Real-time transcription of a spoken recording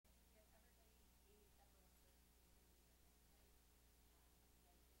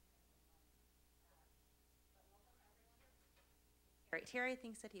Right, Terry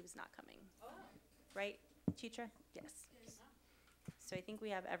thinks that he was not coming. Right, Chitra? Yes. So I think we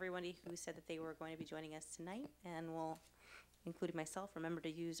have everybody who said that they were going to be joining us tonight, and we'll, including myself, remember to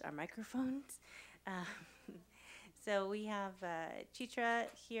use our microphones. Uh, So we have Chitra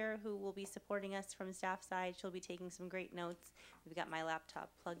here who will be supporting us from staff side. She'll be taking some great notes. We've got my laptop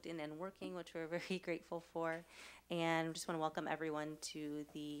plugged in and working, which we're very grateful for. And just want to welcome everyone to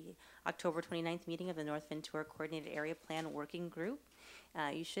the October 29th meeting of the North Ventura Coordinated Area Plan Working Group.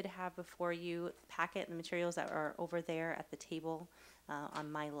 You should have before you the packet and the materials that are over there at the table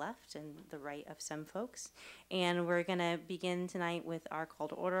on my left and the right of some folks. And we're going to begin tonight with our call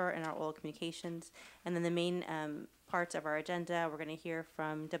to order and our oral communications. And then the main parts of our agenda, we're going to hear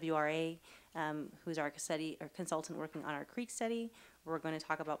from WRA, who's our study or consultant working on our creek study. We're going to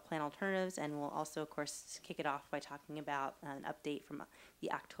talk about plan alternatives, and we'll also, of course, kick it off by talking about an update from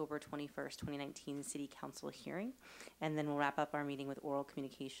the October 21st, 2019 City Council hearing. And then we'll wrap up our meeting with oral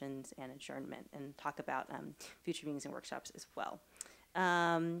communications and adjournment and talk about future meetings and workshops as well.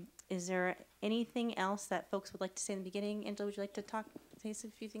 Is there anything else that folks would like to say in the beginning? Angela, would you like to say a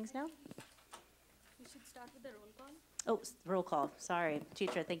few things now? We should start with the roll call. Oh, roll call. Sorry.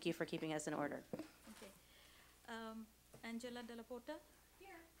 Chitra, thank you for keeping us in order. Okay. Angela Della Porta.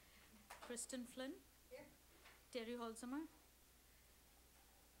 Here. Kristen Flynn. Here. Terry Holzheimer.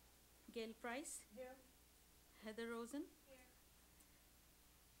 Gail Price. Here. Heather Rosen.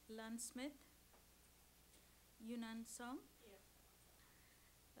 Here. Lance Smith. Yunan Song. Here.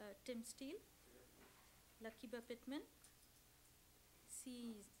 Tim Steele. Here. Lakiba Pittman.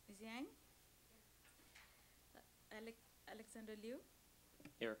 C. Zhang. Alexander Liu.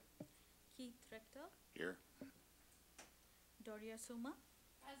 Here. Keith Rector. Here. Doria Suma.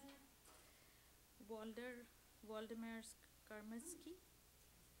 Present. Waldemar Skarmitsky.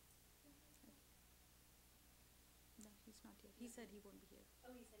 No, he's not here. He said he won't be here.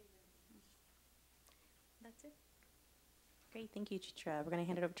 Oh, he said he wouldn't. That's it. Great, thank you, Chitra. We're going to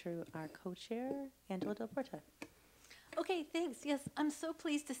hand it over to our co-chair, Angela Della Porta. Okay, thanks. Yes, I'm so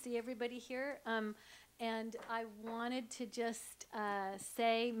pleased to see everybody here. And I wanted to just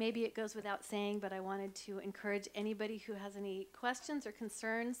say, maybe it goes without saying, but I wanted to encourage anybody who has any questions or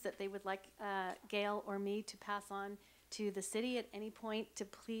concerns that they would like Gail or me to pass on to the city at any point, to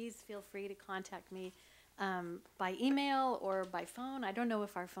please feel free to contact me by email or by phone. I don't know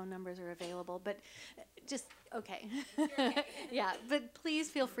if our phone numbers are available, but just, okay. Yeah, but please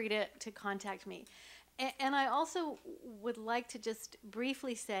feel free to contact me. And I also would like to just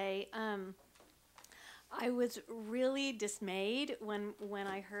briefly say, I was really dismayed when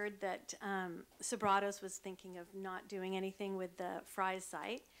I heard that Sobrados was thinking of not doing anything with the Fry's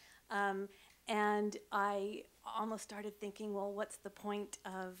site. And I almost started thinking, well, what's the point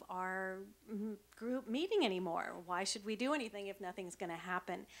of our group meeting anymore? Why should we do anything if nothing's going to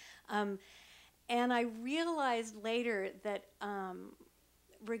happen? And I realized later that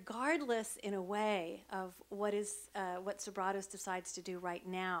regardless, in a way, of what Sobrados decides to do right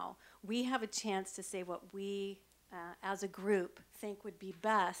now, we have a chance to say what we, as a group, think would be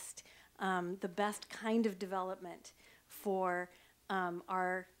best, the best kind of development for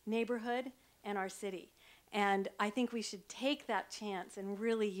our neighborhood and our city. And I think we should take that chance and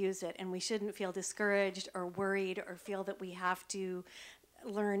really use it, and we shouldn't feel discouraged or worried or feel that we have to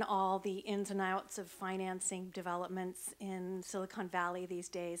learn all the ins and outs of financing developments in Silicon Valley these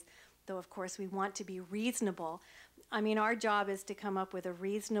days, though of course we want to be reasonable. I mean, our job is to come up with a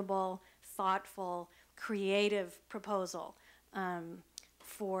reasonable, thoughtful, creative proposal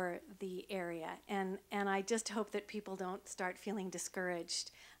for the area. And I just hope that people don't start feeling discouraged.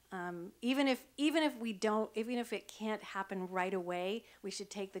 Even if it can't happen right away, we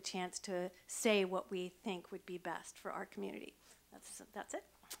should take the chance to say what we think would be best for our community. That's it.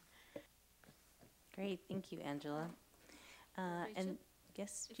 Great, thank you, Angela. And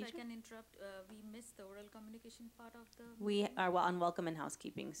yes, if I can interrupt, we missed the oral communication part of the we are on welcome and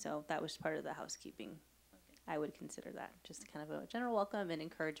housekeeping, so that was part of the housekeeping. Okay. I would consider that just kind of a general welcome and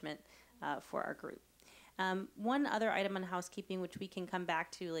encouragement for our group. One other item on housekeeping, which we can come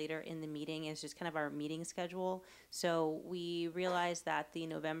back to later in the meeting, is just kind of our meeting schedule. So we realized that the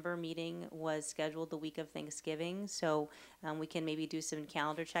November meeting was scheduled the week of Thanksgiving, so we can maybe do some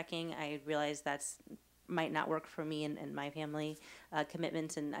calendar checking. I realize that's might not work for me and my family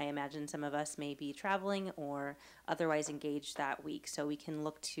commitments, and I imagine some of us may be traveling or otherwise engaged that week. So we can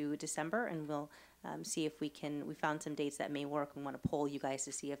look to December, and we'll see if we found some dates that may work. We want to poll you guys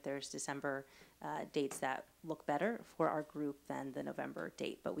to see if there's December dates that look better for our group than the November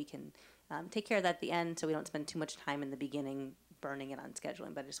date. But we can take care of that at the end so we don't spend too much time in the beginning burning it on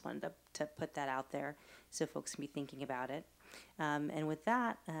scheduling. But I just wanted to put that out there so folks can be thinking about it. And with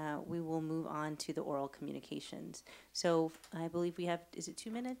that, we will move on to the oral communications. So I believe we have, is it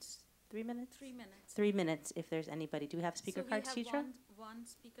 2 minutes, 3 minutes? 3 minutes. 3 minutes if there's anybody. Do we have speaker cards, So we Chitra? have one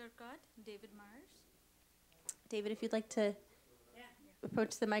speaker card, David Myers. David, if you'd like to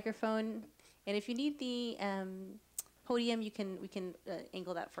approach the microphone. And if you need the podium, we can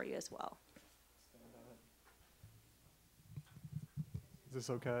angle that for you as well. Is this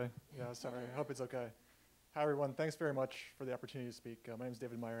okay? Yeah, sorry. I hope it's okay. Hi, everyone. Thanks very much for the opportunity to speak. My name is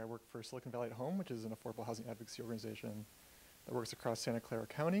David Meyer. I work for Silicon Valley at Home, which is an affordable housing advocacy organization that works across Santa Clara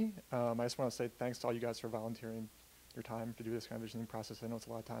County. I just want to say thanks to all you guys for volunteering your time to do this kind of visioning process. I know it's a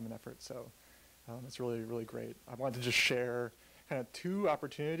lot of time and effort, so it's really, really great. I wanted to just share kind of 2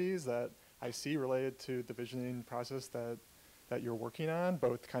 opportunities that I see related to the visioning process that you're working on,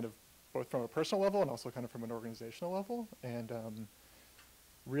 both from a personal level and also kind of from an organizational level. And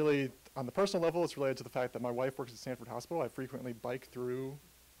really, on the personal level, it's related to the fact that my wife works at Stanford Hospital. I frequently bike through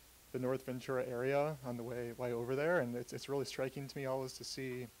the North Ventura area on the way over there, and it's really striking to me always to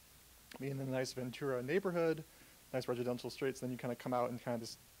see me in the nice Ventura neighborhood, nice residential streets, then you kind of come out in kind of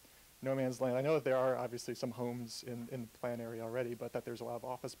this no man's land. I know that there are obviously some homes in the plan area already, but that there's a lot of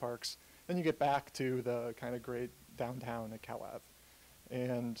office parks. Then you get back to the kind of great downtown at Cal Ave.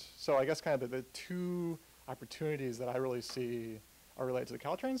 And so I guess kind of the 2 opportunities that I really see are related to the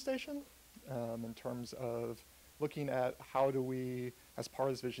Caltrain station in terms of looking at how do we, as part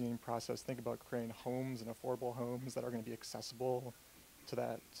of this visioning process, think about creating homes and affordable homes that are going to be accessible to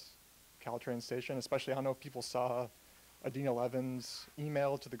that Caltrain station. Especially, I don't know if people saw Adina Levin's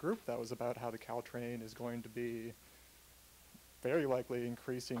email to the group that was about how the Caltrain is going to be very likely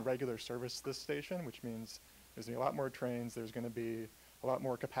increasing regular service to this station, which means there's going to be a lot more trains. There's going to be a lot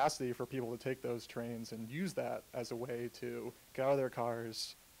more capacity for people to take those trains and use that as a way to get out of their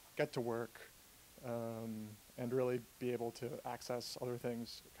cars, get to work, and really be able to access other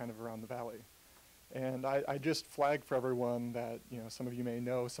things kind of around the valley. And I just flag for everyone that, some of you may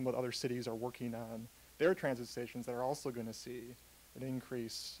know, some of the other cities are working on their transit stations that are also going to see an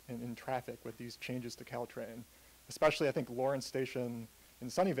increase in traffic with these changes to Caltrain. Especially, I think, Lawrence Station in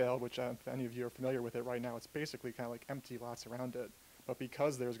Sunnyvale, which if any of you are familiar with it right now, it's basically kind of like empty lots around it. But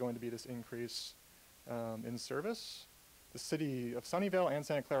because there's going to be this increase in service, the city of Sunnyvale and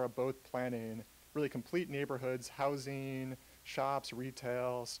Santa Clara are both planning really complete neighborhoods, housing, shops,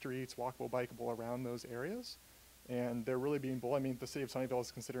 retail, streets, walkable, bikeable around those areas. And they're really being bold. I mean, the city of Sunnyvale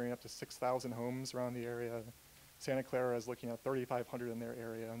is considering up to 6,000 homes around the area. Santa Clara is looking at 3,500 in their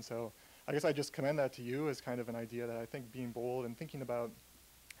area. And so I guess I just commend that to you as kind of an idea that I think being bold and thinking about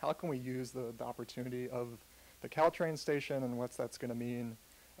how can we use the opportunity of the Caltrain station and what that's going to mean,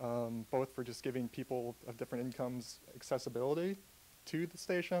 both for just giving people of different incomes accessibility to the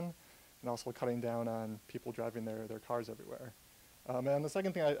station and also cutting down on people driving their cars everywhere. And the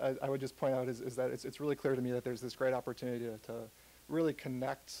second thing I would just point out is that it's really clear to me that there's this great opportunity to really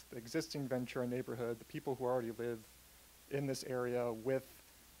connect the existing Ventura neighborhood, the people who already live in this area, with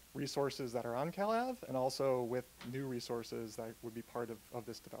resources that are on Cal Ave and also with new resources that would be part of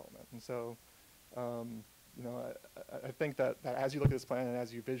this development. And so, I think that as you look at this plan and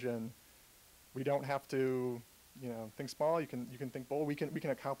as you vision, we don't have to, think small. You can think bold. We can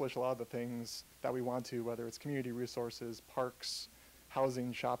accomplish a lot of the things that we want to, whether it's community resources, parks,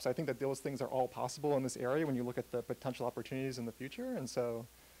 housing, shops. I think that those things are all possible in this area when you look at the potential opportunities in the future. And so,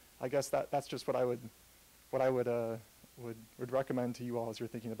 I guess that's just what I would recommend to you all as you're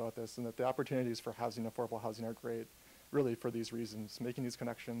thinking about this, and that the opportunities for housing, affordable housing, are great, really for these reasons, making these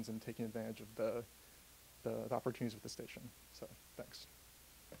connections and taking advantage of the opportunities with the station. So, thanks.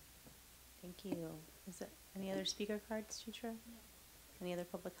 Thank you. Is there any other speaker cards, Chitra? No. Any other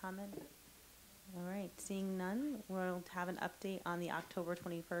public comment? All right, seeing none, we'll have an update on the October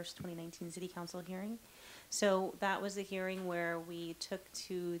 21st, 2019 City Council hearing. So that was the hearing where we took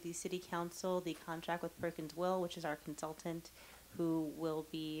to the City Council the contract with Perkins Will, which is our consultant, who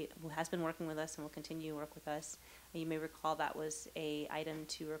has been working with us and will continue to work with us. You may recall that was a item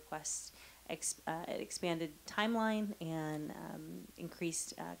to request an expanded timeline and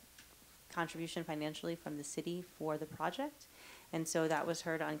increased contribution financially from the city for the project. And so that was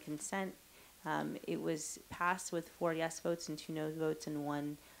heard on consent. It was passed with 4 yes votes and 2 no votes, and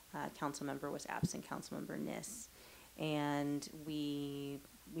 1 council member was absent, Councilmember Niss. And we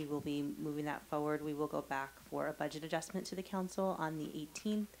will be moving that forward. We will go back for a budget adjustment to the council on the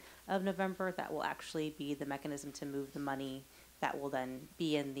 18th of November. That will actually be the mechanism to move the money that will then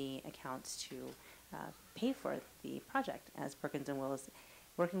be in the accounts to pay for the project, as Perkins and Will is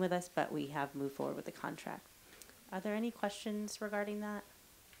working with us, but we have moved forward with the contract. Are there any questions regarding that?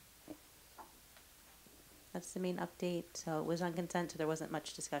 That's the main update. So it was on consent, so there wasn't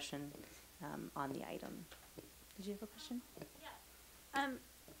much discussion on the item. Did you have a question?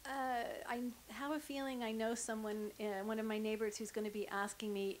 I have a feeling I know someone, one of my neighbors, who's going to be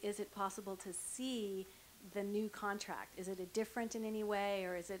asking me, is it possible to see the new contract? Is it different in any way,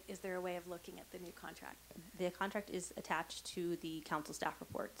 or is there a way of looking at the new contract? The contract is attached to the council staff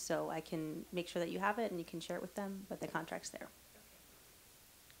report, so I can make sure that you have it and you can share it with them, but the contract's there.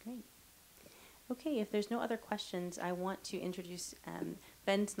 Great. Okay, if there's no other questions, I want to introduce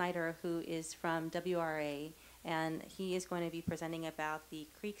Ben Snyder, who is from WRA, and he is going to be presenting about the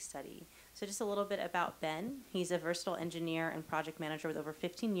Creek study. So just a little bit about Ben. He's a versatile engineer and project manager with over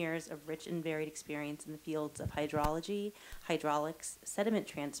 15 years of rich and varied experience in the fields of hydrology, hydraulics, sediment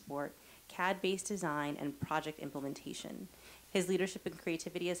transport, CAD-based design, and project implementation. His leadership and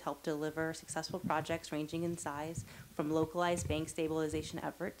creativity has helped deliver successful projects ranging in size from localized bank stabilization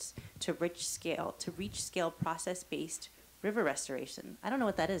efforts to reach scale process-based river restoration. I don't know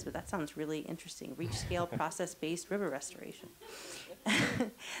what that is, but that sounds really interesting. Reach scale process-based river restoration.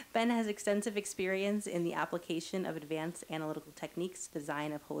 Ben has extensive experience in the application of advanced analytical techniques to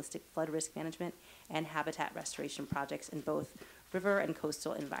design of holistic flood risk management and habitat restoration projects in both river and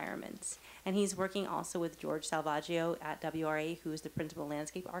coastal environments. And he's working also with George Salvaggio at WRA, who is the principal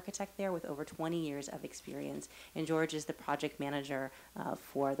landscape architect there with over 20 years of experience. And George is the project manager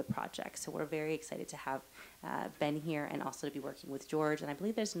for the project. So we're very excited to have Ben here and also to be working with George. And I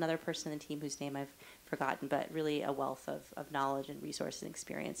believe there's another person in the team whose name I've forgotten, but really a wealth of knowledge and resources and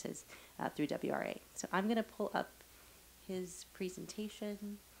experiences through WRA. So I'm going to pull up his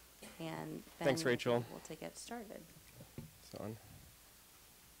presentation, and Ben Thanks, Rachel. will take it started. It's on.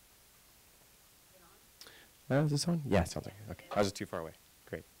 Is this on? Yeah, it sounds like it. Okay. I was just too far away.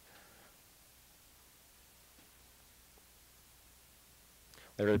 Great.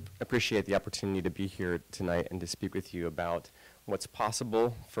 I really appreciate the opportunity to be here tonight and to speak with you about what's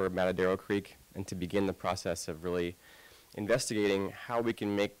possible for Matadero Creek and to begin the process of really investigating how we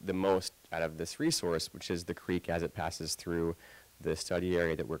can make the most out of this resource, which is the creek as it passes through the study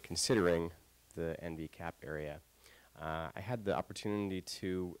area that we're considering, the NV Cap area. I had the opportunity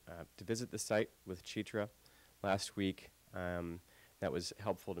to visit the site with Chitra last week. That was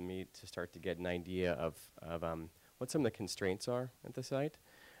helpful to me to start to get an idea of what some of the constraints are at the site.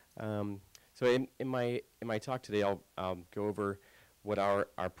 So in my talk today, I'll go over what our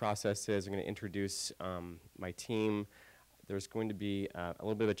process is. I'm going to introduce my team. There's going to be a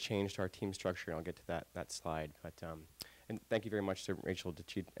little bit of a change to our team structure, and I'll get to that slide. But and thank you very much to Rachel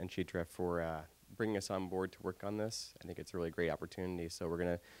and Chitra for bringing us on board to work on this. I think it's a really great opportunity. So we're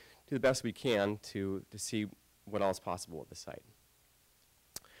going to do the best we can to see what all is possible at the site.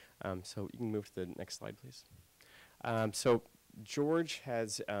 So you can move to the next slide, please. So George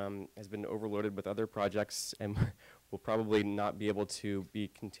has been overloaded with other projects and will probably not be able to be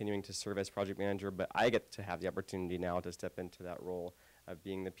continuing to serve as project manager, but I get to have the opportunity now to step into that role of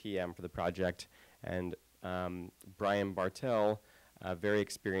being the PM for the project. And Brian Bartel, a very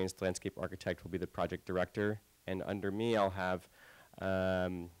experienced landscape architect, will be the project director. And under me, I'll have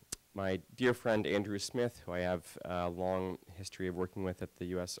my dear friend Andrew Smith, who I have a long history of working with at the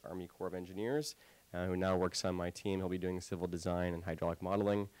U.S. Army Corps of Engineers, who now works on my team. He'll be doing civil design and hydraulic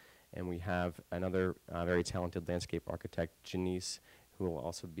modeling. And we have another very talented landscape architect, Janice, who will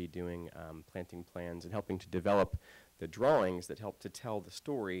also be doing planting plans and helping to develop the drawings that help to tell the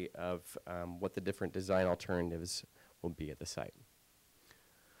story of what the different design alternatives will be at the site.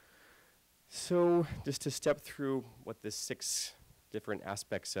 So just to step through what the 6 different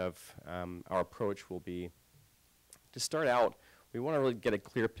aspects of our approach will be, to start out, we want to really get a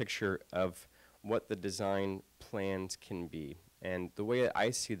clear picture of what the design plans can be. And the way that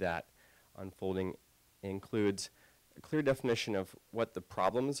I see that unfolding includes a clear definition of what the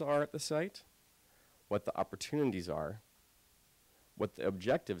problems are at the site, what the opportunities are, what the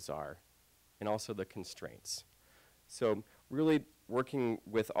objectives are, and also the constraints. So really working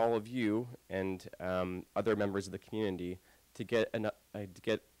with all of you and other members of the community to get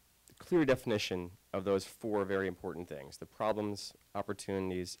a clear definition of those 4 very important things: the problems,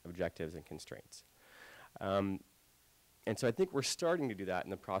 opportunities, objectives, and constraints. And so I think we're starting to do that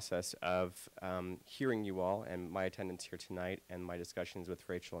in the process of hearing you all and my attendance here tonight and my discussions with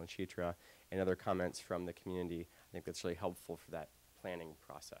Rachel and Chitra and other comments from the community. I think that's really helpful for that planning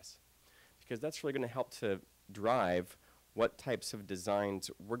process, because that's really going to help to drive what types of designs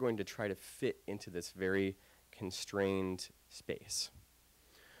we're going to try to fit into this very constrained space.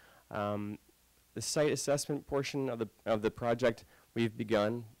 The site assessment portion of the project, we've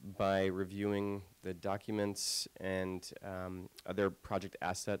begun by reviewing the documents and other project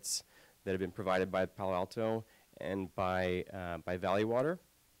assets that have been provided by Palo Alto and by Valley Water.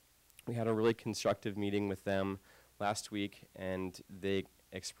 We had a really constructive meeting with them last week, and they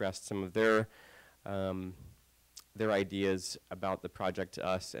expressed some of their ideas about the project to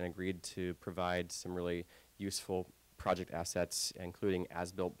us and agreed to provide some really useful project assets, including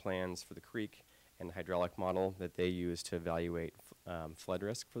as-built plans for the creek and the hydraulic model that they use to evaluate flood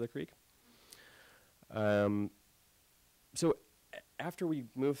risk for the creek. So after we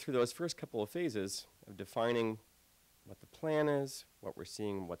move through those first couple of phases of defining what the plan is, what we're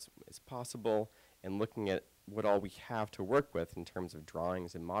seeing, what is possible, and looking at what all we have to work with in terms of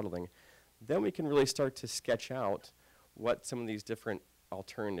drawings and modeling, then we can really start to sketch out what some of these different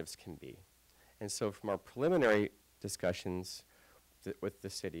alternatives can be. And so from our preliminary discussions with the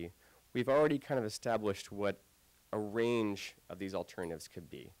city, we've already kind of established what a range of these alternatives could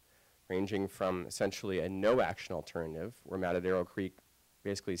be, ranging from essentially a no-action alternative, where Matadero Creek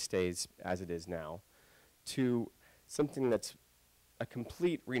basically stays as it is now, to something that's a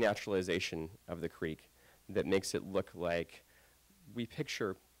complete renaturalization of the creek that makes it look like we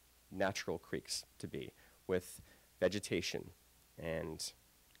picture natural creeks to be, with vegetation and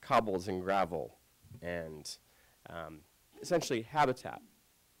cobbles and gravel and essentially habitat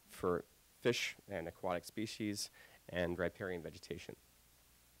for fish and aquatic species and riparian vegetation.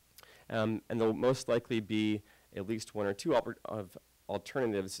 And there'll most likely be at least one or two of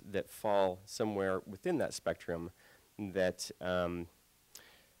alternatives that fall somewhere within that spectrum that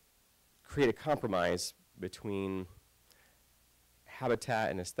create a compromise between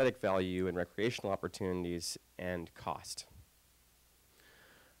habitat and aesthetic value and recreational opportunities and cost.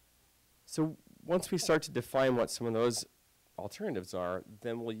 So once we start to define what some of those alternatives are,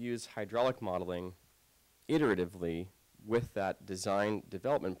 then we'll use hydraulic modeling iteratively with that design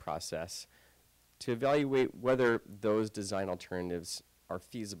development process to evaluate whether those design alternatives are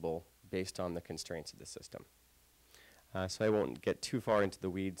feasible based on the constraints of the system. So I won't get too far into the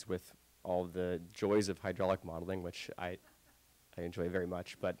weeds with all the joys of hydraulic modeling, which I enjoy very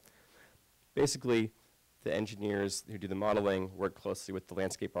much, but basically the engineers who do the modeling work closely with the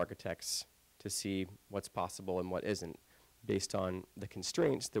landscape architects to see what's possible and what isn't based on the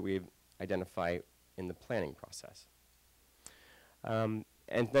constraints that we identify in the planning process. And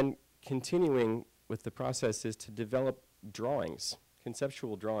then continuing with the process is to develop drawings,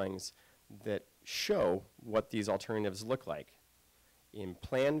 conceptual drawings that show what these alternatives look like in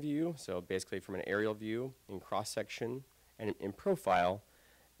plan view, so basically from an aerial view, in cross-section, and in profile,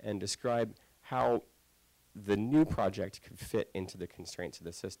 and describe how the new project could fit into the constraints of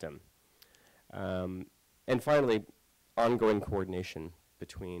the system. And finally, ongoing coordination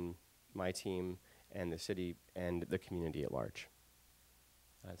between my team and the city and the community at large.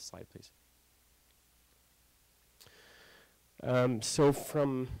 Slide, please. So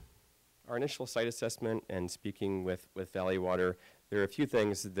from our initial site assessment and speaking with Valley Water, there are a few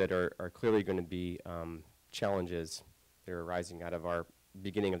things that are clearly going to be challenges that are arising out of our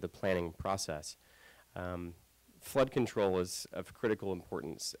beginning of the planning process. Flood control is of critical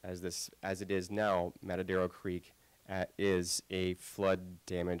importance as it is now. Matadero Creek is a flood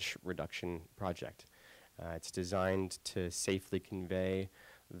damage reduction project. It's designed to safely convey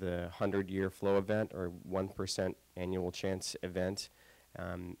the 100-year flow event, or 1% annual chance event,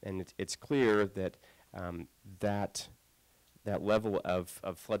 and it's clear that that level of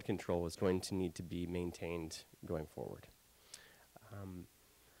flood control is going to need to be maintained going forward.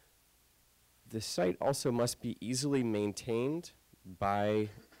 The site also must be easily maintained by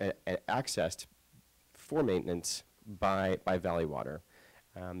and accessed for maintenance by Valley Water.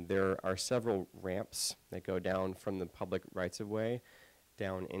 There are several ramps that go down from the public rights-of-way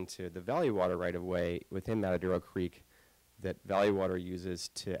down into the Valley Water right-of-way within Matadero Creek that Valley Water uses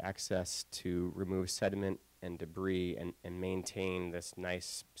to access to remove sediment and debris and maintain this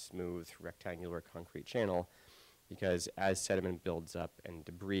nice, smooth, rectangular concrete channel, because as sediment builds up and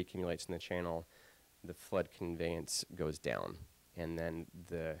debris accumulates in the channel, the flood conveyance goes down, and then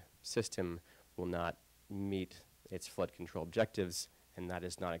the system will not meet its flood control objectives, and that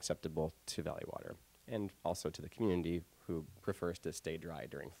is not acceptable to Valley Water, and also to the community who prefers to stay dry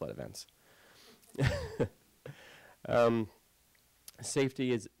during flood events.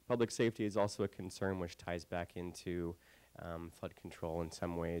 Public safety is also a concern, which ties back into flood control in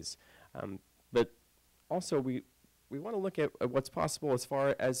some ways. But also we want to look at what's possible as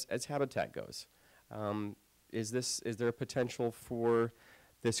far as habitat goes. Is there a potential for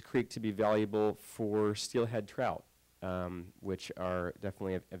this creek to be valuable for steelhead trout, which are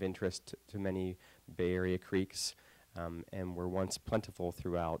definitely of interest to many Bay Area creeks, and were once plentiful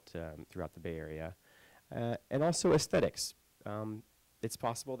throughout the Bay Area, and also aesthetics. it's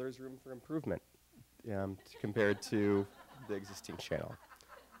possible there's room for improvement compared to the existing channel.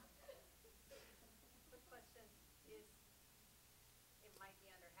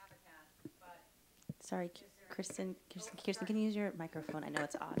 Sorry, Kirsten, can you use your microphone? I know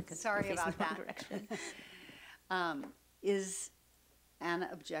it's odd because you're Sorry facing about the wrong that. direction. Is an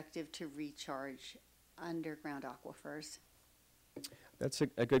objective to recharge underground aquifers? That's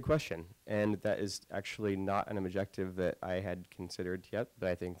a good question, and that is actually not an objective that I had considered yet, but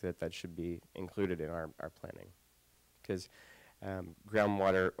I think that that should be included in our planning. Because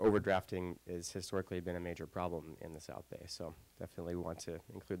groundwater overdrafting has historically been a major problem in the South Bay, so definitely want to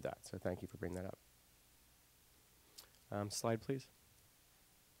include that. So thank you for bringing that up. Slide, please.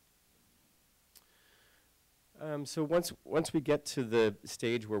 So once we get to the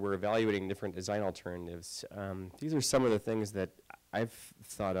stage where we're evaluating different design alternatives, these are some of the things that I've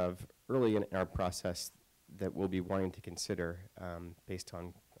thought of early in our process that we'll be wanting to consider based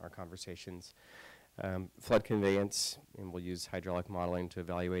on our conversations. Flood conveyance, and we'll use hydraulic modeling to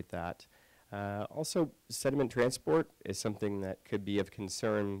evaluate that. Also, sediment transport is something that could be of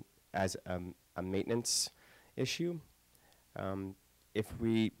concern as a maintenance issue. If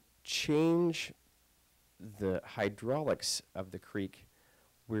we change the hydraulics of the creek,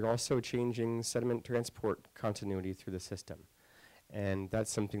 we're also changing sediment transport continuity through the system. And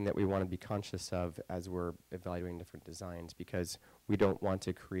that's something that we want to be conscious of as we're evaluating different designs, because we don't want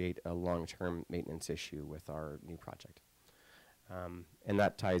to create a long-term maintenance issue with our new project. And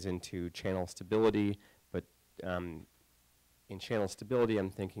that ties into channel stability, but in channel stability,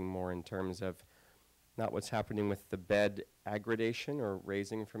 I'm thinking more in terms of not what's happening with the bed aggradation or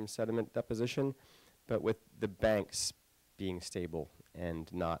raising from sediment deposition, but with the banks being stable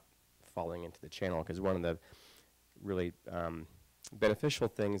and not falling into the channel. Because one of the really beneficial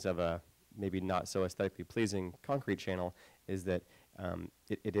things of a maybe not so aesthetically pleasing concrete channel is that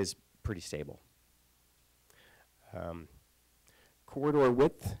it is pretty stable. Corridor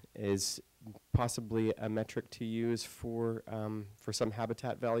width is possibly a metric to use for some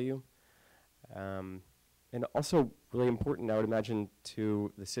habitat value. And also really important, I would imagine,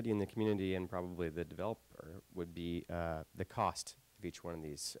 to the city and the community and probably the developer would be the cost of each one of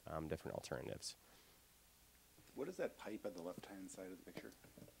these different alternatives. What is that pipe on the left-hand side of the picture?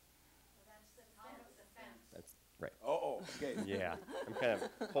 That's right. Oh, okay. Yeah, I'm kind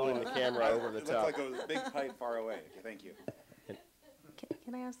of holding the camera over the It top. looks like it was a big pipe far away. Okay, thank you.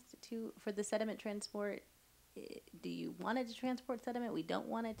 Can I ask too, for the sediment transport, do you want it to transport sediment? We don't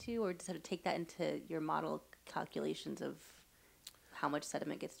want it to, or sort of take that into your model calculations of how much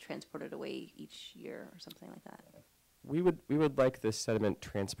sediment gets transported away each year or something like that? We would like the sediment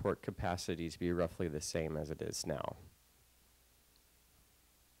transport capacity to be roughly the same as it is now.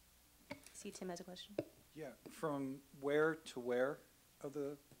 See, Tim has a question. Yeah, from where to where of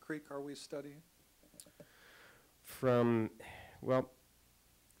the creek are we studying? From, well,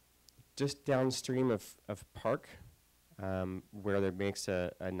 just downstream of Park, where there makes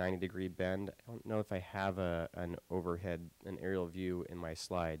a 90-degree bend. I don't know if I have an aerial view in my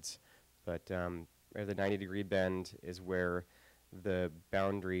slides, but where the 90-degree bend is where the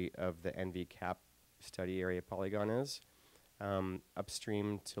boundary of the NV cap study area polygon is,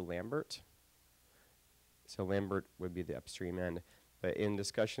 upstream to Lambert. So Lambert would be the upstream end. But in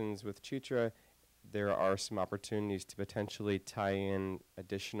discussions with Chitra, there are some opportunities to potentially tie in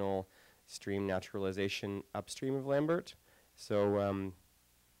additional stream naturalization upstream of Lambert. So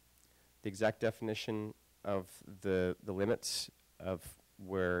the exact definition of the limits of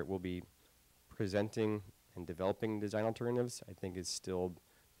where we'll be presenting and developing design alternatives, I think is still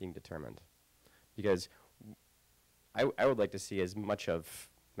being determined. Because I would like to see as much of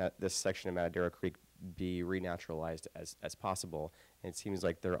this section of Matadero Creek be renaturalized as possible. And it seems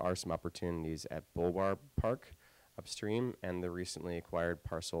like there are some opportunities at Bulwar Park upstream and the recently acquired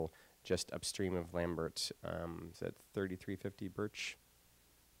parcel just upstream of Lambert. Is that 3350 Birch?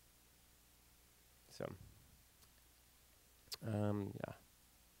 So, yeah.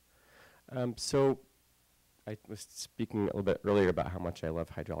 So I was speaking a little bit earlier about how much I love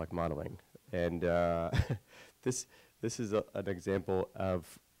hydraulic modeling. And this is an example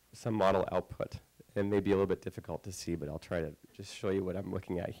of some model output. It may be a little bit difficult to see, but I'll try to just show you what I'm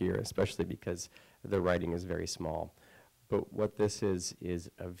looking at here, especially because the writing is very small. But what this is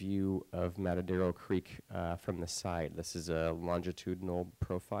a view of Matadero Creek from the side. This is a longitudinal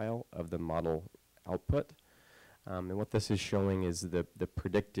profile of the model output. And what this is showing is the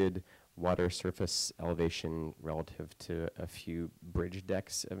predicted water surface elevation relative to a few bridge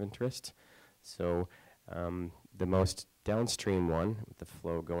decks of interest. So the most downstream one, with the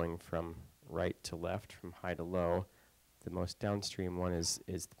flow going from right to left, from high to low, the most downstream one is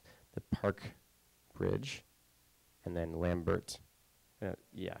the Park Bridge, and then Lambert.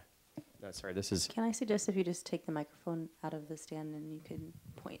 Yeah. No, sorry, this is, Can I suggest if you just take the microphone out of the stand and you can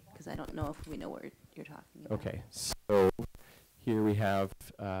point, because I don't know if we know what you're talking about. okay. So here we have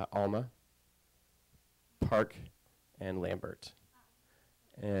Alma, Park, and Lambert.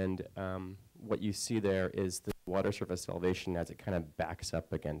 And what you see there is the water surface elevation as it kind of backs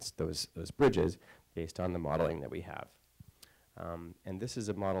up against those bridges based on the modeling that we have. And this is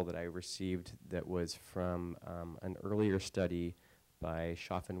a model that I received that was from an earlier study by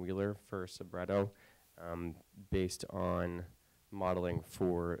Schaff and Wheeler for Sobreto, based on modeling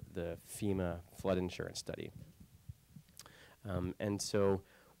for the FEMA flood insurance study. And so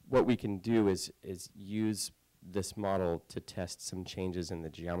what we can do is use this model to test some changes in the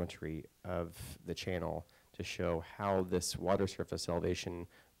geometry of the channel to show how this water surface elevation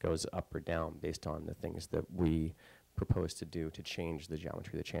goes up or down based on the things that we propose to do to change the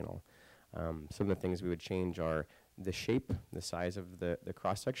geometry of the channel. Some of the things we would change are the shape, the size of the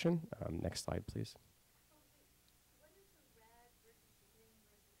cross-section. Next slide, please.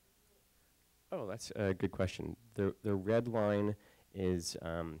 Oh, that's a good question. The red line is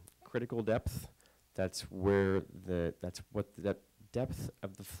critical depth. That's where that's what the depth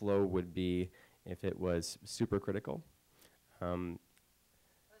of the flow would be if it was supercritical.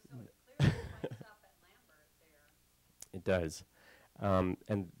 It does,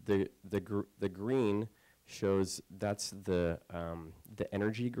 and the green shows that's the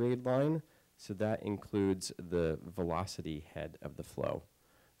energy grade line. So that includes the velocity head of the flow.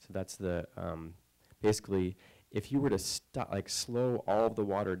 So that's the basically, if you were to slow all of the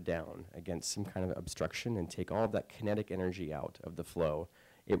water down against some kind of obstruction and take all of that kinetic energy out of the flow,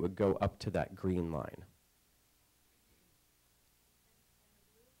 it would go up to that green line.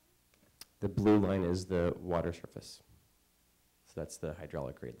 The blue line is the water surface. So that's the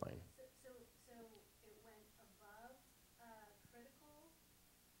hydraulic grade line. So it went above critical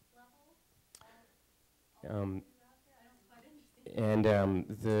level? And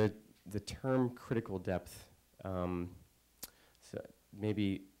the term critical depth, so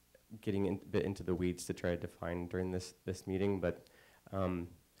maybe getting a bit into the weeds to try to define during this meeting, but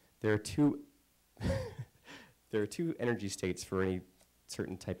there are two there are two energy states for any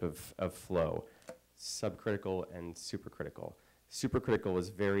certain type of flow: subcritical and supercritical. Supercritical is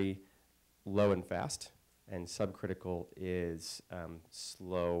very low and fast, and subcritical is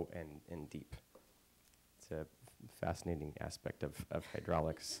slow and deep. It's a fascinating aspect of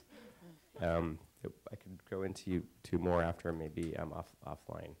hydraulics. I could go into more after, maybe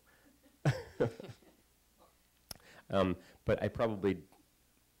offline. But I probably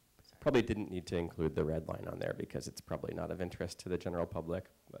didn't need to include the red line on there because it's probably not of interest to the general public.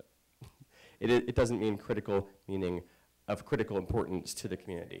 But it doesn't mean critical, meaning of critical importance to the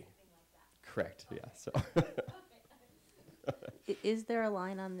community. Correct. Yeah. So. Is there a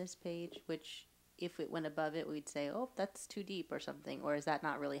line on this page which, if it went above it, we'd say, oh, that's too deep or something? Or is that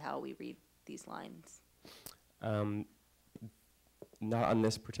not really how we read these lines? Not on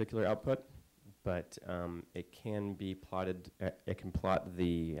this particular output, but it can be plotted. It can plot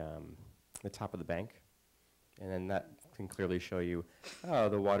the top of the bank, and then that can clearly show you, oh,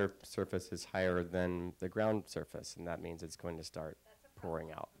 the water surface is higher than the ground surface, and that means it's going to start pouring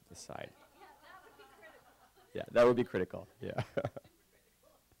out the side. Yeah, that would be critical. Yeah.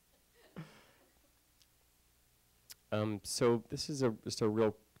 So this is just a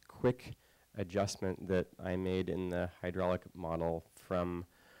real quick adjustment that I made in the hydraulic model from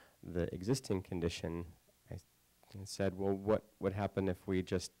the existing condition. I said, well, what would happen if we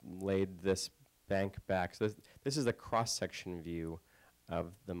just laid this bank back? So this is a cross-section view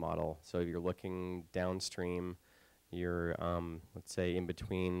of the model. So if you're looking downstream, you're, let's say, in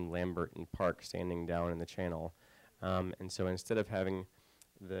between Lambert and Park, standing down in the channel. And so instead of having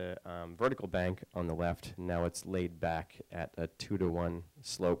the vertical bank on the left, now it's laid back at a 2-to-1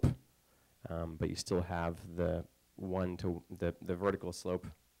 slope, but you still have the the vertical slope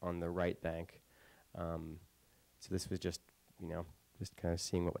on the right bank. So this was just just kind of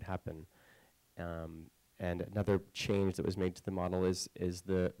seeing what would happen. And another change that was made to the model is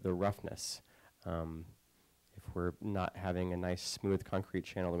the roughness. If we're not having a nice smooth concrete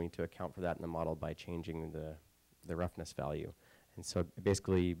channel, then we need to account for that in the model by changing the roughness value. And so it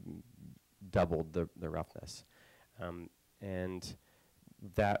basically doubled the roughness. And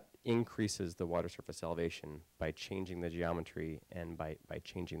that increases the water surface elevation by changing the geometry and by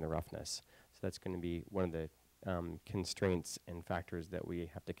changing the roughness. So that's going to be one of the constraints and factors that we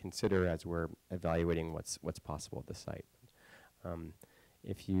have to consider as we're evaluating what's possible at the site.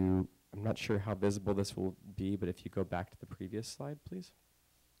 If you I'm not sure how visible this will be, but if you go back to the previous slide, please.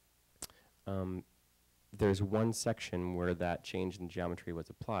 There's one section where that change in geometry was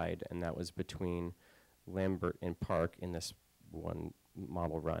applied, and that was between Lambert and Park in this one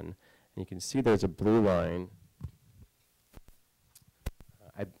model run. And you can see there's a blue line.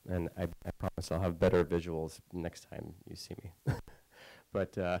 I promise I'll have better visuals next time you see me.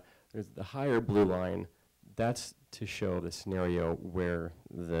 But there's the higher blue line. That's to show the scenario where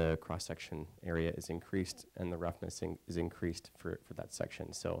the cross-section area is increased and the roughness is increased for that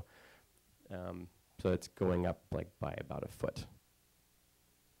section. So, so it's going up like by about a foot.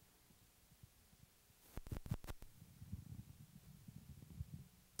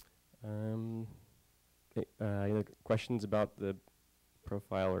 Any other questions about the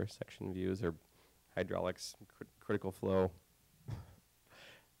profile or section views or hydraulics, critical flow?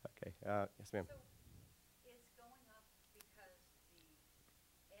 Okay, yes ma'am. So it's going up because the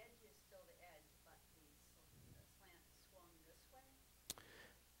edge is still the edge, but the slant swung this way?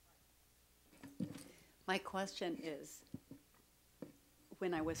 My question is,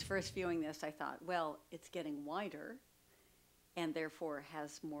 when I was first viewing this, I thought, well, it's getting wider and therefore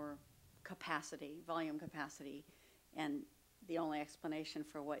has more capacity, volume capacity, and the only explanation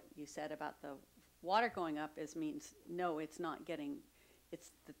for what you said about the water going up means no, it's not getting,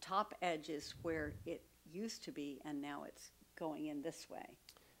 it's the top edge is where it used to be, and now it's going in this way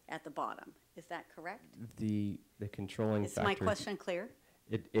at the bottom. Is that correct? The controlling Is factor. my question clear?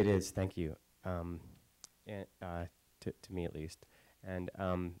 It is, thank you. And, to me at least. And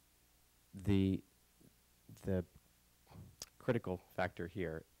the critical factor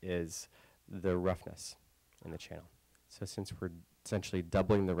here is the roughness in the channel. So since we're essentially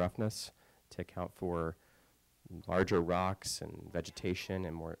doubling the roughness to account for larger rocks and vegetation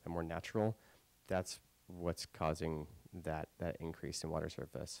and more natural, that's what's causing that increase in water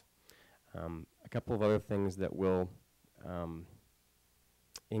surface. A couple of other things that will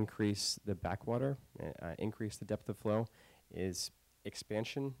increase the backwater, increase the depth of flow, is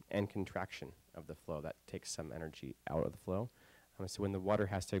expansion and contraction of the flow. That takes some energy out of the flow. So when the water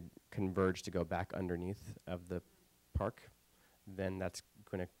has to converge to go back underneath of the park, then that's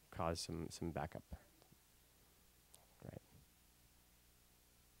going to cause some backup. Right.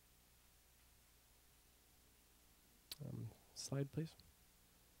 Slide, please.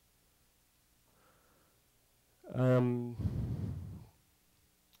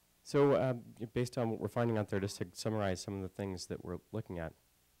 So based on what we're finding out there, just to summarize some of the things that we're looking at.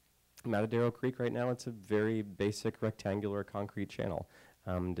 Matadero Creek right now, it's a very basic rectangular concrete channel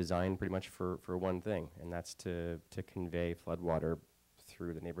designed pretty much for one thing, and that's to convey floodwater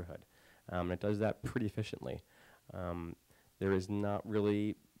through the neighborhood. It does that pretty efficiently. There is not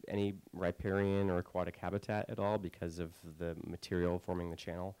really any riparian or aquatic habitat at all because of the material forming the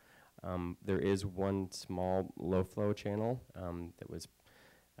channel. There is one small low flow channel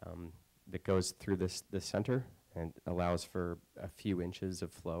that goes through this center and allows for a few inches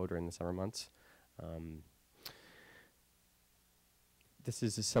of flow during the summer months. This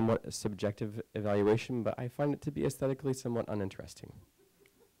is a somewhat subjective evaluation, but I find it to be aesthetically somewhat uninteresting.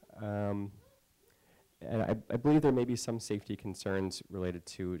 And I believe there may be some safety concerns related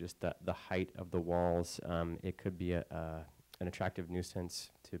to just the height of the walls. It could be an attractive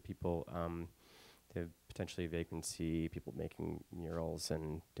nuisance to people, to potentially vagrancy, people making murals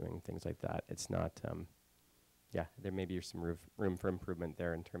and doing things like that. It's not, yeah, there may be some room for improvement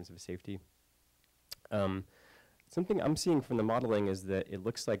there in terms of safety. Something I'm seeing from the modeling is that it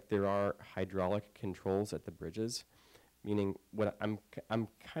looks like there are hydraulic controls at the bridges, meaning what I'm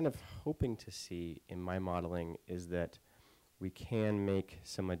kind of hoping to see in my modeling is that we can make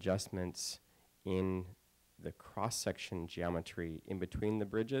some adjustments in the cross-section geometry in between the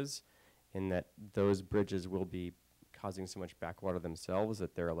bridges, in that those bridges will be causing so much backwater themselves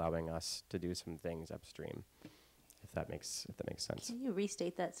that they're allowing us to do some things upstream, if that makes sense. Can you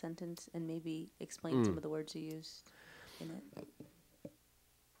restate that sentence and maybe explain some of the words you used in it?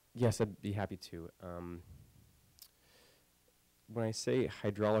 Yes, I'd be happy to. When I say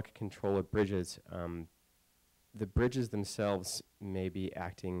hydraulic control of bridges, the bridges themselves may be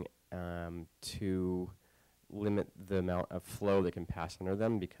acting to limit the amount of flow that can pass under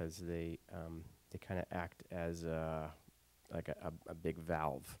them because they kind of act as like a big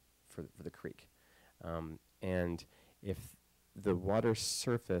valve for the creek. And if the water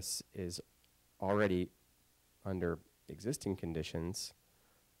surface is already under existing conditions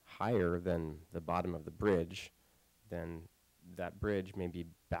higher than the bottom of the bridge, then that bridge may be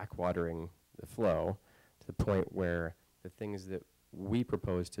backwatering the flow to the point where the things that we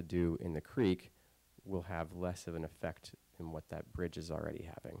propose to do in the creek will have less of an effect than what that bridge is already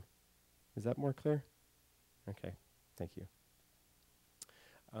having. Is that more clear? Okay, thank you.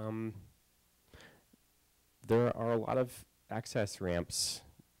 There are a lot of access ramps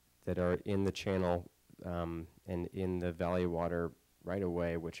that are in the channel and in the valley water right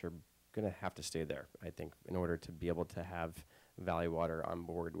away, which are going to have to stay there, I think, in order to be able to have valley water on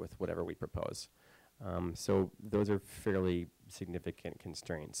board with whatever we propose. So those are fairly significant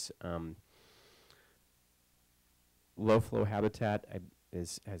constraints. Low flow habitat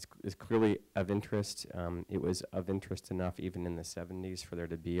is clearly of interest. It was of interest enough even in the 70s for there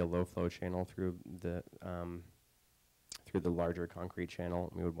to be a low flow channel through the larger concrete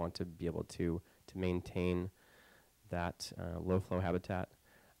channel. We would want to be able to maintain that low flow habitat.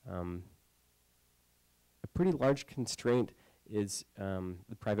 A pretty large constraint is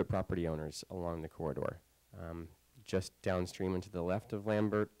the private property owners along the corridor. Just downstream and to the left of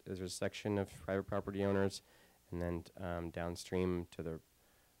Lambert, there's a section of private property owners, and then downstream to the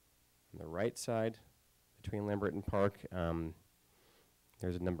right side between Lambert and Park,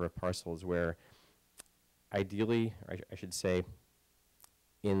 there's a number of parcels where ideally, or I should say,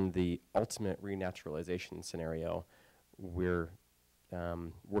 in the ultimate renaturalization scenario, we're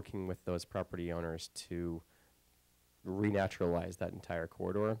working with those property owners to renaturalize that entire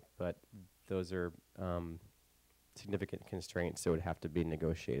corridor, but those are significant constraints that would have to be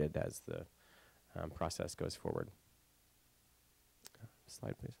negotiated as the process goes forward.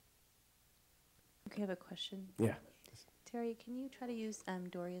 Slide, please. Okay, I have a question. Yeah. Terry, can you try to use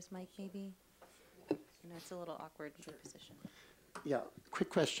Doria's mic maybe? I know it's a little awkward in your position. Yeah, quick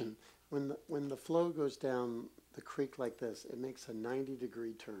question. When the flow goes down the creek like this, it makes a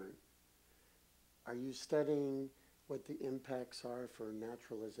 90-degree turn. Are you studying what the impacts are for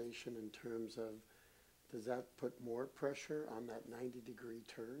naturalization in terms of, does that put more pressure on that 90-degree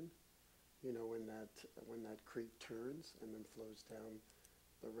turn? You know, when that creek turns and then flows down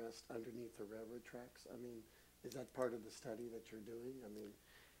the rest underneath the railroad tracks? I mean, is that part of the study that you're doing? I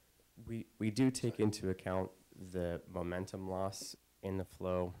mean, we do take into account the momentum loss in the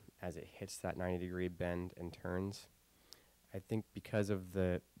flow as it hits that 90-degree bend and turns. I think because of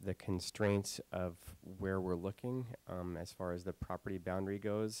the constraints of where we're looking, as far as the property boundary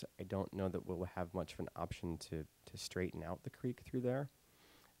goes, I don't know that we'll have much of an option to straighten out the creek through there.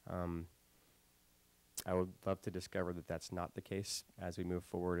 I would love to discover that that's not the case as we move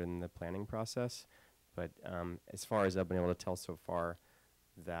forward in the planning process. But as far as I've been able to tell so far,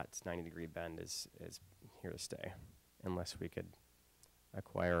 that 90-degree bend is here to stay, unless we could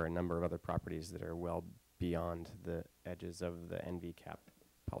acquire a number of other properties that are well beyond the edges of the NV cap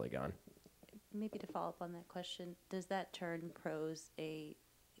polygon. Maybe to follow up on that question, does that turn pose a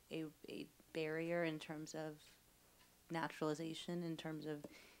barrier in terms of naturalization, in terms of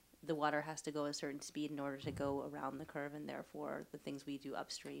the water has to go a certain speed in order to go around the curve, and therefore the things we do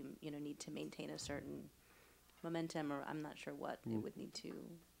upstream, need to maintain a certain momentum, or I'm not sure what it would need to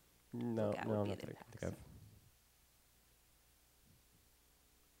look at would be an impact.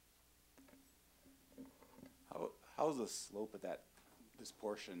 How's the slope of this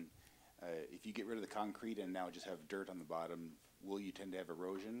portion? If you get rid of the concrete and now just have dirt on the bottom, will you tend to have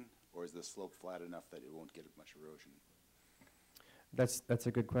erosion, or is the slope flat enough that it won't get much erosion? That's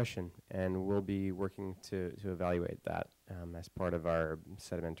a good question, and we'll be working to evaluate that as part of our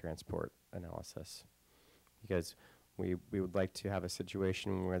sediment transport analysis, because we would like to have a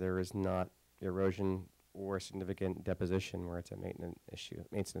situation where there is not erosion or significant deposition, where it's a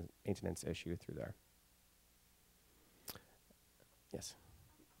maintenance issue through there. Yes.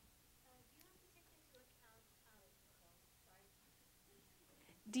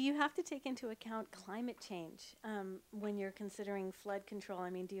 Do you have to take into account climate change when you're considering flood control? I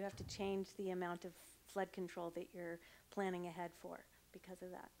mean, do you have to change the amount of flood control that you're planning ahead for because of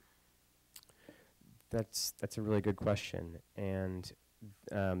that? That's a really good question, and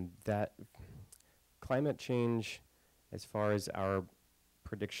that climate change, as far as our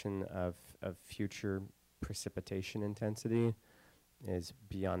prediction of future precipitation intensity, is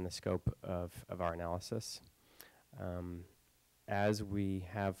beyond the scope of our analysis. As we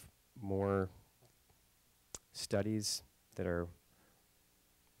have more studies that are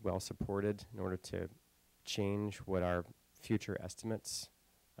well supported in order to change what our future estimates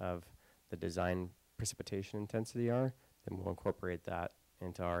of the design precipitation intensity are, then we'll incorporate that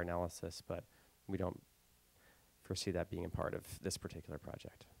into our analysis, but we don't foresee that being a part of this particular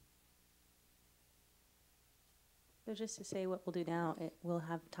project. So just to say what we'll do now, we'll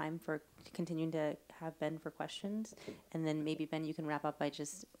have time for continuing to have Ben for questions, and then maybe Ben, you can wrap up by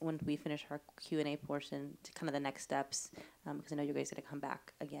just when we finish our Q&A portion to kind of the next steps, because I know you guys are going to come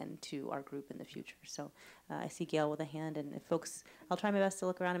back again to our group in the future. So I see Gail with a hand, and if folks, I'll try my best to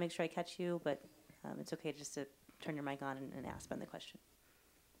look around and make sure I catch you, but it's okay just to turn your mic on and ask Ben the question.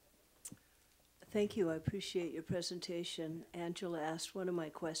 Thank you. I appreciate your presentation. Angela asked one of my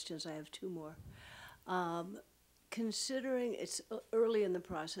questions. I have two more. Considering it's early in the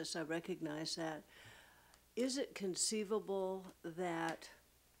process, I recognize that. Is it conceivable that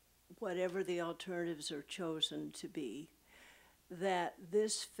whatever the alternatives are chosen to be, that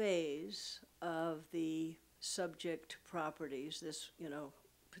this phase of the subject properties, this,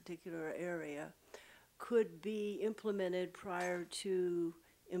 particular area, could be implemented prior to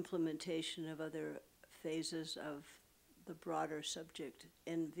implementation of other phases of the broader subject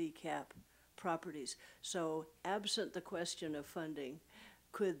NVCAP properties? So absent the question of funding,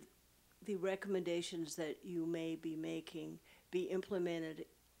 could the recommendations that you may be making be implemented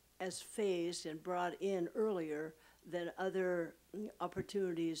as phased and brought in earlier than other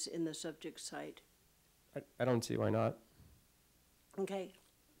opportunities in the subject site? I don't see why not. Okay,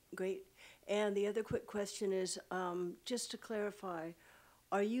 great. And the other quick question is, just to clarify,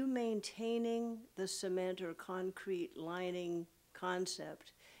 are you maintaining the cement or concrete lining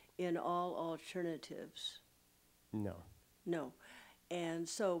concept in all alternatives? No. No. And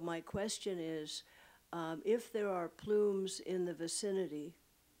so my question is, if there are plumes in the vicinity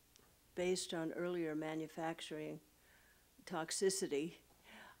based on earlier manufacturing toxicity,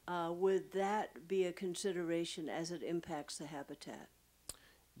 would that be a consideration as it impacts the habitat?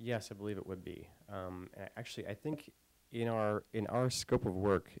 Yes, I believe it would be. Actually, I think in our scope of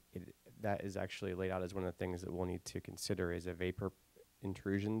work, that is actually laid out as one of the things that we'll need to consider is a vapor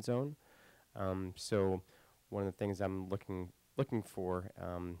intrusion zone. So one of the things I'm looking for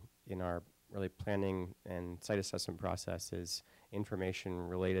in our really planning and site assessment process is information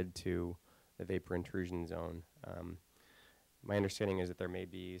related to the vapor intrusion zone. My understanding is that there may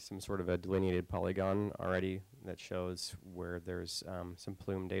be some sort of a delineated polygon already that shows where there's some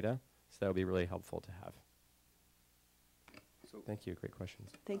plume data, so that would be really helpful to have. So, thank you, great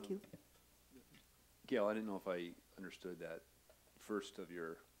questions. Thank you. Gail, I didn't know if I understood that first of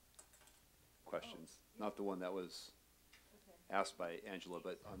your questions, not the one that was asked by Angela,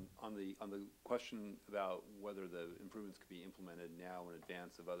 but on the question about whether the improvements could be implemented now in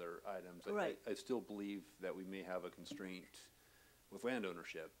advance of other items. Right. I still believe that we may have a constraint with land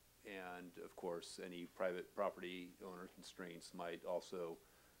ownership, and of course, any private property owner constraints might also,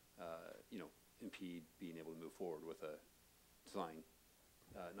 impede being able to move forward with a design,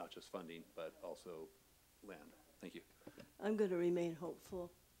 not just funding, but also land. Thank you. I'm going to remain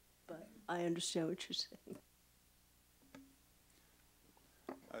hopeful, but I understand what you're saying.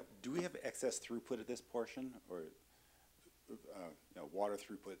 Do we have excess throughput at this portion, or water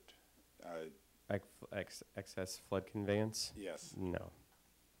throughput? Excess flood conveyance? Yes. No.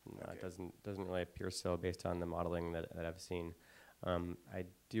 No, Okay. it doesn't really appear so based on the modeling that I've seen. I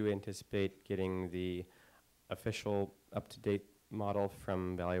do anticipate getting the official up-to-date model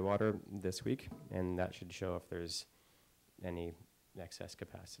from Valley Water this week, and that should show if there's any excess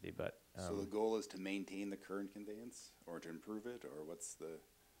capacity. But So the goal is to maintain the current conveyance, or to improve it, or what's the?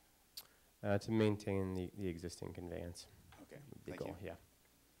 to maintain the existing conveyance. Okay, The thank goal, you.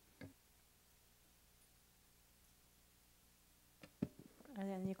 yeah. Are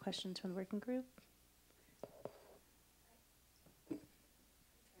there any questions from the working group?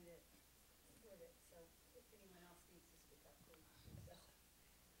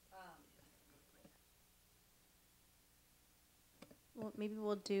 What maybe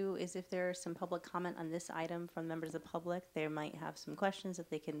we'll do is if there's some public comment on this item from members of the public, they might have some questions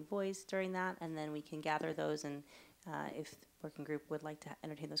that they can voice during that, and then we can gather those, and if the working group would like to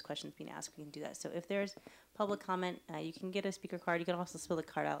entertain those questions being asked, we can do that. So if there's public comment, you can get a speaker card. You can also fill the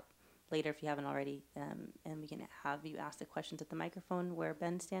card out later if you haven't already, and we can have you ask the questions at the microphone where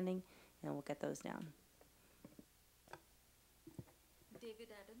Ben's standing, and we'll get those down. David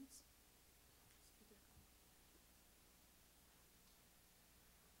Adams.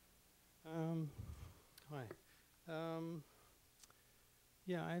 Hi.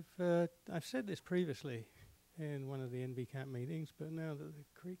 Yeah, I've said this previously in one of the NVCAP meetings, but now that the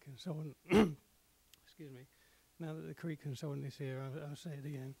creek consultant, excuse me, now that the creek consultant is here, I'll say it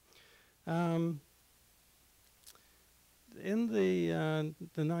again. In the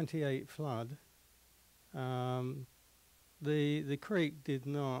 '98 flood, the creek did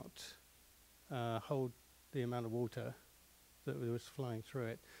not hold the amount of water that was flowing through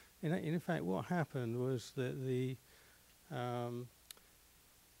it. In fact, what happened was that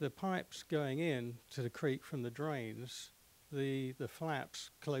The pipes going in to the creek from the drains, the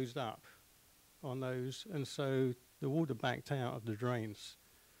flaps closed up on those, and so the water backed out of the drains,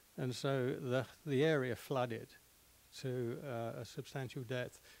 and so the area flooded to a substantial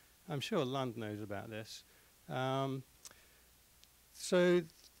depth. I'm sure Lund knows about this. So,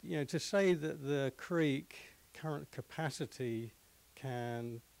 you know, to say that the creek current capacity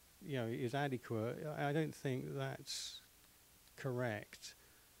can, you know, is adequate, I don't think that's correct.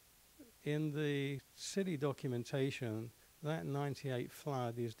 In the city documentation, that 98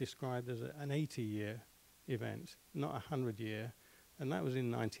 flood is described as an 80-year event, not a 100-year, and that was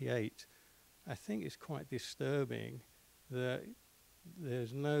in 98. I think it's quite disturbing that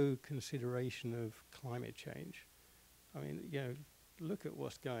there's no consideration of climate change. I mean, you know, look at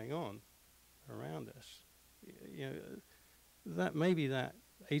what's going on around us. You know, that maybe that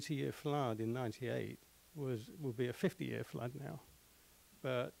 80-year flood in 98 will be a 50-year flood now,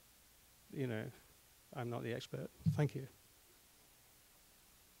 but you know, I'm not the expert. Thank you.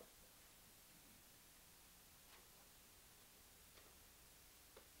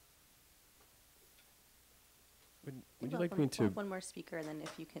 Would you like me to? We'll have one more speaker, and then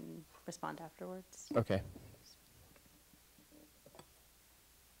if you can respond afterwards. Okay.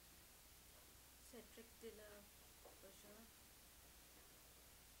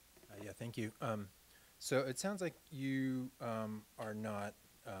 Yeah, thank you. So it sounds like you are not,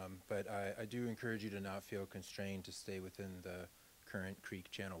 but I do encourage you to not feel constrained to stay within the current creek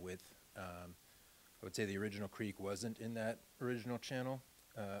channel width. I would say the original creek wasn't in that original channel,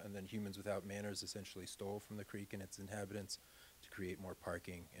 and then Humans Without Manners essentially stole from the creek and its inhabitants to create more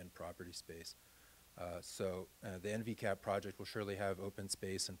parking and property space. So the NVCAP project will surely have open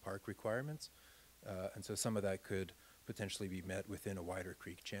space and park requirements, and so some of that could potentially be met within a wider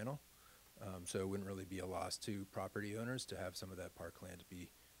creek channel. So it wouldn't really be a loss to property owners to have some of that parkland be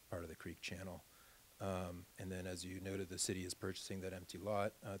part of the creek channel. And then, as you noted, the city is purchasing that empty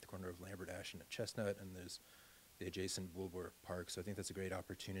lot at the corner of Lambert, Ashton, and Chestnut, and there's the adjacent Woolworth Park. So I think that's a great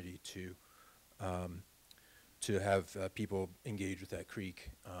opportunity to have people engage with that creek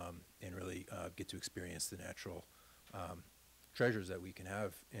and really get to experience the natural treasures that we can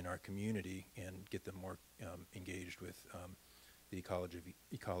have in our community and get them more engaged with the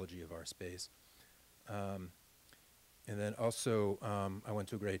ecology of our space. And then also, I went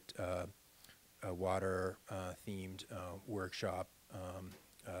to a great water themed workshop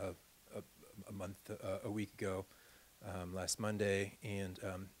a week ago, last Monday, and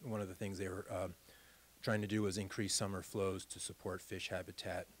one of the things they were trying to do was increase summer flows to support fish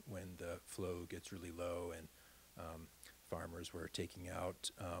habitat when the flow gets really low, and farmers were taking out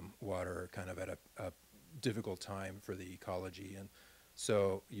water kind of at a difficult time for the ecology. And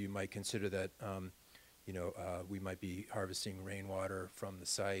so you might consider that you know, we might be harvesting rainwater from the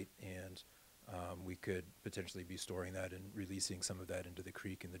site, and we could potentially be storing that and releasing some of that into the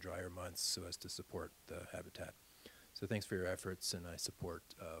creek in the drier months so as to support the habitat. So thanks for your efforts, and I support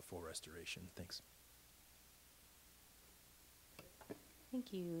full restoration. Thanks.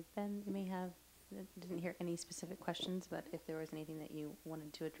 Thank you. Ben, you may have, didn't hear any specific questions, but if there was anything that you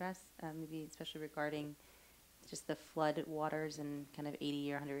wanted to address, maybe especially regarding just the flood waters and kind of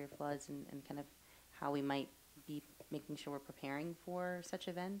 80-year, 100-year floods, and kind of how we might be making sure we're preparing for such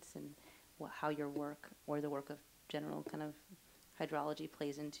events, and how your work or the work of general kind of hydrology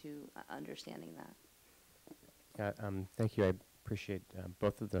plays into understanding that. Yeah, thank you. I appreciate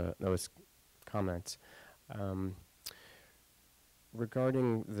both of those comments.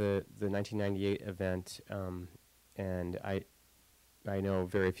 Regarding the 1998 event, and I know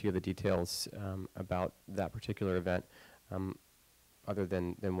very few of the details about that particular event, other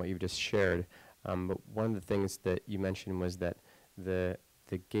than what you've just shared. But one of the things that you mentioned was that the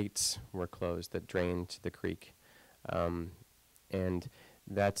gates were closed that drained to the creek, and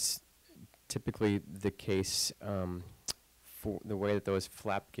that's typically the case for the way that those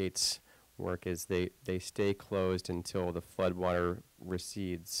flap gates work is they stay closed until the floodwater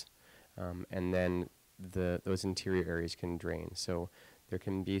recedes, and then those interior areas can drain. So there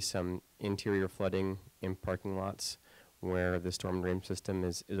can be some interior flooding in parking lots where the storm drain system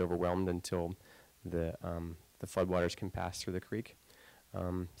is overwhelmed until the floodwaters can pass through the creek.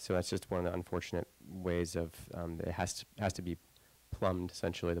 So that's just one of the unfortunate ways of it has to be plumbed,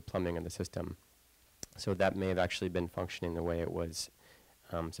 essentially, the plumbing of the system. So that may have actually been functioning the way it was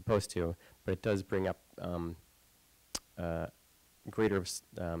supposed to, but it does bring up greater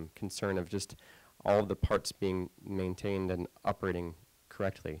concern of just all of the parts being maintained and operating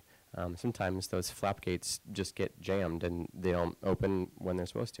correctly. Sometimes those flap gates just get jammed and they don't open when they're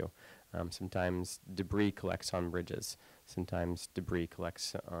supposed to. Sometimes debris collects on bridges. Sometimes debris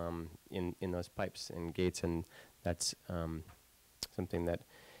collects in those pipes and gates, and that's something that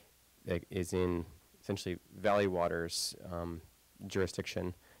is in essentially Valley Water's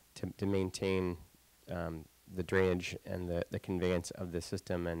jurisdiction to maintain the drainage and the conveyance of the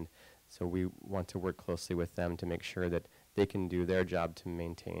system. And so we want to work closely with them to make sure that they can do their job to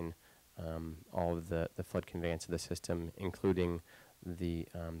maintain all of the flood conveyance of the system, including the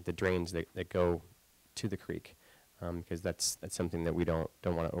drains that go to the creek, because that's something that we don't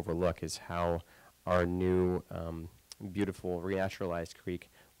want to overlook, is how our new beautiful renaturalized creek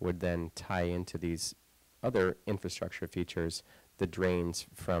would then tie into these other infrastructure features, the drains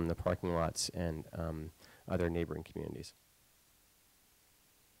from the parking lots and other neighboring communities.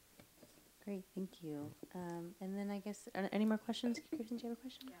 Great, thank you. And then I guess, any more questions? Kirsten, do you have a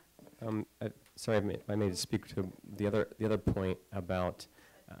question? Sorry, I may speak to the other point about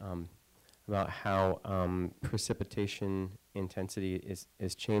how precipitation intensity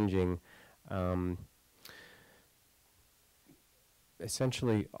is changing.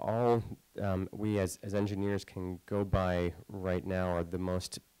 Essentially, all we as engineers can go by right now are the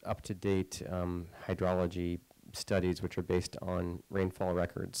most up-to-date hydrology studies, which are based on rainfall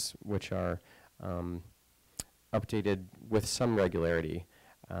records, which are updated with some regularity.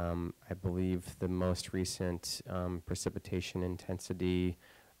 I believe the most recent precipitation intensity,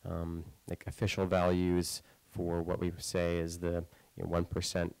 like official values for what we say is the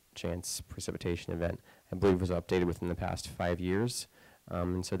 1% chance precipitation event, I believe was updated within the past 5 years.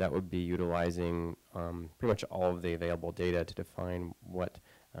 And so that would be utilizing pretty much all of the available data to define what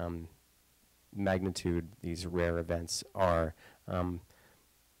magnitude these rare events are.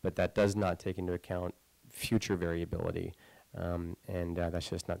 But that does not take into account future variability. And that's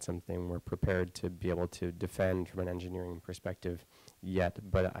just not something we're prepared to be able to defend from an engineering perspective yet.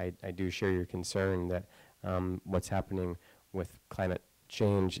 But I do share your concern that what's happening with climate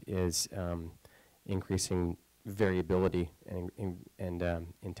change is increasing variability and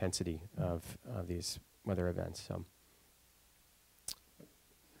intensity of these weather events. So.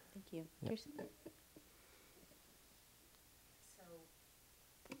 Thank you. Yep. Kirsten?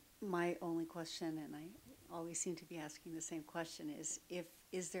 My only question, and I always seem to be asking the same question,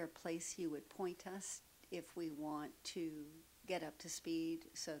 is there a place you would point us if we want to get up to speed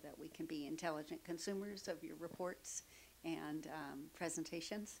so that we can be intelligent consumers of your reports and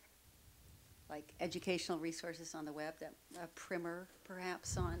presentations? Like educational resources on the web, a primer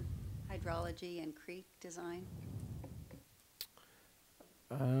perhaps on hydrology and creek design?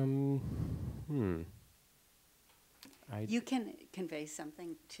 You can convey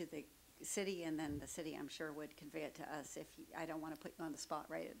something to the city, and then the city, I'm sure, would convey it to us. I don't want to put you on the spot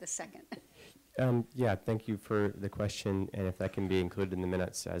right at the second. Yeah, thank you for the question, and if that can be included in the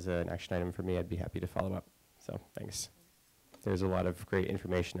minutes as an action item for me, I'd be happy to follow up. So thanks. There's a lot of great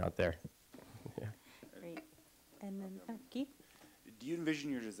information out there. Yeah. Great. And then, Keith? Do you envision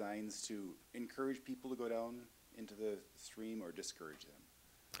your designs to encourage people to go down into the stream or discourage them?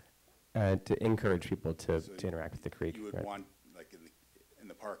 To encourage people to So interact with the creek. You would right. want, like in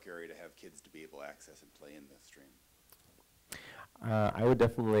the park area, to have kids to be able to access and play in the stream. I would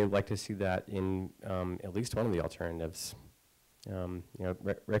definitely like to see that in at least one of the alternatives.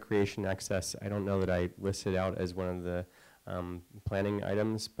 Recreation access, I don't know that I listed out as one of the planning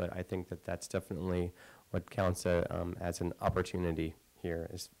items, but I think that that's definitely what counts as an opportunity here,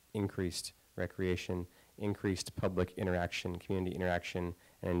 is increased recreation, increased public interaction, community interaction,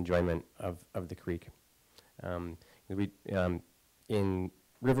 and enjoyment of the creek. In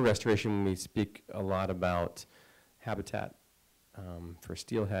river restoration, we speak a lot about habitat for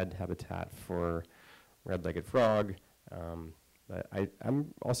steelhead, habitat for red-legged frog, but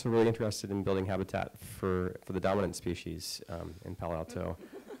I'm also really interested in building habitat for the dominant species in Palo Alto,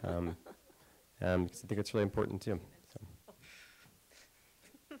 because I think it's really important too. So.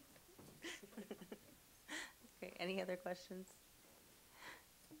 Great. Any other questions?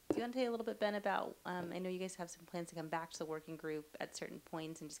 Do you want to tell you a little bit, Ben, about, I know you guys have some plans to come back to the working group at certain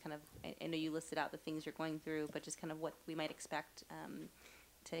points, and just kind of, I know you listed out the things you're going through, but just kind of what we might expect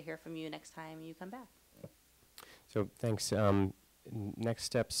to hear from you next time you come back. So thanks. Next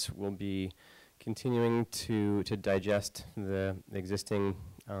steps will be continuing to digest the existing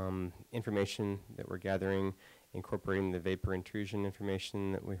information that we're gathering, incorporating the vapor intrusion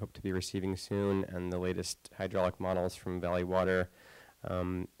information that we hope to be receiving soon, and the latest hydraulic models from Valley Water,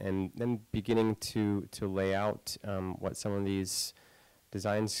 and then beginning to lay out what some of these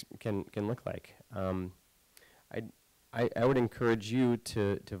designs can look like. I would encourage you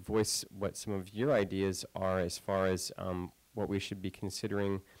to voice what some of your ideas are as far as what we should be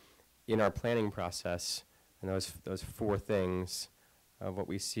considering in our planning process, and those four things of what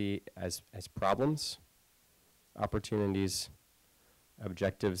we see as problems, opportunities,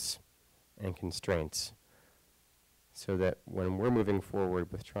 objectives, and constraints, so that when we're moving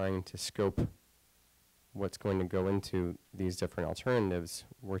forward with trying to scope what's going to go into these different alternatives,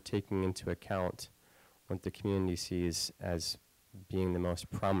 we're taking into account what the community sees as being the most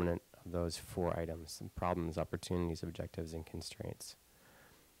prominent of those four items: the problems, opportunities, objectives, and constraints.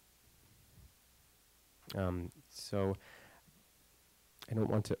 So I don't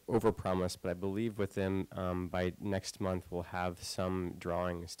want to overpromise, but I believe within by next month we'll have some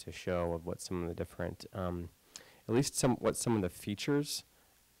drawings to show of what some of the different, at least what some of the features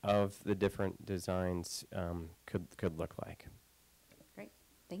of the different designs could look like. Great,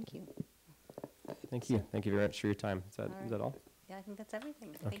 thank you. Thank you. Thank you very much for your time. Is that all? Yeah, I think that's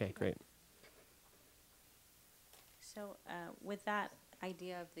everything. Thank Okay, you. great. So with that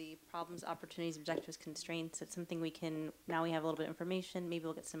idea of the problems, opportunities, objectives, constraints, it's something we can, now we have a little bit of information, maybe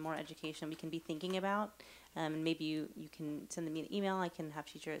we'll get some more education we can be thinking about. And maybe you can send me an email, I can have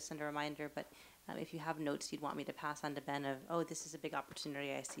teacher send a reminder, but if you have notes you'd want me to pass on to Ben of, oh, this is a big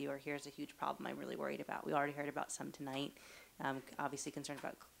opportunity I see, or here's a huge problem I'm really worried about. We already heard about some tonight. Obviously concerned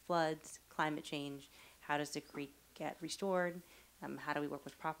about floods, climate change, how does the creek get restored? How do we work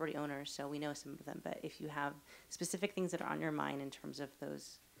with property owners? So we know some of them, but if you have specific things that are on your mind in terms of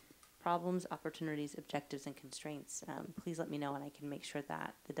those problems, opportunities, objectives, and constraints, please let me know, and I can make sure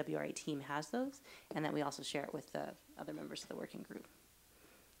that the WRA team has those, and that we also share it with the other members of the working group.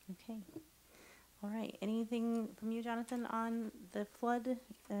 Okay. All right. Anything from you, Jonathan, on the flood,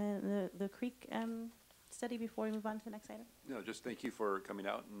 the creek study before we move on to the next item? No, just thank you for coming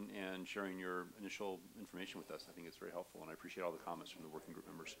out and sharing your initial information with us. I think it's very helpful, and I appreciate all the comments from the working group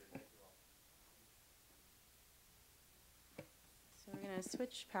members. So we're going to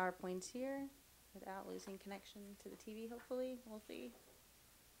switch PowerPoints here without losing connection to the TV, hopefully. We'll see.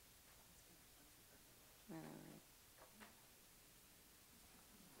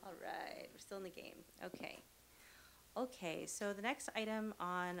 All right, we're still in the game. Okay. Okay, so the next item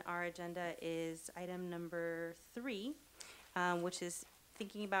on our agenda is item number 3, which is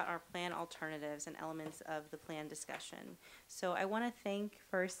thinking about our plan alternatives and elements of the plan discussion. So I want to thank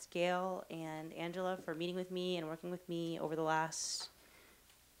first Gail and Angela for meeting with me and working with me over the last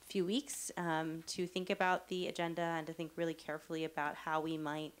few weeks to think about the agenda and to think really carefully about how we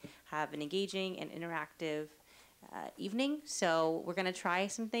might have an engaging and interactive evening. So we're going to try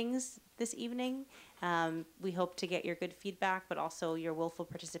some things this evening. We hope to get your good feedback, but also your willful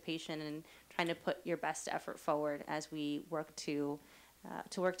participation and trying to put your best effort forward as we work to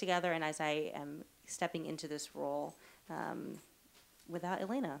work together, and as I am stepping into this role without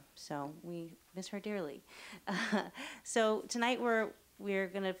Elena. So we miss her dearly. So tonight we're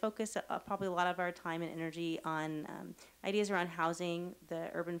going to focus probably a lot of our time and energy on ideas around housing, the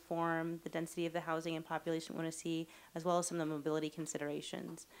urban form, the density of the housing and population we want to see, as well as some of the mobility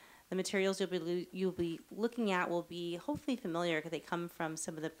considerations. The materials you'll be looking at will be hopefully familiar because they come from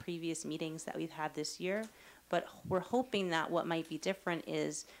some of the previous meetings that we've had this year, but we're hoping that what might be different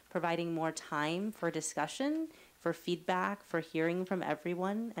is providing more time for discussion, for feedback, for hearing from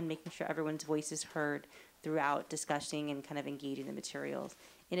everyone, and making sure everyone's voice is heard throughout discussing and kind of engaging the materials.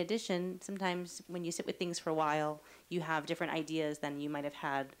 In addition, sometimes when you sit with things for a while, you have different ideas than you might have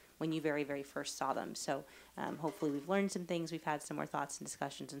had when you very, very first saw them. So hopefully we've learned some things, we've had some more thoughts and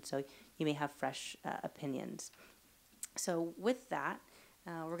discussions, and so you may have fresh opinions. So with that,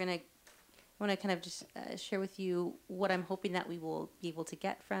 I want to kind of just share with you what I'm hoping that we will be able to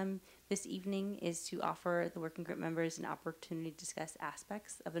get from this evening is to offer the working group members an opportunity to discuss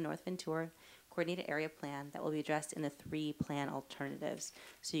aspects of the North Ventura Coordinated Area Plan that will be addressed in the 3 plan alternatives.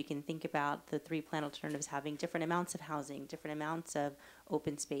 So you can think about the 3 plan alternatives having different amounts of housing, different amounts of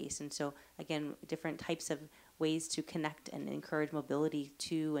open space, and so again, different types of ways to connect and encourage mobility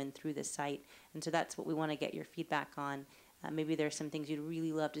to and through the site. And so that's what we want to get your feedback on. Maybe there's some things you'd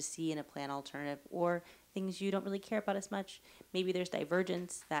really love to see in a plan alternative, or things you don't really care about as much. Maybe there's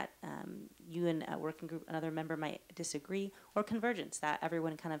divergence that you and a working group, another member might disagree, or convergence that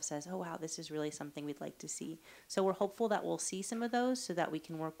everyone kind of says, oh wow, this is really something we'd like to see. So we're hopeful that we'll see some of those so that we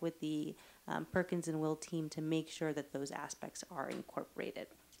can work with the Perkins and Will team to make sure that those aspects are incorporated.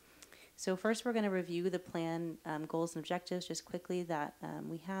 So first we're going to review the plan goals and objectives just quickly that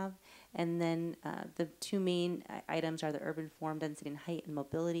we have. And then the 2 main items are the urban form, density and height, and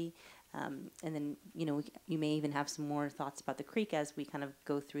mobility. And then, you may even have some more thoughts about the creek as we kind of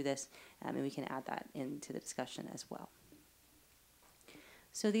go through this, and we can add that into the discussion as well.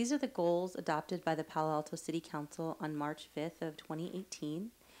 So these are the goals adopted by the Palo Alto City Council on March 5th of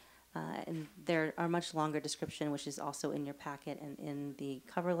 2018. And there are much longer description, which is also in your packet and in the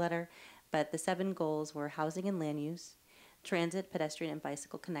cover letter. But the 7 goals were housing and land use, transit, pedestrian, and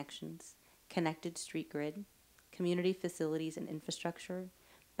bicycle connections, connected street grid, community facilities and infrastructure,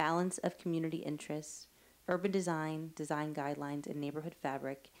 balance of community interests, urban design, design guidelines and neighborhood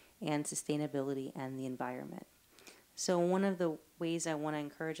fabric, and sustainability and the environment. So one of the ways I want to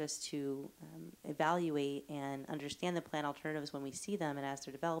encourage us to evaluate and understand the plan alternatives when we see them and as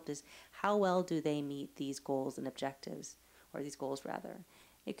they're developed is how well do they meet these goals and objectives, or these goals rather.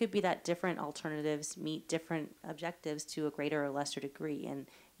 It could be that different alternatives meet different objectives to a greater or lesser degree. And,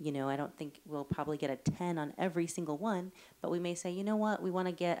 I don't think we'll probably get a 10 on every single one, but we may say, you know what, we want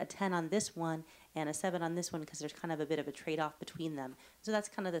to get a 10 on this one and a 7 on this one because there's kind of a bit of a trade-off between them. So that's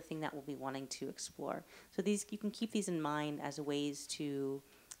kind of the thing that we'll be wanting to explore. So you can keep these in mind as ways to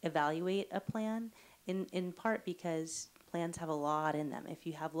evaluate a plan, in part because plans have a lot in them. If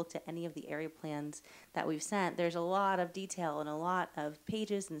you have looked at any of the area plans that we've sent, there's a lot of detail and a lot of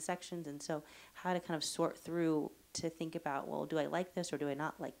pages and sections, and so how to kind of sort through to think about, well, do I like this or do I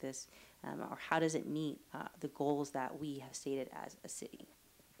not like this, or how does it meet the goals that we have stated as a city.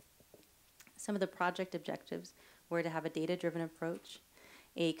 Some of the project objectives were to have a data-driven approach,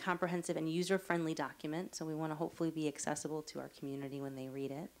 a comprehensive and user-friendly document, so we want to hopefully be accessible to our community when they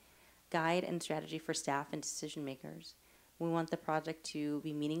read it, guide and strategy for staff and decision makers. We want the project to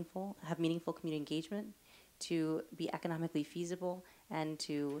be meaningful, have meaningful community engagement, to be economically feasible, and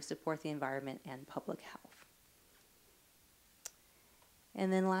to support the environment and public health.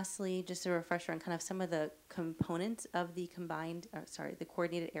 And then lastly, just a refresher on kind of some of the components of the the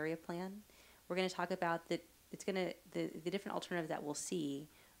coordinated area plan. We're going to talk about that the different alternatives that we'll see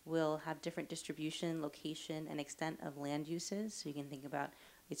will have different distribution, location, and extent of land uses. So you can think about,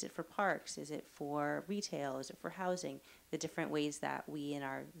 is it for parks? Is it for retail? Is it for housing? The different ways that we in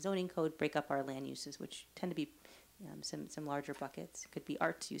our zoning code break up our land uses, which tend to be some larger buckets. Could be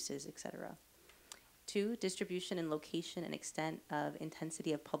arts uses, et cetera. 2, distribution and location and extent of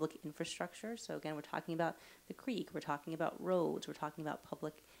intensity of public infrastructure. So again, we're talking about the creek, we're talking about roads, we're talking about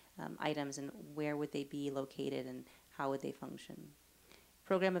public items and where would they be located and how would they function.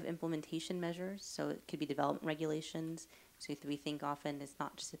 Program of implementation measures, so it could be development regulations. So we think often it's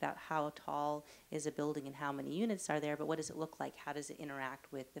not just about how tall is a building and how many units are there, but what does it look like? How does it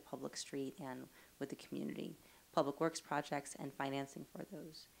interact with the public street and with the community? Public works projects and financing for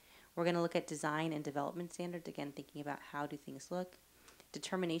those. We're going to look at design and development standards, again, thinking about how do things look.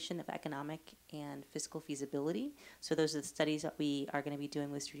 Determination of economic and fiscal feasibility. So those are the studies that we are going to be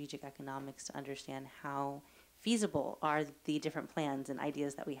doing with strategic economics to understand how feasible are the different plans and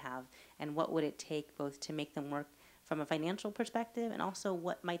ideas that we have, and what would it take both to make them work from a financial perspective, and also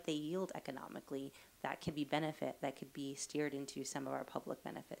what might they yield economically that could be benefit, that could be steered into some of our public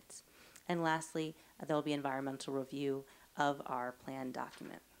benefits. And lastly, there will be environmental review of our plan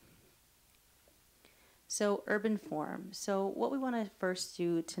document. So urban form. So what we want to first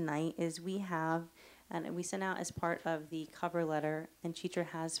do tonight is we have, and we sent out as part of the cover letter, and Chitra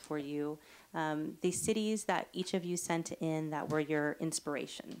has for you, the cities that each of you sent in that were your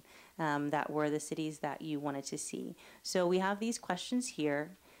inspiration, that were the cities that you wanted to see. So we have these questions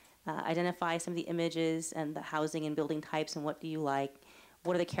here. Identify some of the images and the housing and building types and what do you like.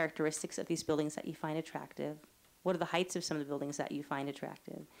 What are the characteristics of these buildings that you find attractive? What are the heights of some of the buildings that you find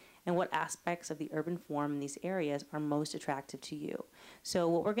attractive? And what aspects of the urban form in these areas are most attractive to you? So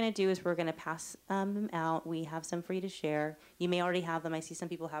what we're going to do is we're going to pass them out. We have some for you to share. You may already have them. I see some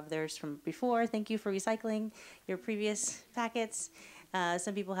people have theirs from before. Thank you for recycling your previous packets.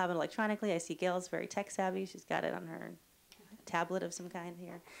 Some people have it electronically. I see Gail's very tech savvy. She's got it on her tablet of some kind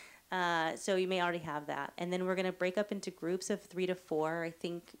here. So you may already have that. And then we're going to break up into groups of 3 to 4. I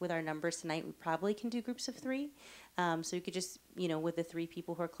think with our numbers tonight, we probably can do groups of 3. So you could just, with the 3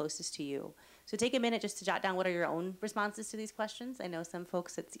 people who are closest to you. So take a minute just to jot down what are your own responses to these questions. I know some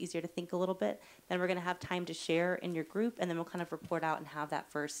folks it's easier to think a little bit. Then we're going to have time to share in your group, and then we'll kind of report out and have that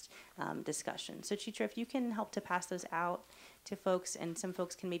first discussion. So Chitra, if you can help to pass those out to folks, and some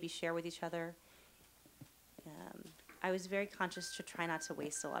folks can maybe share with each other. I was very conscious to try not to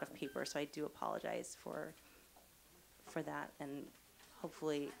waste a lot of paper, so I do apologize for that, and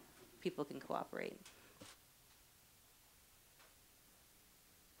hopefully people can cooperate.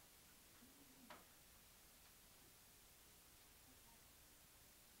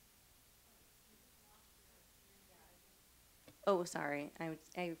 Oh, sorry.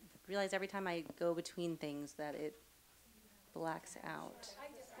 I realize every time I go between things that it blacks out.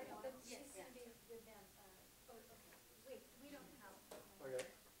 Okay.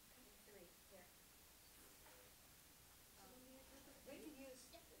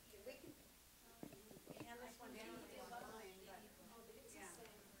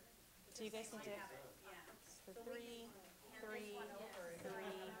 So you guys can do the 3, 3, 3,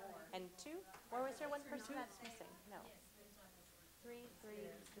 and 2? Or was there one person that's missing? No. 3, 3,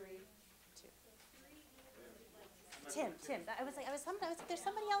 3, 2. Tim. I was like, there's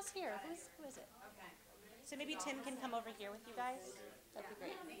somebody else here. Who is it? So maybe Tim can come over here with you guys. That'd be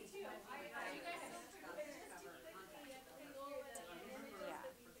great. Yeah.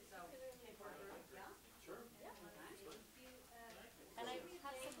 And I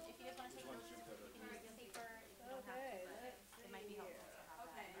have some, if you guys want to take notes, you can use the paper. You don't have to, but it might be helpful to have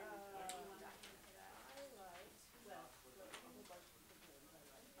that.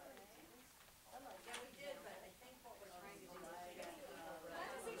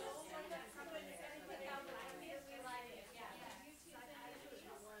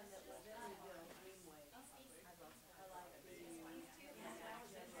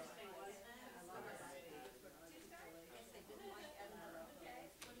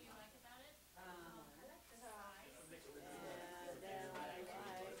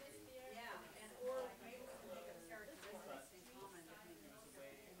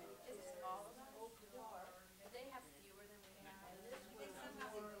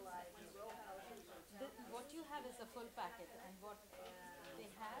 What you have is a full packet, and what they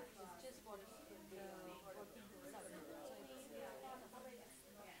have is just what is in the, what we submitted. So it's,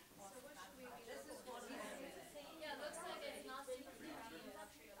 Yeah, it looks like it's not super medium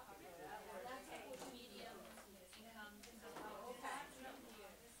income.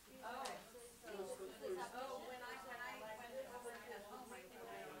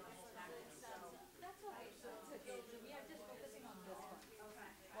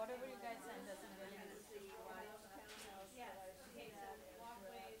 whatever you guys send us, and then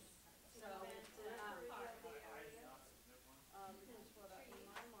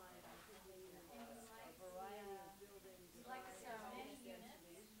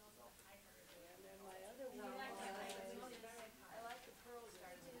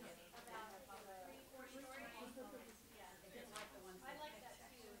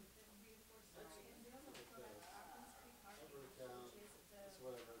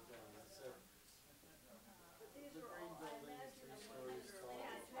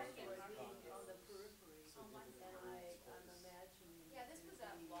Yeah, this was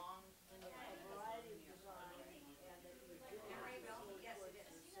a long.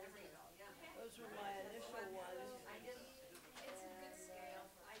 Those were my initial ones. It's a good scale.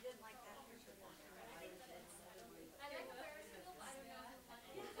 I didn't like that picture. I like Ferrisville, I don't know if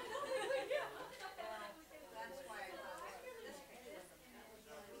That's why I thought this picture was the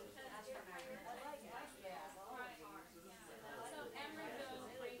best. That's what I So Emeryville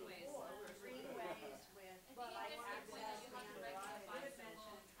Greenways. Greenways with. But I have to rectify some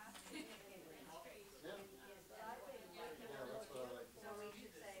Yeah, that's what I like. So we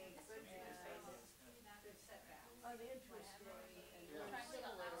should say good news.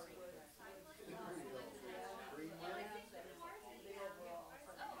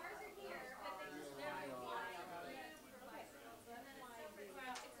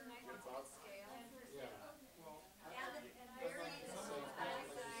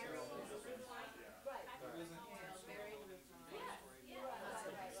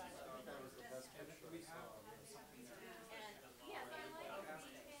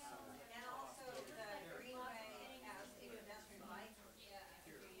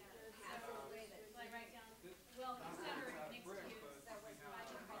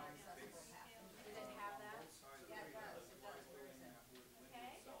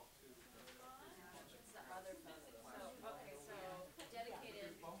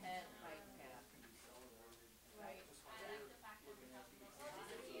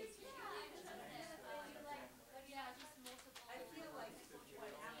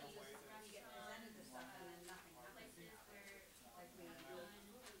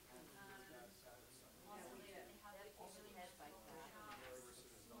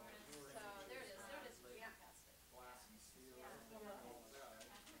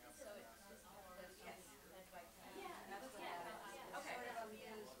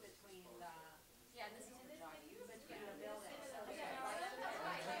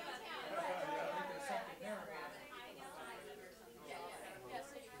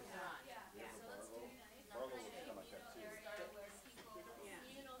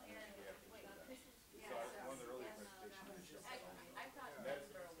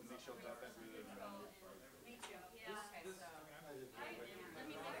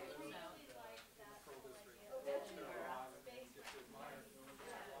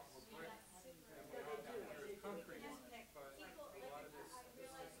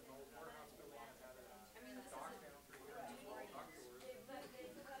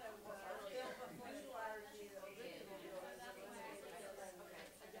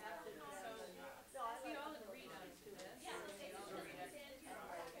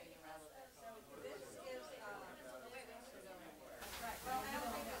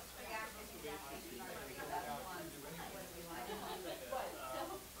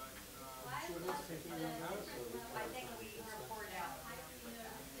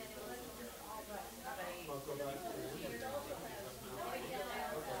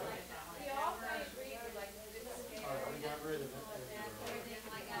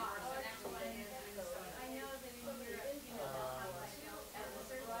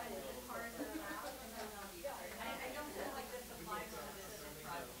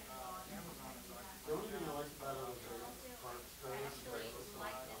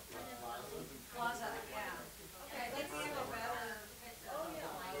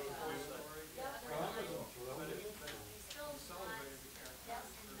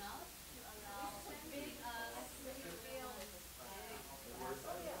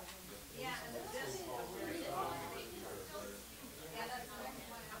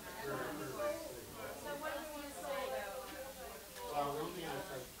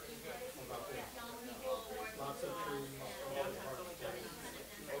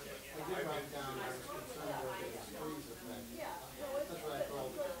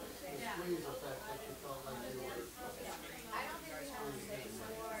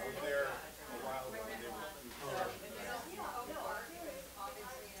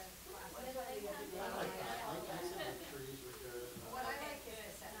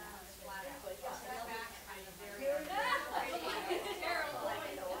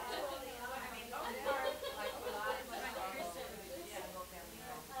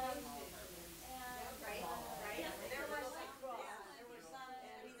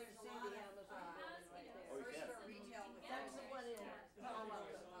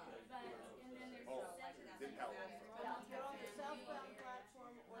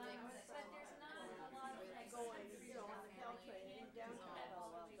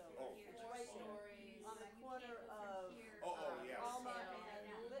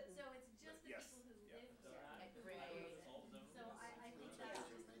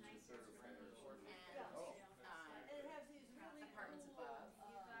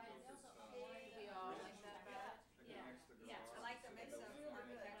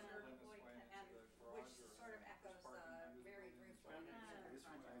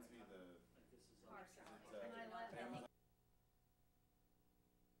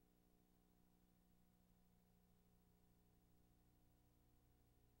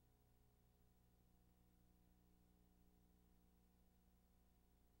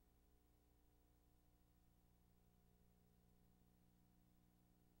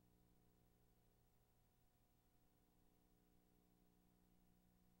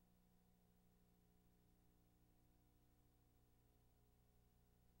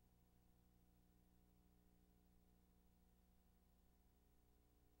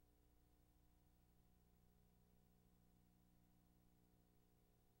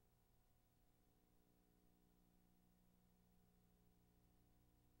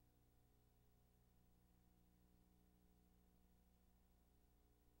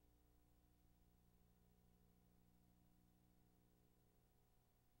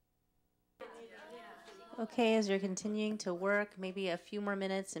 Okay, as you're continuing to work, maybe a few more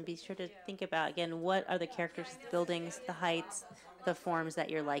minutes, and be sure to think about, again, what are the characters, the buildings, the heights, the forms that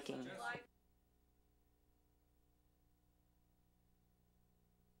you're liking.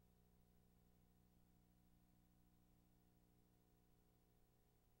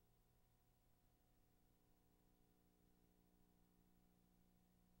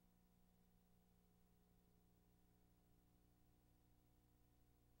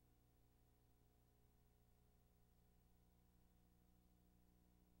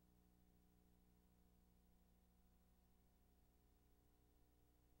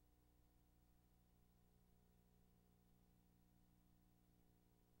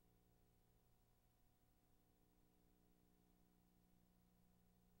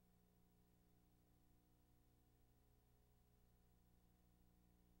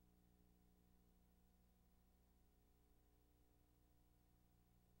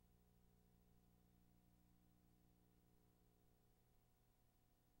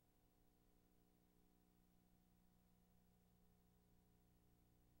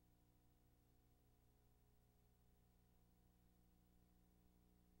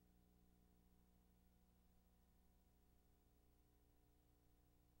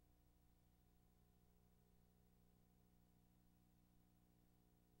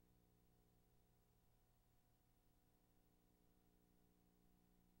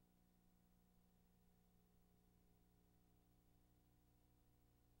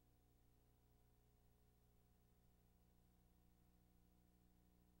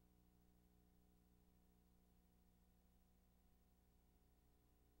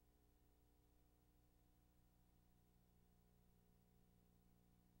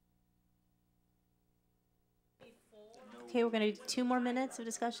 Okay, we're going to do 2 more minutes of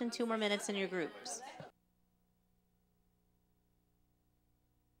discussion, 2 more minutes in your groups.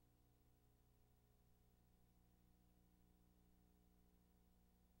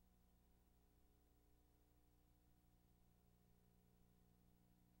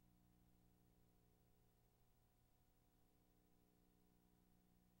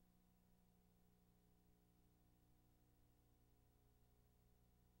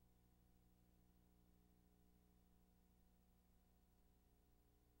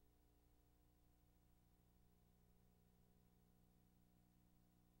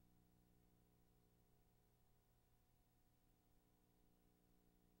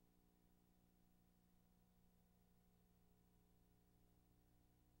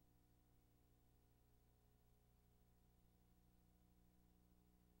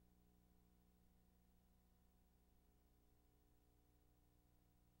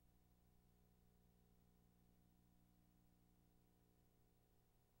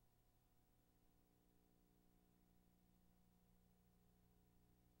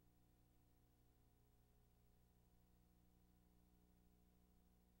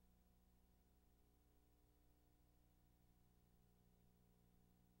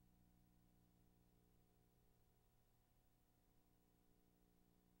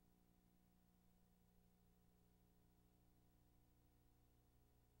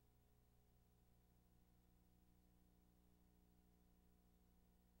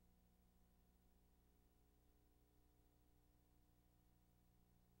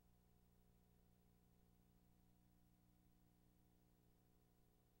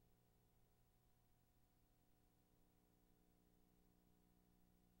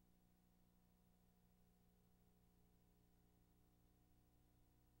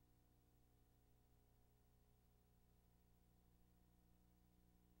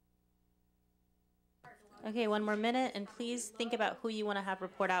 Okay, 1 more minute, and please think about who you want to have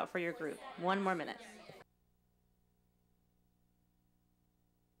report out for your group. 1 more minute.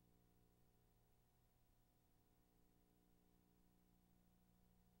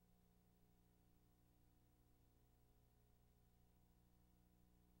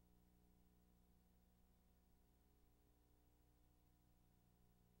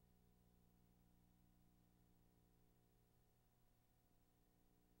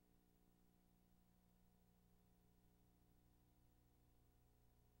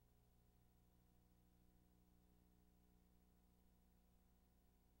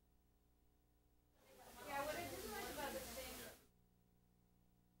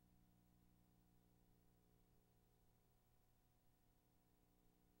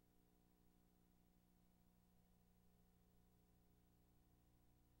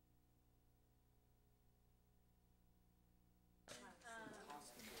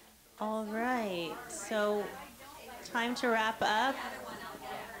 All right, so time to wrap up.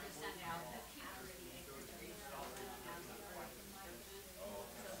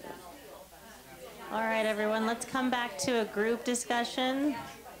 All right. right, everyone, let's come back to a group discussion.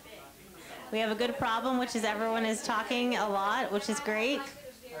 We have a good problem, which is everyone is talking a lot, which is great.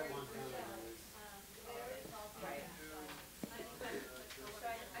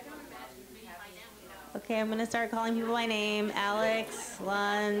 Okay, I'm gonna start calling people by name. Alex,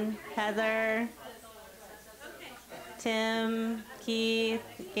 Lon, Heather, Tim, Keith,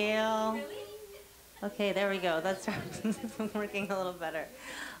 Gail. Okay, there we go. That's working a little better.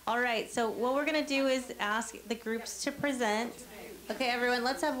 All right, so what we're gonna do is ask the groups to present. Okay, everyone,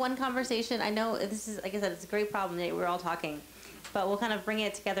 let's have one conversation. I know this is, like I said, it's a great problem that we're all talking, but we'll kind of bring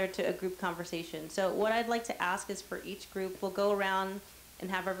it together to a group conversation. So what I'd like to ask is for each group, we'll go around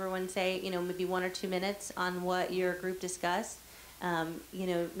and have everyone say, maybe 1 or 2 minutes on what your group discussed.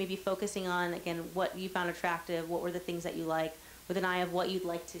 Maybe focusing on, again, what you found attractive, what were the things that you like, with an eye of what you'd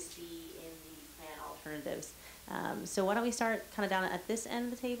like to see in the plan alternatives. So why don't we start kind of down at this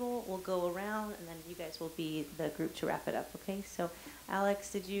end of the table, we'll go around, and then you guys will be the group to wrap it up, okay? So Alex,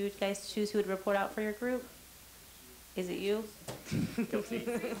 did you guys choose who would report out for your group? Is it you? Guilty.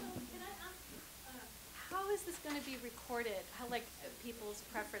 How is this going to be recorded? How, like, people's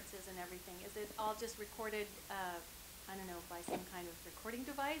preferences and everything? Is it all just recorded, I don't know, by some kind of recording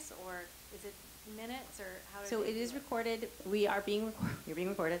device, or is it minutes, or how? So it is recorded. We are being you're being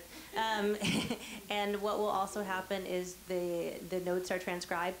recorded, and what will also happen is the notes are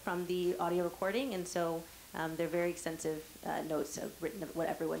transcribed from the audio recording, and so they're very extensive notes of written of what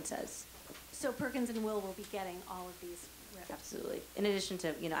everyone says. So Perkins and Will be getting all of these. Absolutely. In addition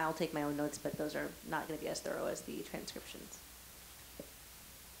to, I'll take my own notes, but those are not going to be as thorough as the transcriptions.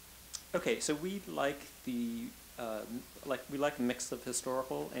 Okay, so we like we like a mix of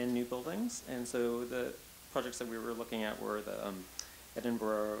historical and new buildings, and so the projects that we were looking at were the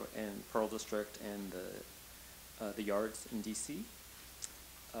Edinburgh and Pearl District and the yards in DC.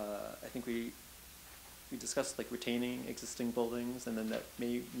 I think we discussed like retaining existing buildings, and then that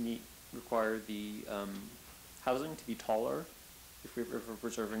may require the housing to be taller if we're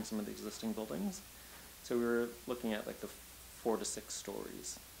preserving some of the existing buildings. So we were looking at like the 4 to 6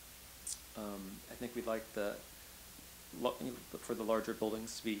 stories. I think we'd like for the larger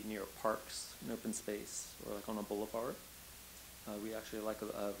buildings to be near parks and open space, or like on a boulevard. We actually like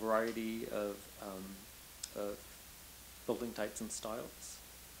a variety of building types and styles.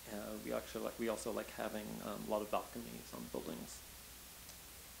 We also like having a lot of balconies on buildings.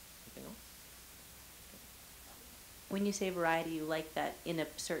 Anything else? When you say variety, you like that in a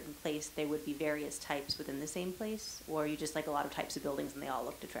certain place there would be various types within the same place, or you just like a lot of types of buildings and they all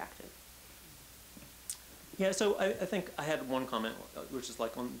looked attractive? Yeah, so I think I had one comment, which is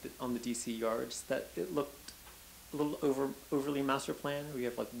like on the DC yards, that it looked a little overly master planned. We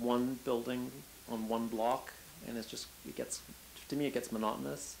have like one building on one block, and to me it gets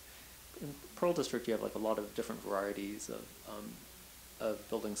monotonous. In Pearl District, you have like a lot of different varieties of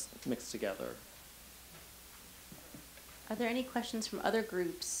buildings mixed together. Are there any questions from other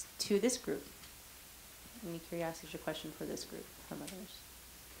groups to this group? Any curiosities or question for this group from others?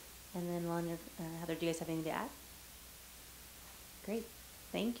 And then Heather, do you guys have anything to add? Great,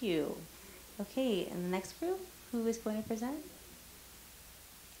 thank you. Okay, and the next group, who is going to present?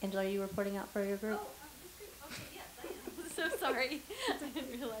 Angela, are you reporting out for your group? Oh, this group. Okay, yes, I am. So sorry, I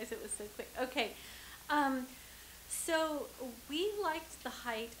didn't realize it was so quick. Okay, so we liked the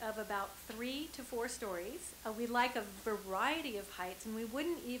height of about 3 to 4 stories. We like a variety of heights, and we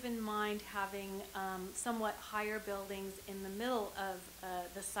wouldn't even mind having somewhat higher buildings in the middle of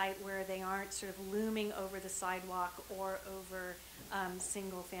the site where they aren't sort of looming over the sidewalk or over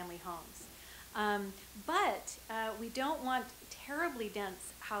single-family homes. But we don't want terribly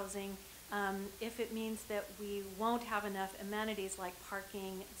dense housing if it means that we won't have enough amenities like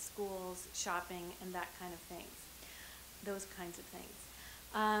parking, schools, shopping, and that kind of things. Those kinds of things.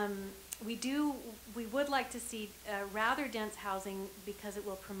 We would like to see rather dense housing because it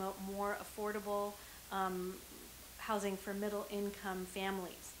will promote more affordable housing for middle income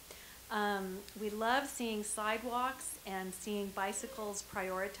families. We love seeing sidewalks and seeing bicycles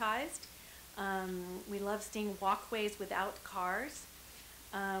prioritized. We love seeing walkways without cars.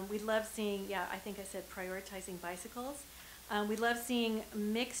 We love seeing, I think I said prioritizing bicycles. We love seeing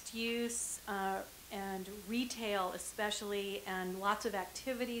mixed use and retail especially, and lots of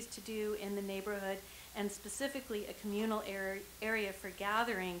activities to do in the neighborhood, and specifically a communal area for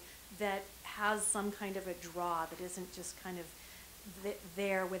gathering that has some kind of a draw, that isn't just kind of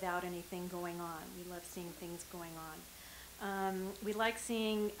there without anything going on. We love seeing things going on. We like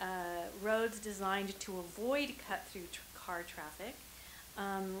seeing roads designed to avoid cut-through car traffic.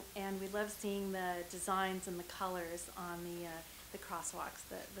 And we love seeing the designs and the colors on the crosswalks,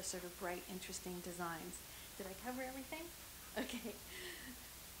 the sort of bright, interesting designs. Did I cover everything? Okay.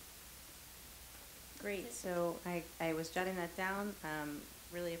 Great, so I was jotting that down.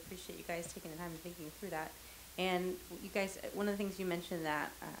 Really appreciate you guys taking the time and thinking through that. And you guys, one of the things you mentioned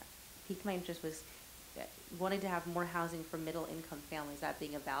that piqued my interest was wanting to have more housing for middle income families, that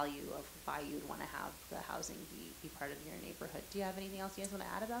being a value of why you'd want to have the housing be part of your neighborhood. Do you have anything else you guys want to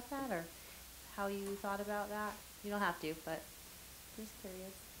add about that, or how you thought about that? You don't have to, but just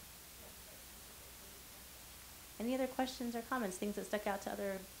curious. Any other questions or comments, things that stuck out to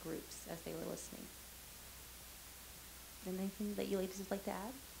other groups as they were listening? Anything that you ladies would like to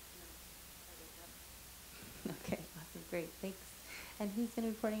add? Okay, awesome, great, thanks. And who's going to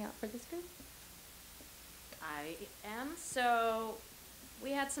be reporting out for this group? I am. So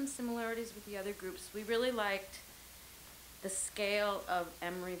we had some similarities with the other groups. We really liked the scale of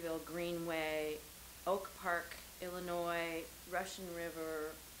Emeryville Greenway, Oak Park, Illinois, Russian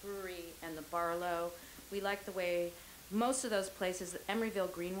River, Brewery, and the Barlow. We liked the way most of those places,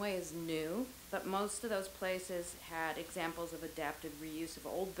 Emeryville Greenway is new, but most of those places had examples of adaptive reuse of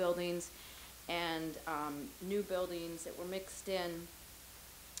old buildings and new buildings that were mixed in.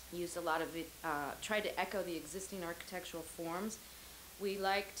 Used a lot of it, tried to echo the existing architectural forms. We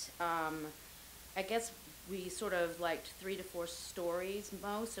liked, I guess we sort of liked 3 to 4 stories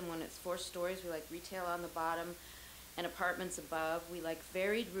most, and when it's 4 stories, we like retail on the bottom and apartments above. We like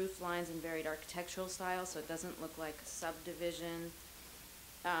varied roof lines and varied architectural styles, so it doesn't look like a subdivision.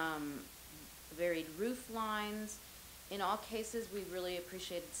 Varied roof lines. In all cases, we really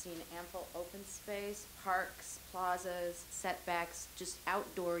appreciated seeing ample open space, parks, plazas, setbacks, just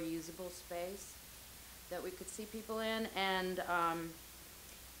outdoor usable space that we could see people in. And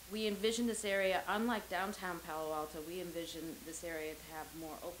we envisioned this area, unlike downtown Palo Alto, we envisioned this area to have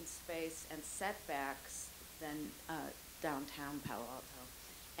more open space and setbacks than downtown Palo Alto,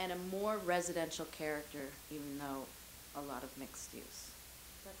 and a more residential character, even though a lot of mixed use.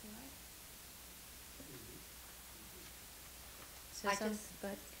 Does that seem right? So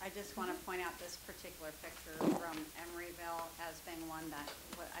I just want to point out this particular picture from Emeryville as being one that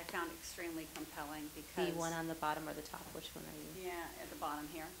what I found extremely compelling because the one on the bottom or the top, which one are you? Yeah, at the bottom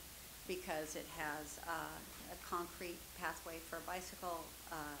here, because it has a concrete pathway for a bicycle,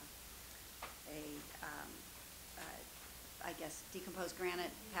 I guess decomposed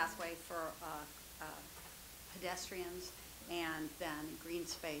granite pathway for pedestrians, and then green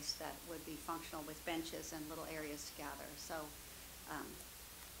space that would be functional with benches and little areas to gather. So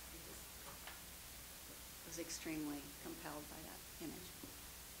was extremely compelled by that image.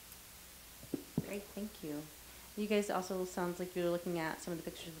 Great, thank you. You guys also sounds like you were looking at some of the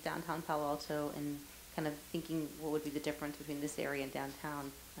pictures of downtown Palo Alto and kind of thinking what would be the difference between this area and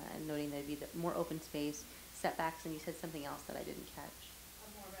downtown, and noting there'd be more open space, setbacks, and you said something else that I didn't catch.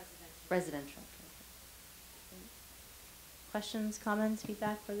 More residential. Residential. Okay. Questions, comments,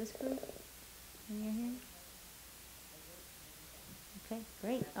 feedback for this group? When you're here? Okay,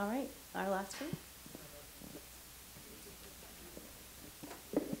 great. All right, our last group.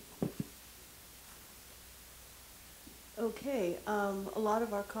 Okay, a lot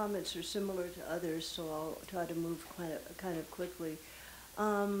of our comments are similar to others, so I'll try to move kind of quickly.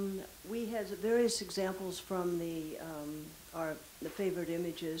 We had various examples from the favorite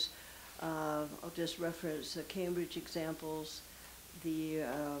images. I'll just reference the Cambridge examples, the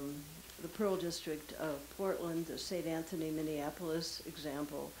Pearl District of Portland, the St. Anthony, Minneapolis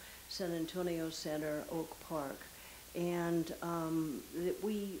example, San Antonio Center, Oak Park. And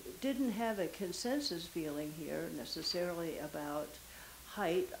we didn't have a consensus feeling here necessarily about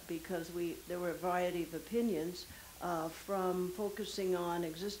height because there were a variety of opinions from focusing on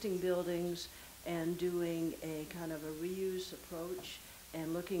existing buildings and doing a kind of a reuse approach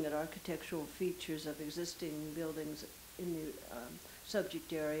and looking at architectural features of existing buildings in the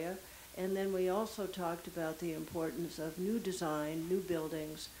subject area. And then we also talked about the importance of new design, new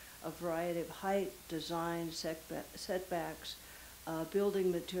buildings, a variety of height, design, setbacks,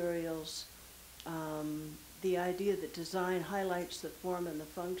 building materials, the idea that design highlights the form and the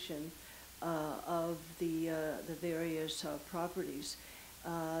function of the various properties.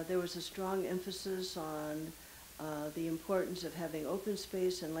 There was a strong emphasis on the importance of having open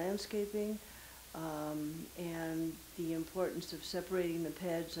space and landscaping, and the importance of separating the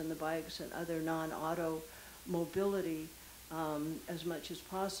peds and the bikes and other non-auto mobility as much as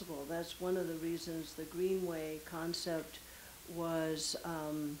possible. That's one of the reasons the Greenway concept was,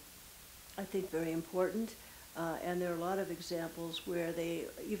 I think, very important. And there are a lot of examples where they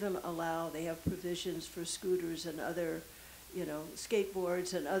even they have provisions for scooters and other,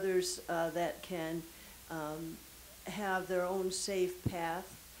 skateboards and others that can have their own safe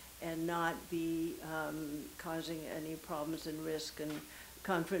path and not be causing any problems and risk and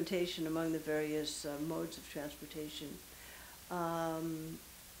confrontation among the various modes of transportation.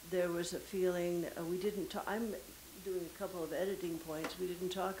 There was a feeling, we didn't talk, I'm doing a couple of editing points, we didn't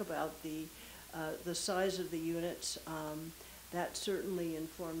talk about the size of the units. That certainly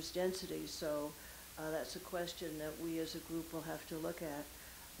informs density, so that's a question that we as a group will have to look at.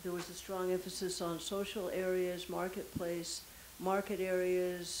 There was a strong emphasis on social areas, marketplace, market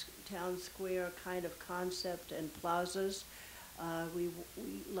areas, town square kind of concept, and plazas. We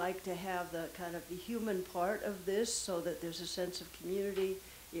like to have the kind of the human part of this so that there's a sense of community.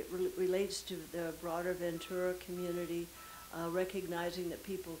 It relates to the broader Ventura community, recognizing that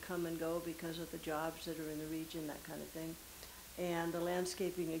people come and go because of the jobs that are in the region, that kind of thing. And the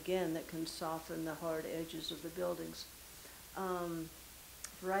landscaping, again, that can soften the hard edges of the buildings.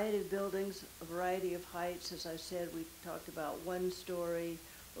 Variety of buildings, a variety of heights. As I said, we talked about 1-story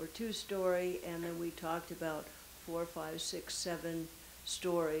or 2-story, and then we talked about 4, 5, 6, 7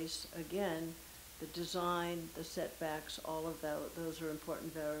 stories. Again, the design, the setbacks, all of those are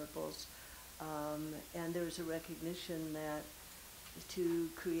important variables. And there's a recognition that to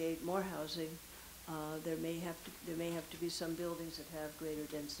create more housing, there may have to be some buildings that have greater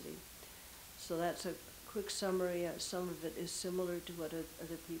density. So that's a quick summary. Some of it is similar to what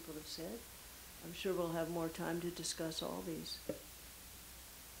other people have said. I'm sure we'll have more time to discuss all these.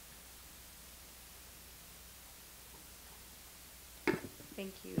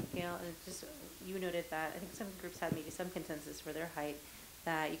 Thank you, Gail. And just, you noted that I think some groups had maybe some consensus for their height,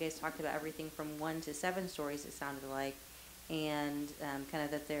 that you guys talked about everything from 1 to 7 stories, it sounded like, and kind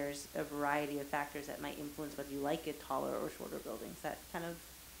of that there's a variety of factors that might influence whether you like it taller or shorter buildings. Is that kind of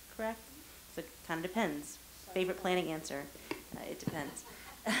correct? So it kind of depends. Favorite planning answer, it depends.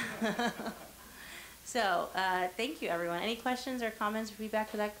 So thank you, everyone. Any questions or comments or feedback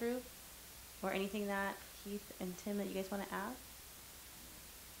for that group? Or anything that Keith and Tim that you guys want to add?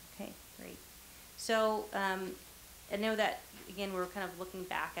 Okay, great. So I know that, again, we're kind of looking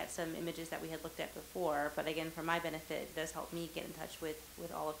back at some images that we had looked at before, but again, for my benefit, it does help me get in touch with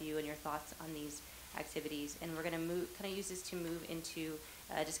all of you and your thoughts on these activities. And we're going to kind of use this to move into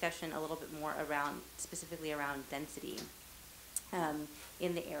a discussion a little bit more around, specifically around density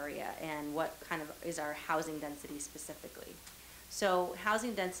in the area and what kind of is our housing density specifically. So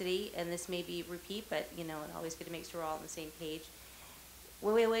housing density, and this may be repeat, but you know, always good to make sure we're all on the same page. The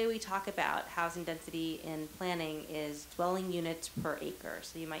way we talk about housing density in planning is dwelling units per acre.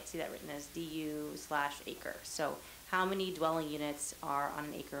 So you might see that written as DU/acre. So how many dwelling units are on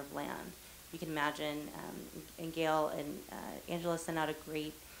an acre of land? You can imagine, and Gail and Angela sent out a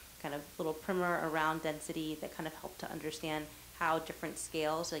great kind of little primer around density that kind of helped to understand how different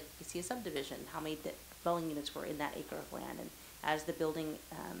scales, like you see a subdivision, how many dwelling units were in that acre of land. And as the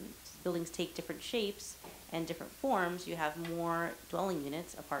buildings take different shapes and different forms, you have more dwelling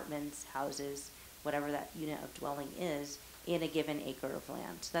units, apartments, houses, whatever that unit of dwelling is in a given acre of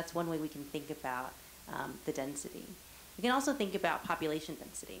land. So that's one way we can think about the density. We can also think about population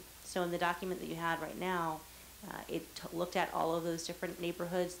density. So in the document that you had right now, it looked at all of those different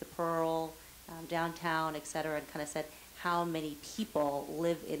neighborhoods, the Pearl, downtown, et cetera, and kind of said how many people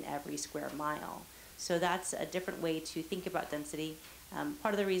live in every square mile. So that's a different way to think about density.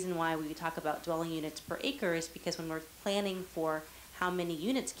 Part of the reason why we talk about dwelling units per acre is because when we're planning for how many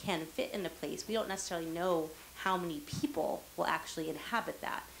units can fit in a place, we don't necessarily know how many people will actually inhabit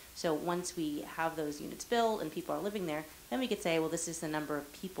that. So once we have those units built and people are living there, then we could say, well, this is the number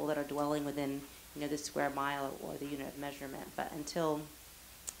of people that are dwelling within, you know, the square mile or the unit of measurement. But until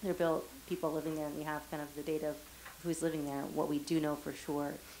they're built, people living there, and we have kind of the data of who's living there, what we do know for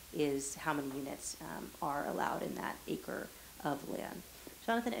sure is how many units are allowed in that acre of land.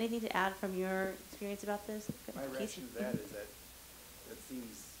 Jonathan, anything to add from your experience about this? My reaction to that is that that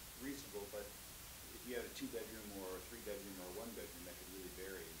seems reasonable, but if you had a 2-bedroom or a 3-bedroom or a 1-bedroom, that could really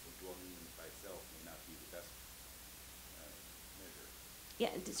vary, and so dwelling unit by itself may not be the best measure.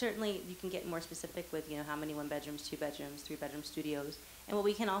 Yeah, certainly you can get more specific with, you know, how many 1-bedrooms, 2-bedrooms, 3-bedroom studios. And what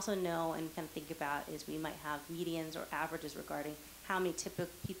we can also know and kind of think about is we might have medians or averages regarding how many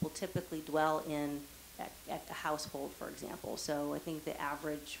people typically dwell in at a household, for example. So I think the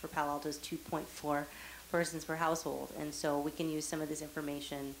average for Palo Alto is 2.4 persons per household. And so we can use some of this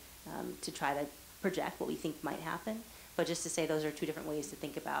information to try to project what we think might happen. But just to say those are two different ways to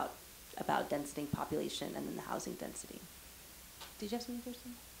think about density, population, and then the housing density. Did you have something,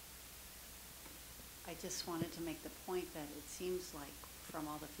 Kirsten? I just wanted to make the point that it seems like from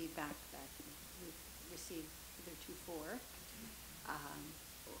all the feedback that we've received hitherto,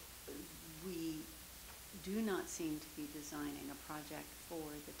 we do not seem to be designing a project for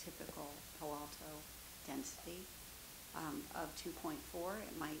the typical Palo Alto density of 2.4.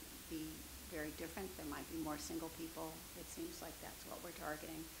 It might be very different. There might be more single people. It seems like that's what we're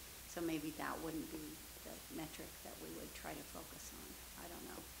targeting. So maybe that wouldn't be the metric that we would try to focus on. I don't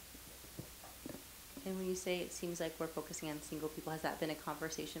know. And when you say it seems like we're focusing on single people, has that been a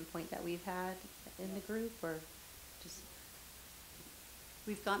conversation point that we've had in the group, or just?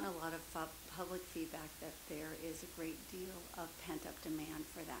 We've gotten a lot of public feedback that there is a great deal of pent-up demand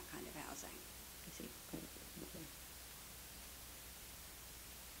for that kind of housing. I see. Great. Thank you.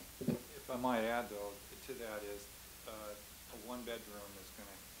 If I might add, though, to that is a one-bedroom is going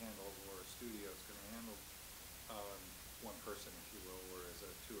to handle, or a studio is going to handle one person, if you will, whereas a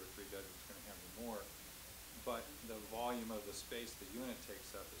 2 or 3 bedroom is going to handle more. But the volume of the space the unit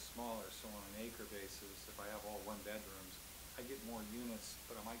takes up is smaller, so on an acre basis, if I have all 1 bedrooms, I get more units,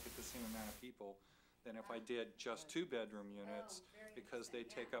 but I might get the same amount of people than if I did just 2 bedroom units, because they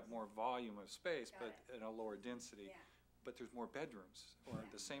take up more volume of space, but at a lower density. But there's more bedrooms, or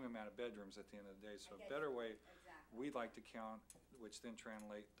the same amount of bedrooms at the end of the day. So a better way we'd like to count, which then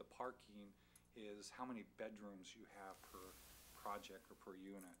translate the parking, is how many bedrooms you have per project or per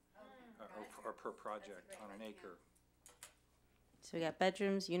unit, or per project on an acre. So we got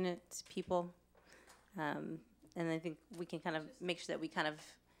bedrooms, units, people, and I think we can kind of make sure that we kind of,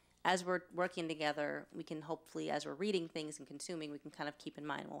 as we're working together, we can hopefully, as we're reading things and consuming, we can kind of keep in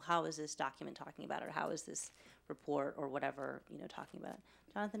mind, well, how is this document talking about it, or how is this report or whatever, talking about it.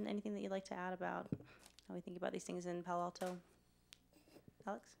 Jonathan, anything that you'd like to add about how we think about these things in Palo Alto?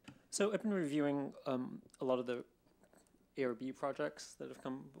 Alex? So I've been reviewing a lot of the ARB projects that have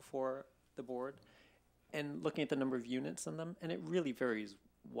come before the board and looking at the number of units in them, and it really varies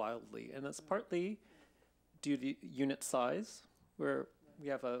wildly. And that's partly due to unit size, where we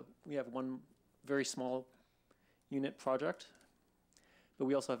have one very small unit project, but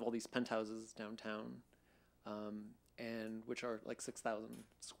we also have all these penthouses downtown, and which are like 6,000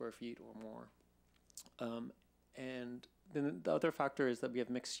 square feet or more. And then the other factor is that we have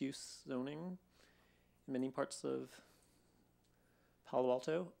mixed use zoning in many parts of Palo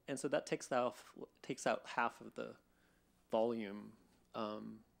Alto, and so that takes out half of the volume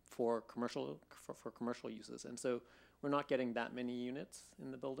for commercial uses, and so we're not getting that many units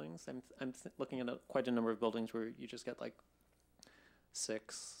in the buildings. I'm looking at quite a number of buildings where you just get like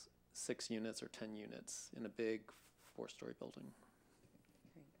six units or 10 units in a big 4-story building.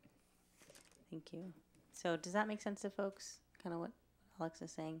 Great. Thank you. So does that make sense to folks, kind of what Alex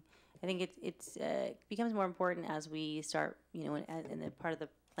is saying? I think it becomes more important as we start, in the part of the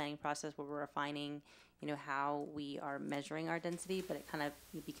planning process where we're refining, how we are measuring our density, but it kind of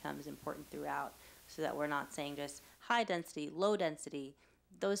becomes important throughout, so that we're not saying just high density, low density.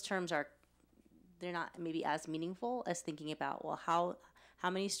 Those terms they're not maybe as meaningful as thinking about, well, how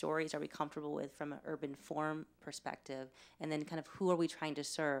many stories are we comfortable with from an urban form perspective, and then kind of who are we trying to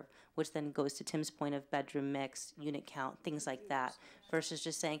serve, which then goes to Tim's point of bedroom mix, unit count, things like that, versus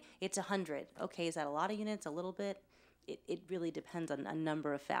just saying it's 100. Okay, is that a lot of units, a little bit? It really depends on a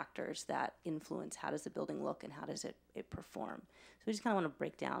number of factors that influence how does the building look and how does it perform. So we just kind of want to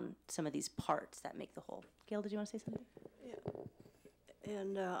break down some of these parts that make the whole. Gail, did you want to say something? Yeah.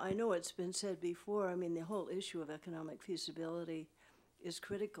 And I know it's been said before, I mean, the whole issue of economic feasibility is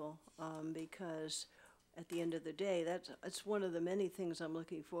critical, because at the end of the day, that's one of the many things I'm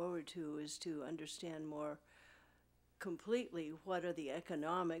looking forward to, is to understand more completely what are the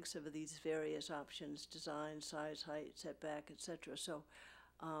economics of these various options: design, size, height, setback, etc. So,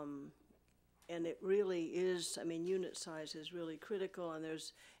 and it really is, I mean, unit size is really critical,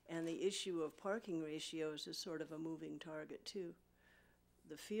 and the issue of parking ratios is sort of a moving target too.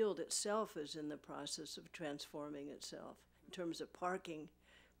 The field itself is in the process of transforming itself in terms of parking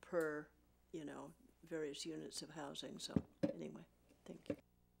per, various units of housing. So anyway, thank you.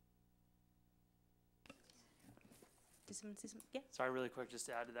 Yeah. Sorry, really quick, just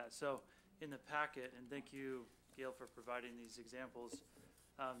to add to that. So in the packet, and thank you, Gail, for providing these examples,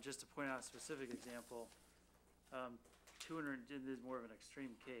 just to point out a specific example, 200, this is more of an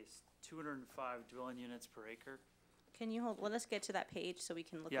extreme case, 205 dwelling units per acre. Can you let us get to that page so we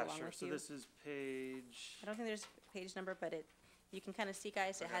can look along with you? Yeah, sure. So this is page... I don't think there's a page number, but you can kind of see,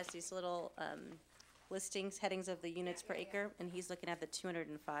 guys, it has these little listings, headings of the units per acre, and he's looking at the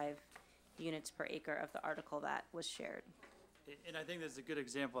 205 units per acre of the article that was shared. And I think this is a good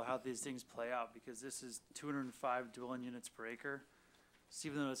example of how these things play out, because this is 205 dwelling units per acre. So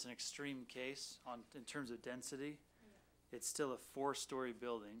even though it's an extreme case in terms of density, it's still a 4-story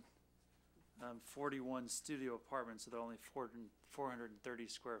building, 41 studio apartments, so they're only 430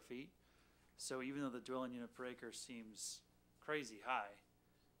 square feet. So even though the dwelling unit per acre seems crazy high,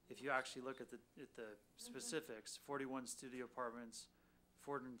 if you actually look at the specifics, 41 studio apartments,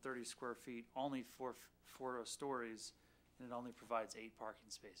 430 square feet, only four stories, and it only provides 8 parking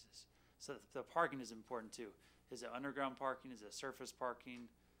spaces. So the parking is important too. Is it underground parking? Is it surface parking?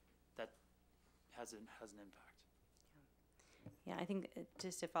 That has an impact. Yeah, I think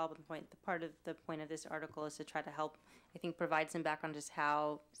just to follow up on the point, the point of this article is to try to help, I think, provide some background just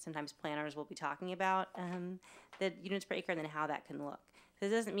how sometimes planners will be talking about the units per acre and then how that can look. So it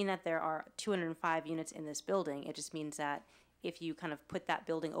doesn't mean that there are 205 units in this building. It just means that if you kind of put that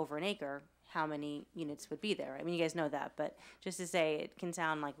building over an acre, how many units would be there? I mean, you guys know that, but just to say it can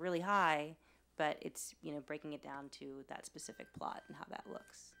sound like really high, but it's, breaking it down to that specific plot and how that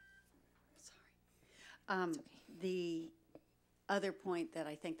looks. Sorry. The other point that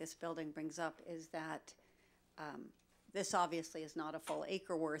I think this building brings up is that this obviously is not a full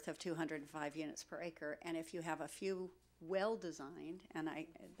acre worth of 205 units per acre, and if you have a few well-designed, and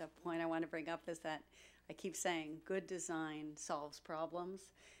the point I want to bring up is that I keep saying good design solves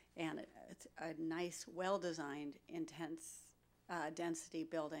problems, and a nice, well-designed, intense density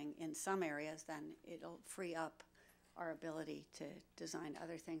building in some areas, then it'll free up our ability to design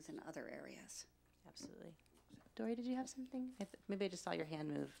other things in other areas. Absolutely. Dory, did you have something? Maybe I just saw your hand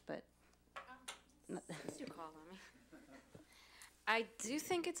move, but. Since you call on me. I do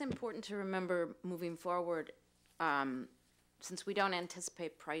think it's important to remember moving forward, since we don't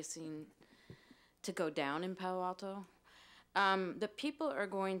anticipate pricing to go down in Palo Alto, the people are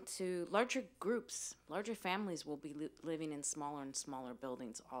going to, larger groups, larger families will be living in smaller and smaller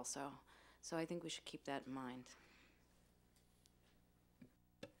buildings also. So I think we should keep that in mind.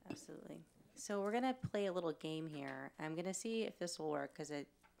 Absolutely. So we're going to play a little game here. I'm going to see if this will work because it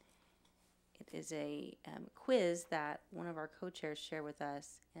is a quiz that one of our co-chairs shared with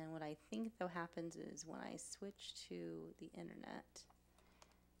us. And what I think, though, happens is when I switch to the internet,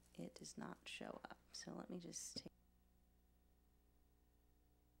 it does not show up. So let me just take.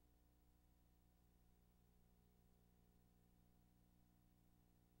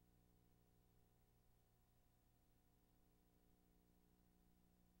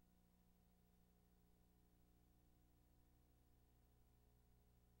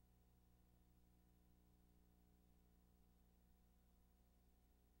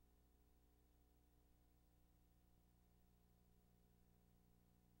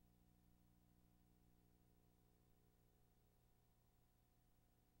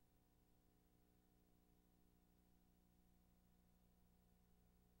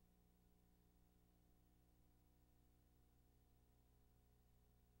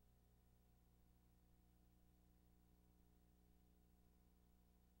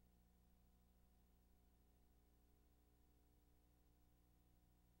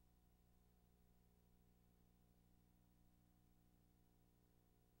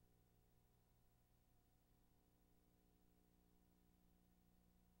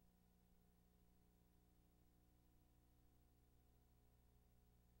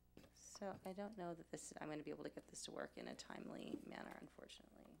 So I don't know that I'm going to be able to get this to work in a timely manner,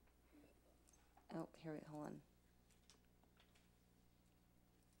 unfortunately. Oh, hold on.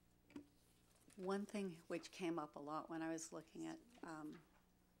 One thing which came up a lot when I was looking at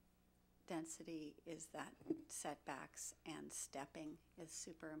density is that setbacks and stepping is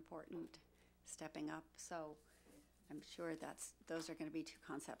super important, stepping up. So I'm sure those are going to be two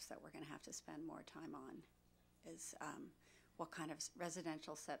concepts that we're going to have to spend more time on, is what kind of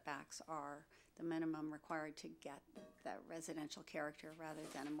residential setbacks are the minimum required to get that residential character rather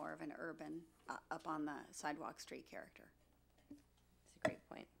than more of an urban up on the sidewalk street character. That's a great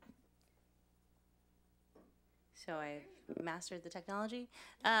point. So I've mastered the technology.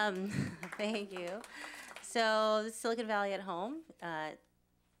 Thank you. So this is Silicon Valley at Home.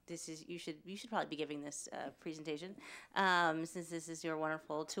 You should probably be giving this presentation since this is your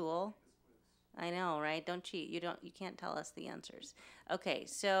wonderful tool. I know, right? Don't cheat. You can't tell us the answers. Okay,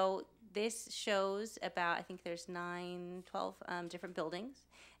 so this shows about, I think there's 12 different buildings.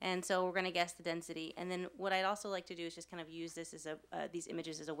 And so we're going to guess the density. And then what I'd also like to do is just kind of use this as these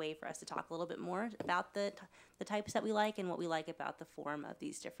images as a way for us to talk a little bit more about the types that we like and what we like about the form of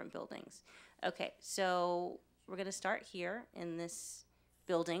these different buildings. Okay, so we're going to start here in this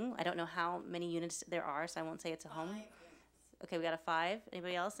building. I don't know how many units there are, so I won't say it's a home. Okay, we got a 5.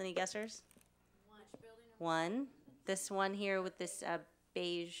 Anybody else? Any guessers? 1. This one here with this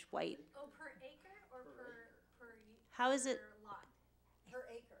beige white. Oh, per acre or per How is it? lot? Per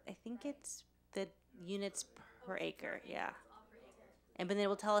acre. I think it's the units per acre. Yeah. But then it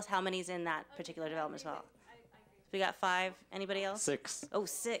will tell us how many's in that particular development as well. We got 5. Anybody else? 6. Oh,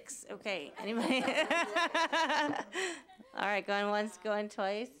 6. Okay. Anybody? All right, going once, going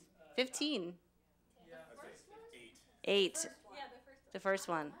twice. 15. 8. The first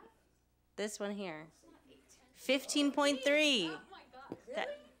one. This one here. 15.3. That,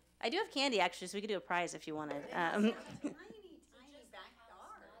 I do have candy actually, so we could do a prize if you wanted.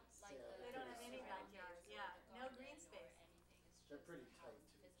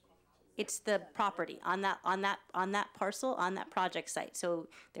 It's the property on that parcel, on that project site. So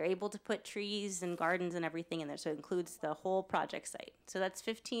they're able to put trees and gardens and everything in there. So it includes the whole project site. So that's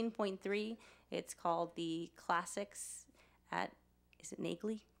 15.3. It's called the Classics at, is it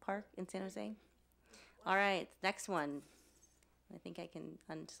Nagley Park in San Jose? All right, next one. I think I can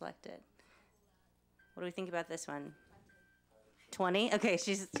unselect it. What do we think about this one? 20? Okay,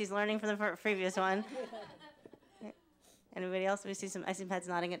 she's learning from the previous one. Anybody else? I see some heads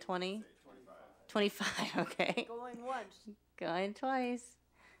nodding at 20. 25, okay. Going once. Going twice.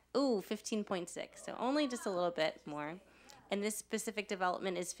 Ooh, 15.6, so only just a little bit more. And this specific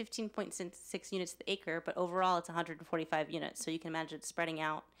development is 15.6 units per acre, but overall it's 145 units. So you can imagine it spreading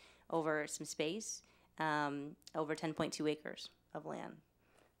out over some space, over 10.2 acres of land.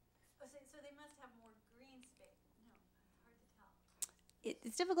 So they must have more green space. No, it's hard to tell.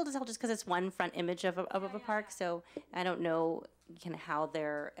 It's difficult to tell just because it's one front image of a park, so I don't know kind of how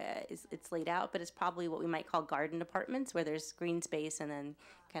it's laid out, but it's probably what we might call garden apartments, where there's green space and then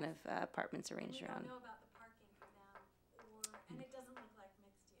kind of apartments arranged around. We don't know about the parking for them, and it doesn't look like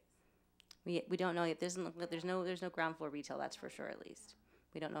mixed use. We don't know yet. There's no ground floor retail, that's for sure at least.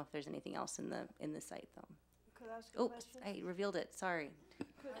 We don't know if there's anything else in the site though. Could I ask a Oops, question? I revealed it. Sorry.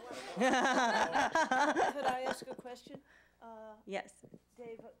 Could I ask a question? Yes.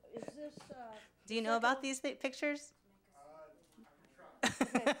 Dave, is this? Do you know about these pictures?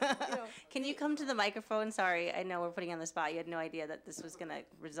 Can you come to the microphone? Sorry, I know we're putting you on the spot. You had no idea that this was going to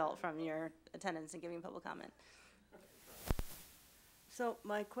result from your attendance and giving public comment. So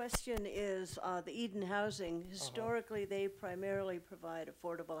my question is, the Eden Housing, historically, they primarily provide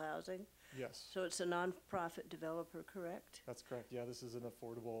affordable housing. Yes. So it's a nonprofit developer, correct? That's correct. Yeah, this is an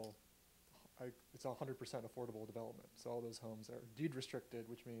affordable, it's 100% affordable development. So all those homes are deed restricted,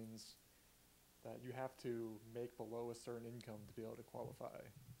 which means that you have to make below a certain income to be able to qualify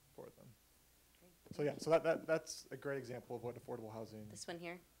for them. So yeah, so that's a great example of what affordable housing This one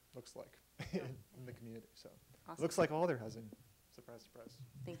here. looks like in the community. So Awesome. looks like all their housing. Surprise, surprise.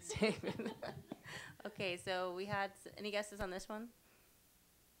 Thanks, David. Okay, so we had any guesses on this one?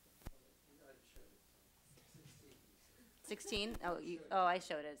 16? Oh, I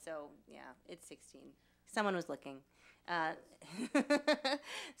showed it. So yeah, it's 16. Someone was looking.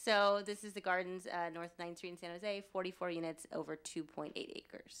 So this is the Gardens, North 9th Street in San Jose, 44 units over 2.8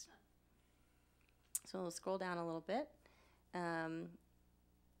 acres. So we'll scroll down a little bit. And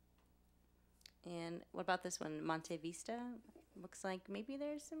what about this one, Monte Vista? Looks like maybe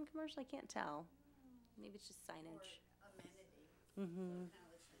there's some commercial, I can't tell. Maybe it's just signage. Mm-hmm.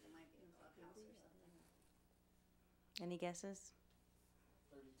 Any guesses?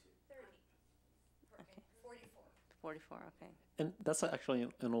 30. Okay. 44. 44, okay. And that's actually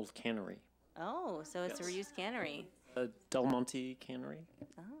an old cannery. Oh, so it's a Yes. reused cannery. A Del Monte cannery.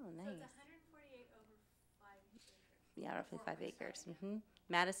 Oh, So nice. it's 148 over 5 acres. Yeah, roughly 5 acres. Mm-hmm.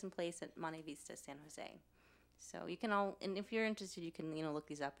 Madison Place at Monte Vista, San Jose. So you can all, and if you're interested, you can look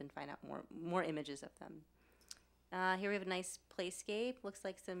these up and find out more images of them. Here we have a nice playscape. Looks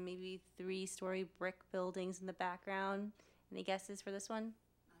like some maybe 3-story brick buildings in the background. Any guesses for this one?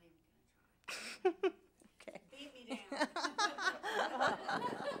 Not even gonna try. Okay. Beat me down.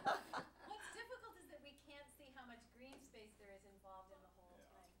 What's difficult is that we can't see how much green space there is involved in the whole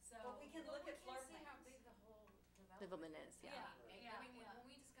thing. So, But we can look at floor plans. how big the whole Development is, yeah. I mean, when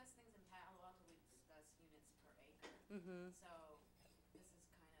we discuss things in Palo Alto, we discuss units per acre. Mm-hmm. So this is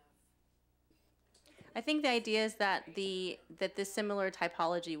kind of. I think the idea is that this similar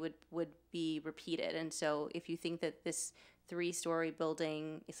typology would be repeated, and so if you think that this 3-story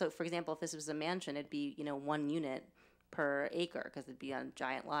building, so for example, if this was a mansion, it'd be 1 unit per acre because it'd be on a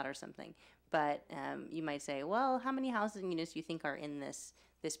giant lot or something. But you might say, well, how many housing units do you think are in this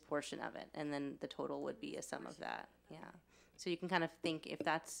portion of it? And then the total would be a sum of that. Yeah. So you can kind of think if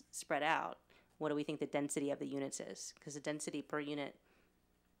that's spread out, what do we think the density of the units is? Because the density per unit,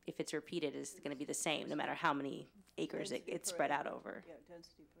 if it's repeated, is going to be the same no matter how many acres it's spread out over. Yeah,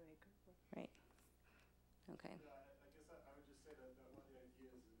 density per acre. Right. Okay. I guess I would just say that one of the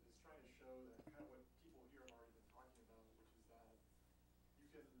ideas is trying to show that kind of what people here have already been talking about, which is that you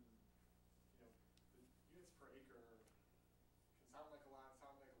can, the units per acre can sound like a lot,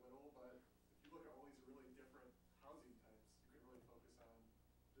 sound like a little, but if you look at all these really different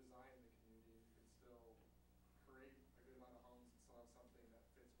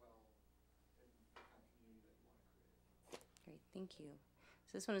thank you.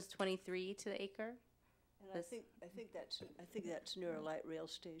 So this one is 23 to the acre. And I think that's near a light rail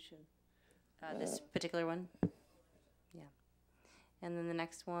station. This particular one? Yeah. And then the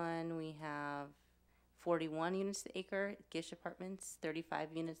next one, we have 41 units to the acre, Gish Apartments, 35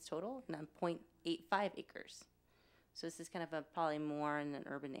 units total, and on 0.85 acres. So this is kind of probably more in an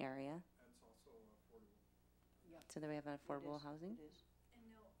urban area. That's also affordable. So then we have an affordable housing. It is.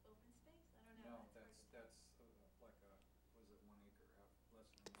 And no open space? I don't know. No, that's like a, was it 1 acre, less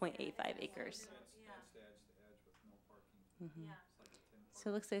than. 0.85 acres. That's edge to edge with no parking. Mhm. Yeah. It's like a 10 So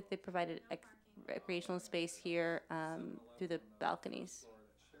it looks like they provided recreational space here through the balconies. floor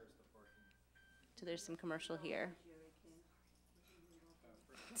that shares the parking. So there's some commercial here.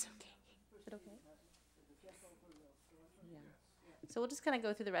 It's okay. Is it okay? Yeah. So we'll just kind of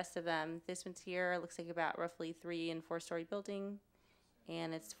go through the rest of them. This one's here, looks like about roughly 3 and 4 story building,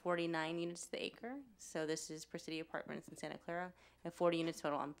 and it's 49 units to the acre. So this is Presidio Apartments in Santa Clara, and 40 units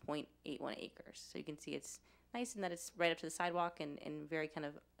total on 0.81 acres. So you can see it's nice in that it's right up to the sidewalk and very kind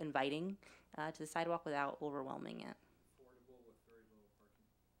of inviting to the sidewalk without overwhelming it. Affordable with very little parking.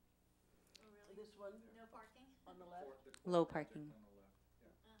 Oh, really? This one No parking? on the left? Low parking. On the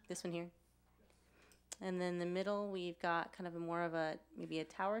left, yeah. This one here. And then the middle, we've got kind of more of a, maybe a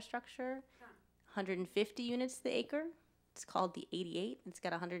tower structure, 150 units to the acre. It's called the 88. It's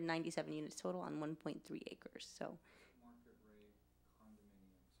got 197 units total on 1.3 acres. So Market rate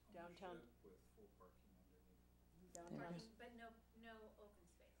condominiums. Downtown. ownership With full parking underneath. Downtown. Parking, but no open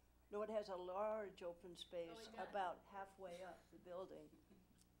space. No, it has a large open space it does? about halfway up the building.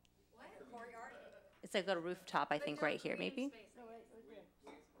 What? Courtyard? it's like a rooftop, I think, right here, maybe. No, right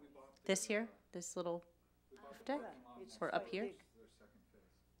there. This here, this little roof deck, Yeah, it's or up quite here. big. Their second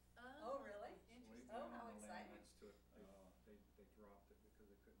phase. Oh, really? Interesting. Oh, how On the land exciting. next to it, they dropped it because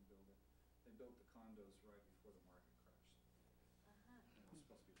they couldn't build it. They built the condos right before the market crashed. Uh-huh. And it was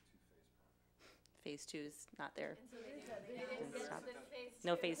supposed to be a 2-phase project. Phase 2 is not there. And so they didn't get Stop. to the phase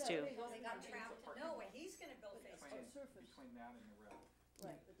No two. phase 2. They got trapped. No, he's gonna build phase two. Surface. Between that and the red.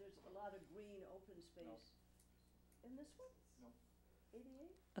 Right, but there's a lot of green open space. In this one? No. 88?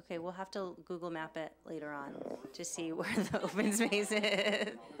 Okay, we'll have to Google map it later on to see where the open space is.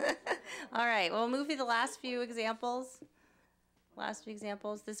 All right, we'll move through the last few examples.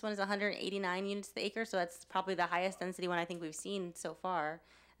 This one is 189 units to the acre, so that's probably the highest density one I think we've seen so far.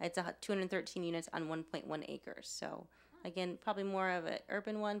 It's 213 units on 1.1 acres. So again, probably more of an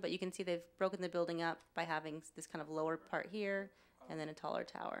urban one, but you can see they've broken the building up by having this kind of lower part here and then a taller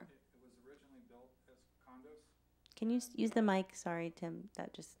tower. It was originally built as condos. Can you use the mic? Sorry, Tim.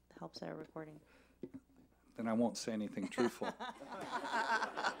 That just helps our recording. Then I won't say anything truthful.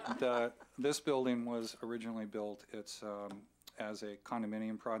 This building was originally built, it's as a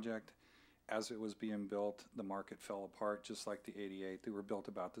condominium project. As it was being built, the market fell apart, just like the 88. They were built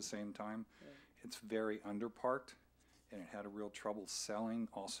about the same time. It's very underparked, and it had a real trouble selling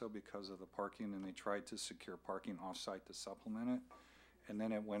also because of the parking, and they tried to secure parking off-site to supplement it. And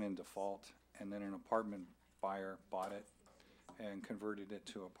then it went in default, and then an apartment buyer bought it and converted it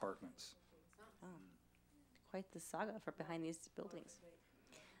to apartments. Quite the saga for behind these buildings.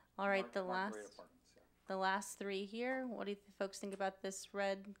 All right, the Market rate last apartments, yeah. the last 3 here. What do you folks think about this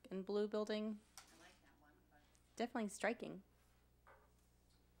red and blue building? I like that one, but. Definitely striking.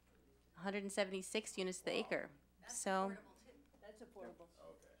 176 units to the acre. That's So affordable too. That's affordable.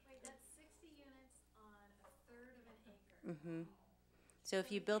 Wait, that's 60 units on a third of an acre. mhm. So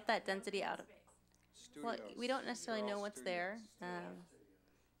if you built that density out of, well, we don't necessarily know what's there,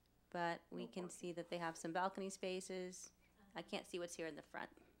 but we can see that they have some balcony spaces. I can't see what's here in the front.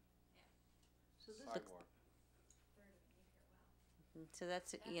 So this Sidewalk. Third of an acre, wow. So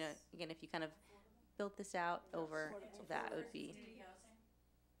that's, you know, again, if you kind of built this out over that, it would be. City housing?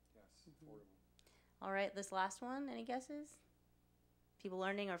 Yes, affordable. All right, this last one, any guesses? People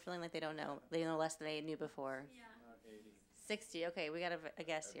learning or feeling like they don't know? They know less than they knew before. Yeah. 60, okay, we got a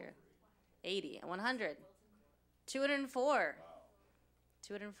guess here. 80, 100, 204.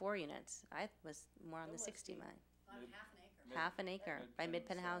 204 units. I was more on the 60 mine. On half an acre. Half an acre by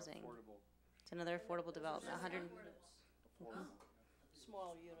Mid-Penn Housing. Affordable. It's another affordable development, 100, Affordable.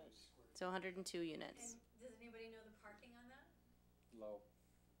 small units. so 102 units. And does anybody know the parking on that? Low.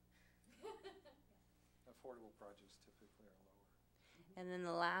 Affordable projects typically are lower. And then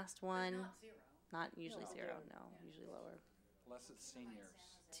the last one, Not zero. not usually No. 0, no, usually lower. Unless it's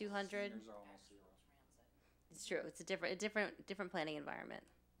seniors. 200. Seniors are almost 0. It's true. It's a different planning environment.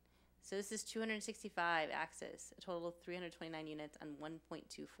 So this is 265 axis, a total of 329 units on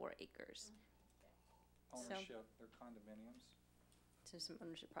 1.24 acres. Ownership, they're condominiums. So some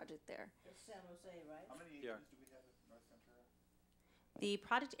ownership project there. It's San Jose, right? How many Yeah. acres do we have at North Ventura? The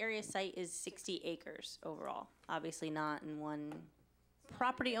project area site is 60 acres overall. Obviously not in one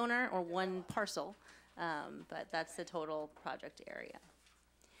property owner or one parcel, but that's the total project area.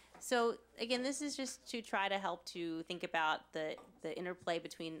 So again, this is just to try to help to think about the interplay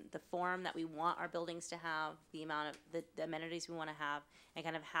between the form that we want our buildings to have, the amount of the amenities we want to have, and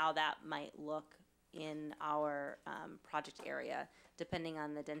kind of how that might look in our project area, depending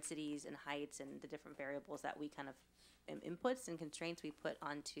on the densities and heights and the different variables that we kind of inputs and constraints we put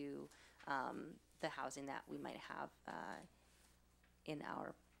onto the housing that we might have in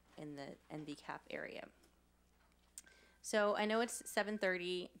the NBCAP area. So I know it's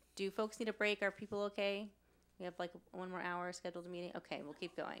 7:30. Do folks need a break? Are people okay? We have like 1 more hour scheduled meeting. Okay, we'll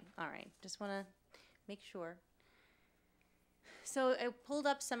keep going. All right, just want to make sure. So I pulled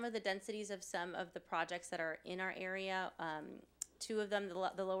up some of the densities of some of the projects that are in our area. Two of them,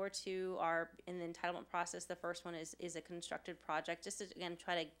 the lower two, are in the entitlement process. The first one is a constructed project, just to, again,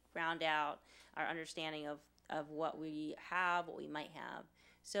 try to round out our understanding of what we have, what we might have.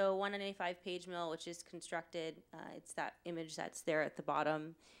 So 195 Page Mill, which is constructed, it's that image that's there at the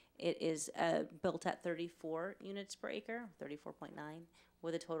bottom. It is built at 34 units per acre, 34.9,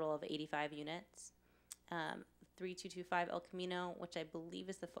 with a total of 85 units. 3225 El Camino, which I believe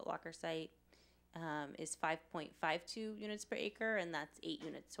is the Foot Locker site, is 5.52 units per acre, and that's 8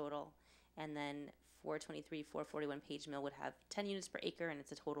 units total. And then 441 Page Mill would have 10 units per acre, and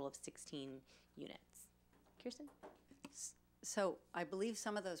it's a total of 16 units. Kirsten? So I believe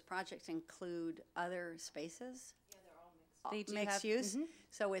some of those projects include other spaces? Yeah, they're all mixed. They do Mixed have, use? mhm.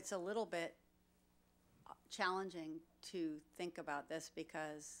 So it's a little bit challenging to think about this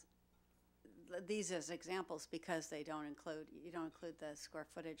because these as examples, because they don't include, you don't include the square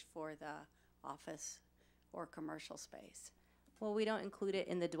footage for the office or commercial space. Well, we don't include it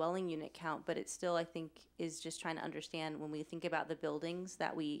in the dwelling unit count, but it still, I think, is just trying to understand when we think about the buildings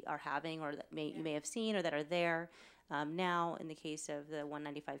that we are having or that you may have seen or that are there now, in the case of the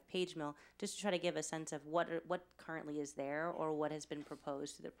 195 Page Mill, just to try to give a sense of what currently is there or what has been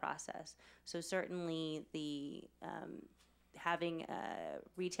proposed through the process. So certainly the having a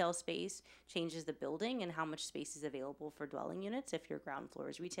retail space changes the building and how much space is available for dwelling units. If your ground floor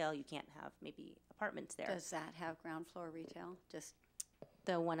is retail, you can't have maybe apartments there. Does that have ground floor retail? Just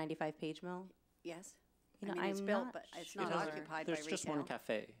the 195 Page Mill? yes. You know, I mean, it's I'm built, not but it's sure. not occupied by retail. There's just one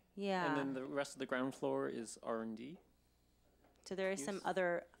cafe. Yeah. And then the rest of the ground floor is R&D. So there is some use.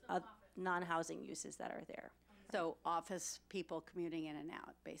 other non-housing uses that are there. So office people commuting in and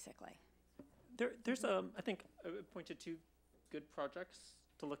out, basically. There's I think I pointed to good projects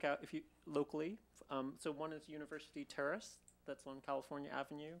to look at if you locally. So one is University Terrace, that's on California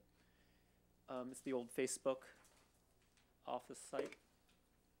Avenue. It's the old Facebook office site.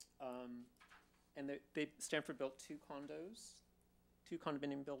 And Stanford built 2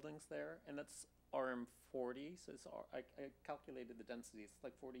 condominium buildings there, and that's RM40. So it's I calculated the density. It's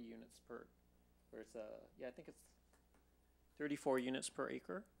like 40 units per, where it's yeah, I think it's 34 units per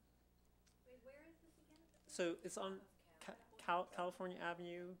acre. Wait, where is this again? So it's on California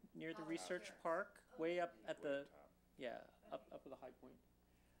Avenue near the Research Park, way up at the, yeah, up at the high point.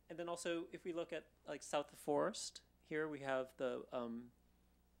 And then also, if we look at like south of Forest, here we have the,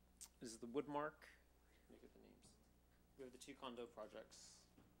 this is the Woodmark. Let me get the names. We have the 2 condo projects.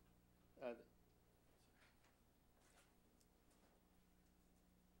 I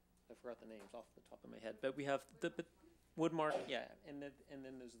forgot the names off the top of my head, but we have the Woodmark, yeah, and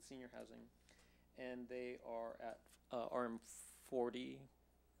then there's the senior housing, and they are at RM40,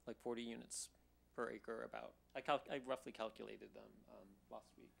 like 40 units per acre about. I roughly calculated them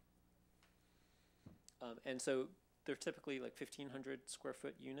last week. And so they're typically like 1,500 square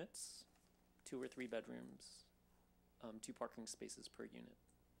foot units, 2 or 3 bedrooms, 2 parking spaces per unit.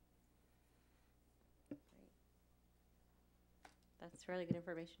 That's really good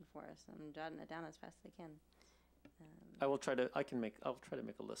information for us. I'm jotting it down as fast as I can. I'll try to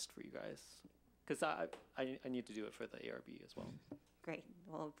make a list for you guys, because I need to do it for the ARB as well. Great.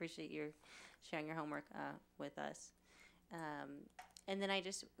 Well, appreciate your sharing your homework with us. And then I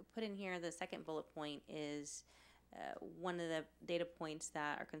just put in here the second bullet point is one of the data points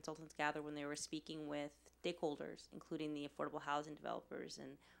that our consultants gathered when they were speaking with stakeholders, including the affordable housing developers,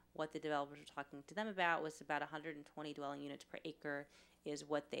 and what the developers were talking to them about was about 120 dwelling units per acre is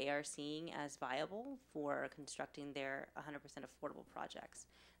what they are seeing as viable for constructing their 100% affordable projects.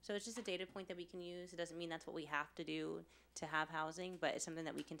 So it's just a data point that we can use. It doesn't mean that's what we have to do to have housing, but it's something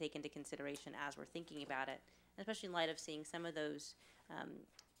that we can take into consideration as we're thinking about it, especially in light of seeing some of those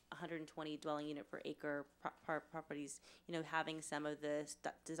 120 dwelling unit per acre properties, you know, having some of the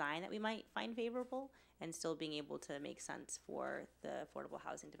design that we might find favorable and still being able to make sense for the affordable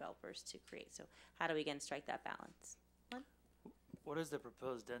housing developers to create. So how do we again strike that balance? What is the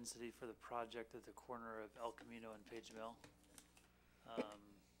proposed density for the project at the corner of El Camino and Page Mill?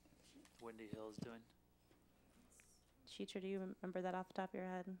 Windy Hill is doing? Sheeter, do you remember that off the top of your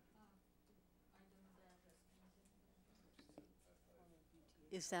head?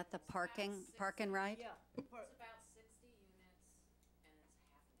 Is that the park and ride? Yeah. It's about 60 units, and it's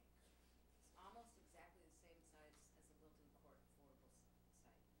half an acre. It's almost exactly the same size as the Wilton Court affordable site.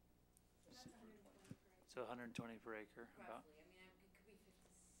 So 120 per acre, about? Roughly, I mean, it could be 56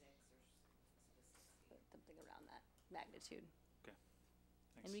 or 60. Something around that magnitude. Okay,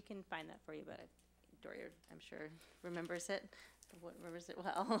 And thanks. we can find that for you, but Doria, I'm sure, remembers it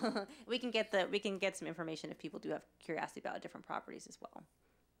well. We can get some information if people do have curiosity about different properties as well.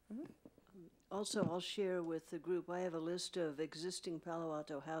 Also, I'll share with the group, I have a list of existing Palo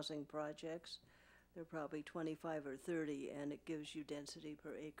Alto housing projects. There are probably 25 or 30, and it gives you density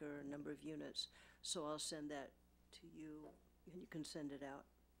per acre, number of units. So I'll send that to you, and you can send it out.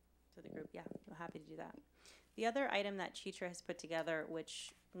 To the group, yeah, we're happy to do that. The other item that Chitra has put together,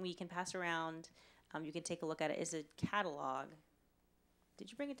 which we can pass around, you can take a look at it, is a catalog.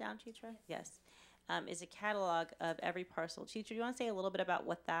 Did you bring it down, Chitra? Yes. Is a catalog of every parcel. Chitra, do you want to say a little bit about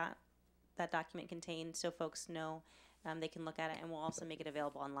what that document contains so folks know they can look at it, and we'll also make it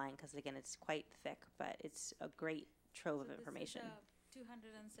available online because again it's quite thick, but it's a great trove of information. This is a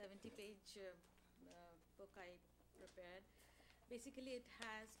 270-page book I prepared. Basically, it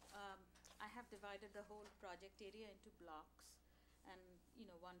has I have divided the whole project area into blocks, and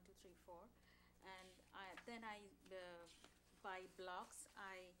 1, 2, 3, 4, and then by blocks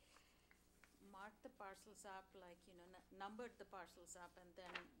I marked the parcels up, like numbered the parcels up, and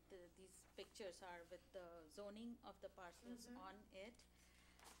then these pictures are with the zoning of the parcels on it.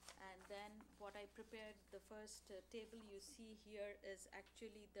 And then what I prepared, the first table you see here is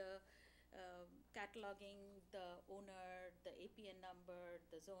actually the cataloging the owner, the APN number,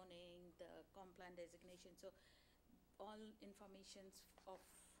 the zoning, the comp plan designation. So all informations of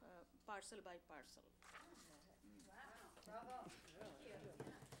parcel by parcel. Wow, bravo. Thank you.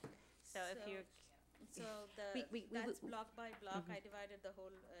 So if you're that's block by block. I divided the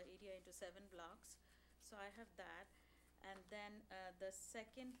whole area into 7 blocks. So I have that, and then the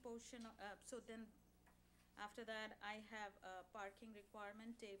second portion. So then, after that, I have a parking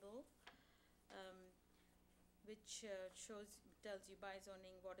requirement table, which tells you by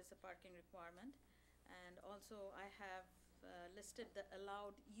zoning what is the parking requirement, and also I have listed the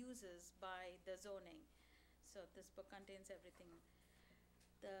allowed uses by the zoning. So this book contains everything.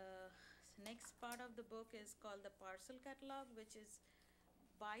 The next part of the book is called the parcel catalog, which is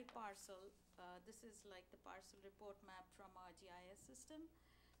by parcel. This is like the parcel report map from our GIS system.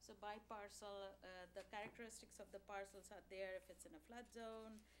 So by parcel, the characteristics of the parcels are there. If it's in a flood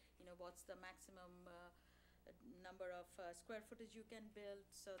zone, what's the maximum number of square footage you can build.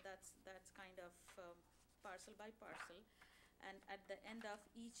 So that's kind of parcel by parcel. And at the end of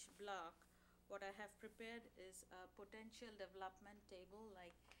each block, what I have prepared is a potential development table,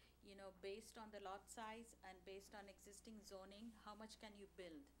 like, based on the lot size and based on existing zoning, how much can you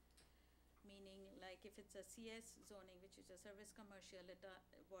build? Meaning, like, if it's a CS zoning, which is a service commercial,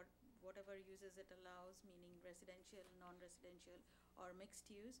 whatever uses it allows, meaning residential, non-residential, or mixed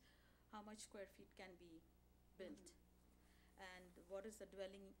use, how much square feet can be built? And what is the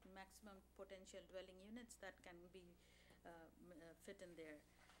maximum potential dwelling units that can be fit in there?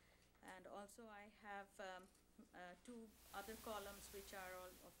 And also I have 2 other columns which are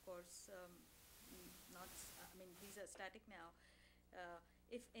all, of course, these are static now.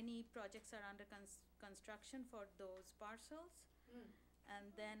 If any projects are under construction for those parcels,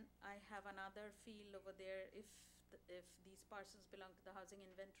 and then I have another field over there if these parcels belong to the housing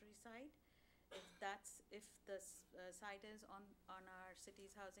inventory site. If the site is on our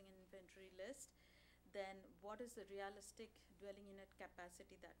city's housing inventory list, then what is the realistic dwelling unit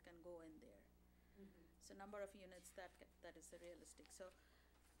capacity that can go in there? So number of units that is the realistic. So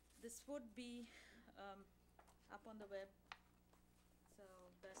this would be up on the web. So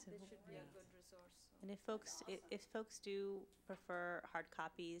this should be a good resource. And if folks do prefer hard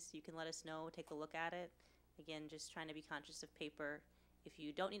copies, you can let us know, take a look at it. Again, just trying to be conscious of paper. If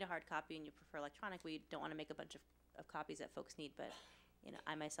you don't need a hard copy and you prefer electronic, we don't want to make a bunch of copies that folks need, but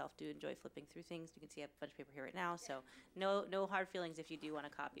I myself do enjoy flipping through things. You can see I have a bunch of paper here right now, so no hard feelings if you do want a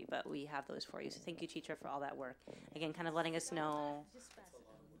copy, but we have those for you. So thank you, Chitra, for all that work. Again, kind of letting us know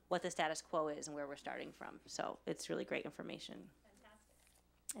what the status quo is and where we're starting from. So it's really great information.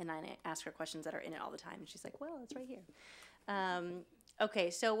 And I ask her questions that are in it all the time. And she's like, well, it's right here.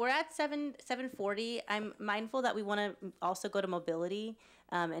 Okay, so we're at 7:40. I'm mindful that we want to also go to mobility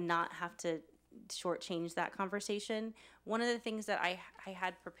and not have to shortchange that conversation. One of the things that I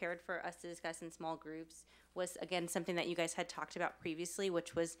had prepared for us to discuss in small groups was, again, something that you guys had talked about previously,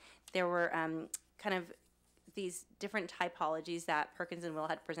 which was there were kind of these different typologies that Perkins and Will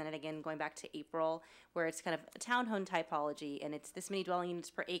had presented, again, going back to April, where it's kind of a townhome typology, and it's this many dwelling units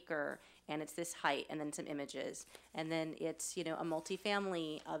per acre, and it's this height, and then some images. And then it's, you know, a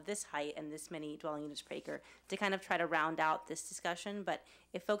multifamily of this height and this many dwelling units per acre, to kind of try to round out this discussion. But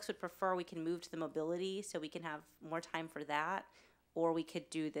if folks would prefer, we can move to the mobility so we can have more time for that, or we could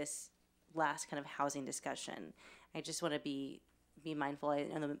do this last kind of housing discussion. I just want to be mindful. I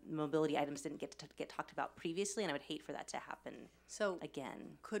know the mobility items didn't get talked about previously, and I would hate for that to happen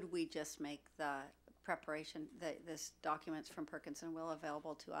again. Could we just make the preparation, this documents from Perkins and Will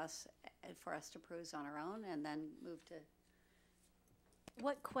available to us for us to peruse on our own, and then move to?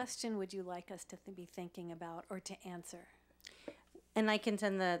 What question would you like us to be thinking about or to answer? And I can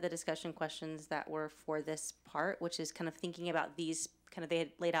send the discussion questions that were for this part, which is kind of thinking about these, kind of, they had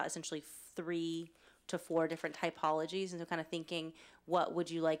laid out essentially 3 to 4 different typologies, and so kind of thinking, what would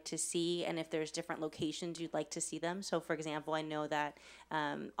you like to see, and if there's different locations you'd like to see them. So for example, I know that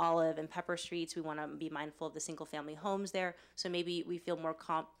Olive and Pepper Streets, we want to be mindful of the single family homes there, so maybe we feel more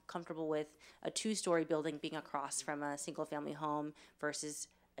comfortable with a 2-story building being across from a single family home versus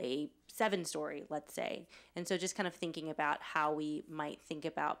a 7-story, let's say. And so just kind of thinking about how we might think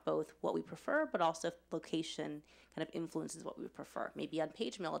about both what we prefer, but also if location kind of influences what we would prefer. Maybe on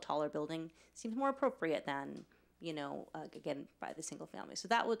Page Mill, a taller building seems more appropriate than, you know, again, by the single family. So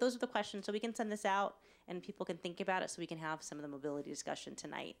those are the questions. So we can send this out and people can think about it, so we can have some of the mobility discussion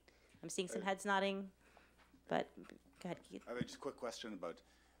tonight. I'm seeing some heads nodding, but go ahead, Keith. I have just a quick question about,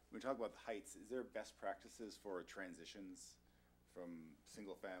 when we talk about the heights, is there best practices for transitions from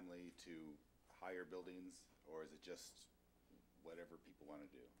single family to higher buildings, or is it just whatever people want to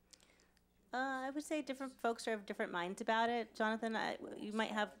do? I would say different folks have different minds about it. Jonathan,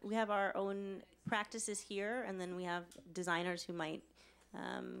 we have our own practices here, and then we have designers who might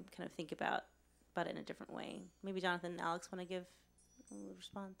kind of think about it in a different way. Maybe Jonathan and Alex want to give a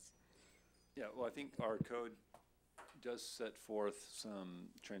response. Yeah, well, I think our code does set forth some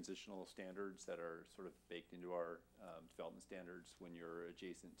transitional standards that are sort of baked into our development standards when you're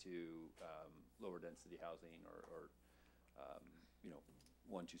adjacent to lower density housing or you know,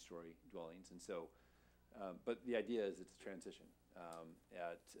 1-2-story dwellings. And so, but the idea is it's a transition.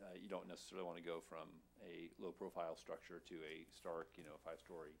 You don't necessarily want to go from a low profile structure to a stark, you know,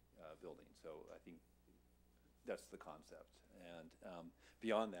 5-story building. So I think that's the concept. And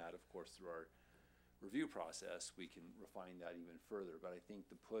beyond that, of course, through our review process, we can refine that even further. But I think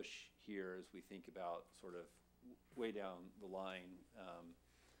the push here, as we think about sort of way down the line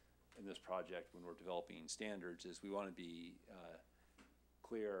in this project when we're developing standards, is we want to be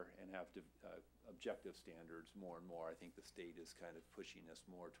clear and have objective standards more and more. I think the state is kind of pushing us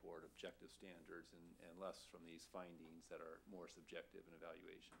more toward objective standards and less from these findings that are more subjective in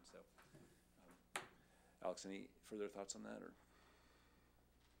evaluation. So, Alex, any further thoughts on that? Or?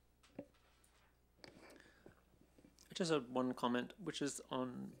 I just had one comment, which is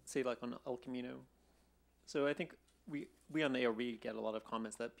on, say, like on El Camino. So I think we on the ARB get a lot of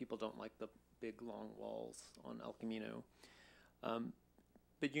comments that people don't like the big long walls on El Camino.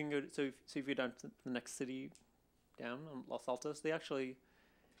 But you can go, so if you're down to the next city down on Los Altos, they actually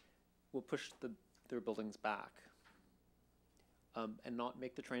will push their buildings back and not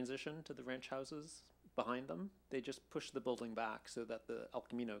make the transition to the ranch houses behind them. They just push the building back so that the El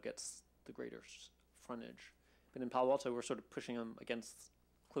Camino gets the greater frontage. But in Palo Alto, we're sort of pushing them against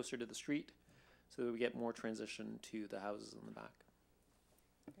closer to the street so that we get more transition to the houses in the back.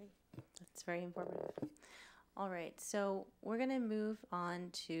 Great. That's very informative. All right, so we're going to move on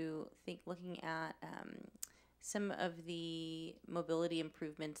to looking at some of the mobility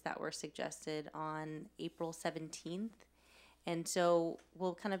improvements that were suggested on April 17th. And so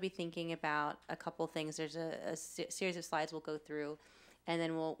we'll kind of be thinking about a couple things. There's a series of slides we'll go through, and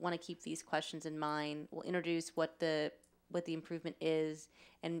then we'll want to keep these questions in mind. We'll introduce what the improvement is,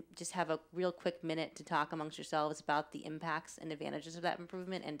 and just have a real quick minute to talk amongst yourselves about the impacts and advantages of that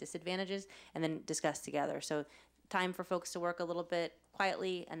improvement and disadvantages, and then discuss together. So time for folks to work a little bit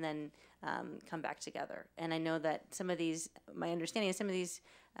quietly and then come back together. And I know that some of these, my understanding is some of these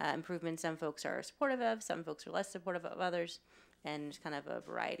improvements, some folks are supportive of, some folks are less supportive of others, and just kind of a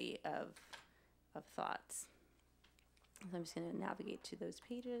variety of thoughts. So I'm just going to navigate to those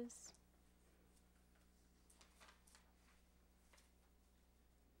pages.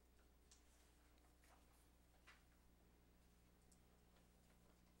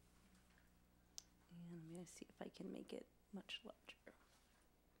 gonna see if I can make it much larger.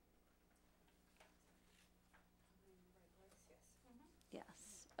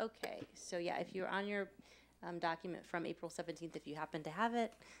 Yes, okay, so yeah, if you're on your document from April 17th, if you happen to have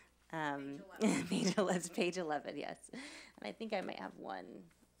it, it's page 11, yes. And I think I might have one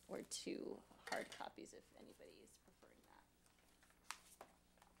or two hard copies if anybody is preferring that.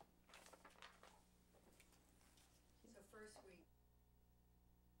 So first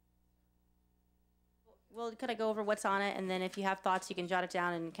Well, could I go over what's on it, and then if you have thoughts, you can jot it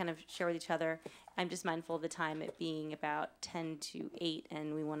down and kind of share with each other. I'm just mindful of the time, it being about 10 to 8,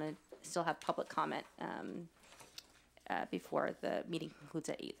 and we want to still have public comment before the meeting concludes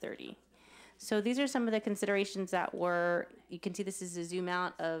at 8:30. So these are some of the considerations that were, you can see this is a zoom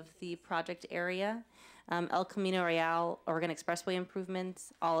out of the project area. El Camino Real, Oregon Expressway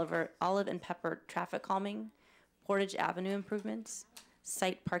improvements, Olive and Pepper traffic calming, Portage Avenue improvements,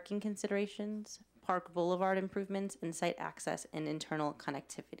 site parking considerations, Park Boulevard improvements, and site access and internal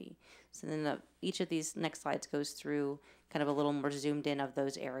connectivity. So then each of these next slides goes through kind of a little more zoomed in of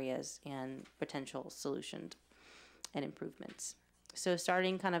those areas and potential solutions and improvements. So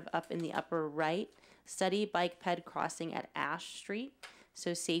starting kind of up in the upper right, study bike ped crossing at Ash Street.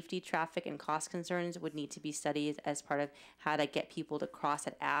 So safety, traffic, and cost concerns would need to be studied as part of how to get people to cross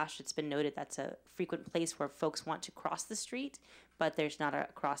at Ash. It's been noted that's a frequent place where folks want to cross the street, but there's not a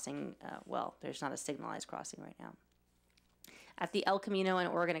crossing, there's not a signalized crossing right now. At the El Camino and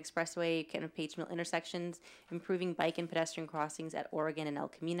Oregon Expressway, kind of Page Mill intersections, improving bike and pedestrian crossings at Oregon and El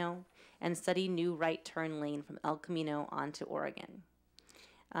Camino, and study new right turn lane from El Camino onto Oregon.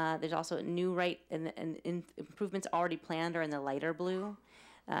 There's also a new right, and improvements already planned are in the lighter blue.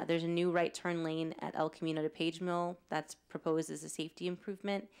 There's a new right turn lane at El Camino to Page Mill that's proposed as a safety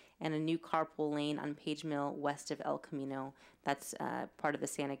improvement, and a new carpool lane on Page Mill west of El Camino that's part of the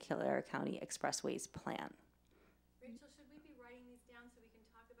Santa Clara County Expressways plan. Rachel, should we be writing these down so we can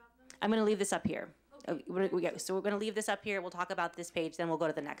talk about them? I'm going to leave this up here. So we're going to leave this up here. We'll talk about this page, then we'll go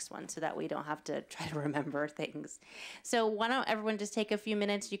to the next one so that we don't have to try to remember things. So why don't everyone just take a few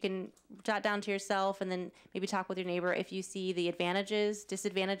minutes. You can jot down to yourself and then maybe talk with your neighbor if you see the advantages,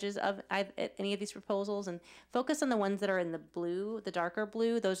 disadvantages of any of these proposals, and focus on the ones that are in the blue, the darker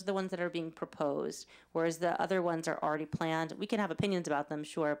blue. Those are the ones that are being proposed, whereas the other ones are already planned. We can have opinions about them,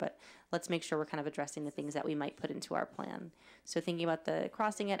 sure, but let's make sure we're kind of addressing the things that we might put into our plan. So thinking about the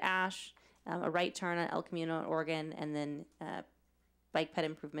crossing at Ash, a right turn on El Camino and Oregon, and then bike ped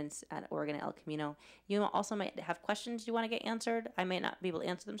improvements at Oregon and El Camino. You also might have questions you want to get answered. I may not be able to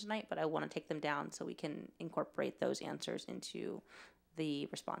answer them tonight, but I want to take them down so we can incorporate those answers into the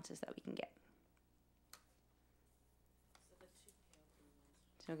responses that we can get.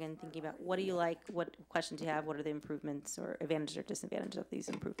 So again, thinking about what do you like, what questions you have, what are the improvements or advantages or disadvantages of these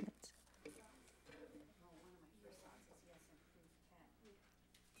improvements. I do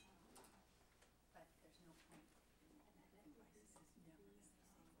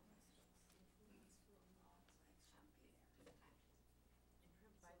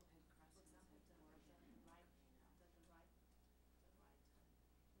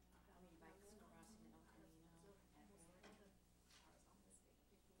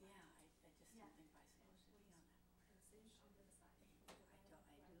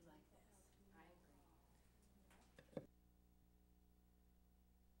like that.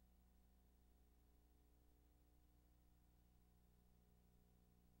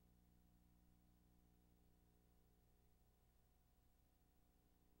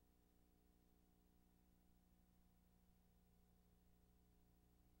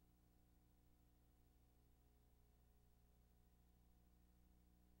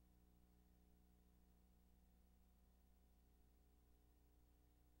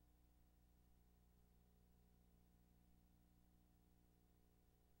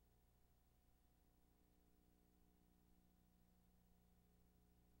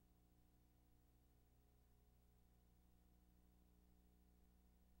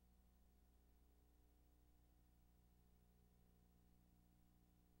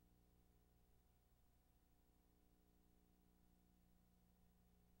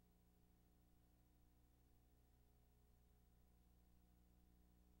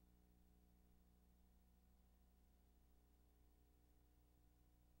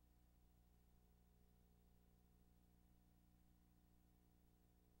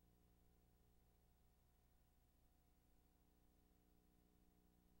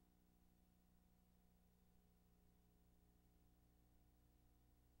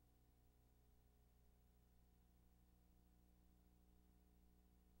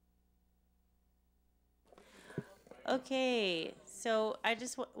 Okay, so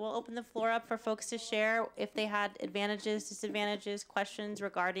we'll open the floor up for folks to share if they had advantages, disadvantages, questions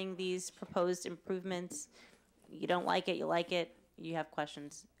regarding these proposed improvements. You don't like it, you like it, you have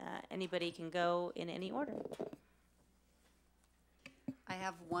questions. Anybody can go in any order. I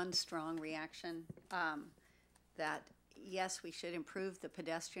have one strong reaction, that yes, we should improve the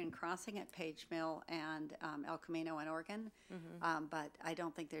pedestrian crossing at Page Mill and El Camino and Oregon, but I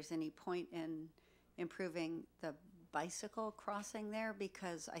don't think there's any point in improving the bicycle crossing there,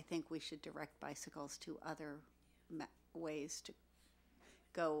 because I think we should direct bicycles to other ways to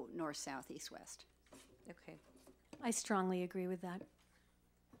go north, south, east, west. Okay. I strongly agree with that.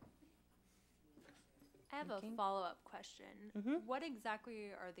 I have a follow-up question. What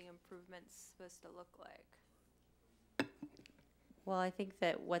exactly are the improvements supposed to look like? Well, I think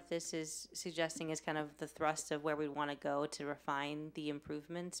that what this is suggesting is kind of the thrust of where we want to go to refine the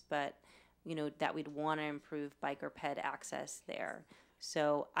improvements, but that we'd want to improve bike or ped access there.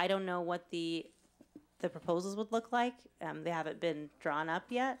 So I don't know what the proposals would look like. They haven't been drawn up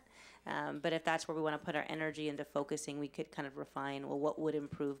yet. But if that's where we want to put our energy into focusing, we could kind of refine, well, what would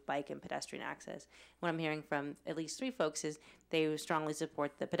improve bike and pedestrian access? What I'm hearing from at least 3 folks is they strongly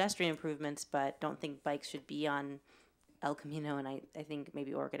support the pedestrian improvements, but don't think bikes should be on El Camino, and I think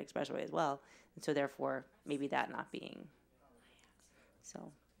maybe Oregon Expressway as well. And so therefore, maybe that not being.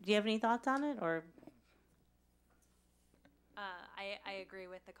 So, do you have any thoughts on it, or? I agree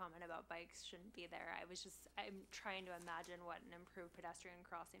with the comment about bikes shouldn't be there. I'm trying to imagine what an improved pedestrian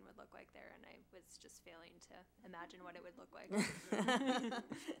crossing would look like there, and I was just failing to imagine what it would look like.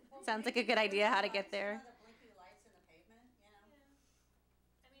 Sounds like a good idea how to get there.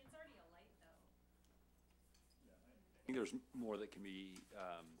 I think there's more that can be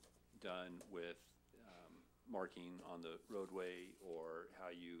done with marking on the roadway, or how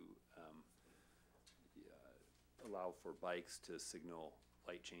you allow for bikes to signal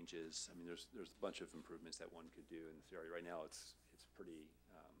light changes. I mean, there's a bunch of improvements that one could do in this area. Right now, it's pretty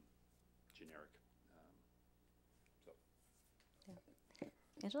generic.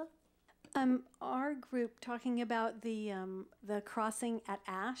 Angela? Our group, talking about the crossing at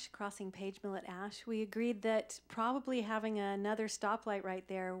Ash, crossing Page Mill at Ash, we agreed that probably having another stoplight right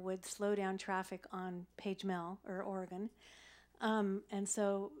there would slow down traffic on Page Mill or Oregon. And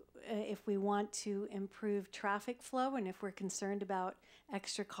so if we want to improve traffic flow, and if we're concerned about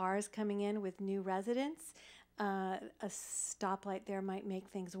extra cars coming in with new residents, a stoplight there might make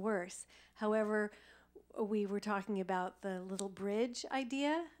things worse. However, we were talking about the little bridge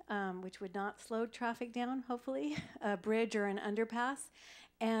idea, which would not slow traffic down, hopefully, a bridge or an underpass.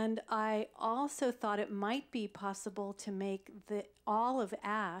 And I also thought it might be possible to make all of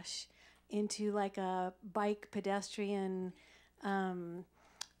Ash into like a bike pedestrian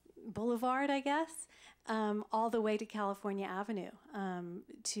boulevard, I guess, all the way to California Avenue,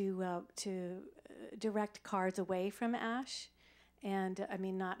 to direct cars away from Ash. And I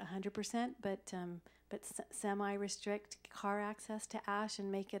mean, not 100%, but semi-restrict car access to Ash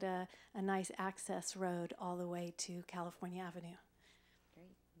and make it a nice access road all the way to California Avenue.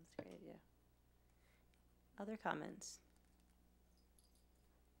 Great, that's a great idea. Other comments?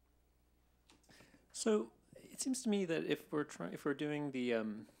 So it seems to me that if we're doing the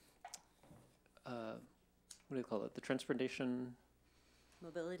what do you call it? The transportation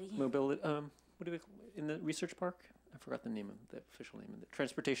mobility. What do we in the research park? I forgot the official name of it.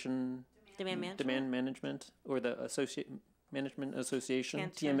 Transportation Demand Management, or the Management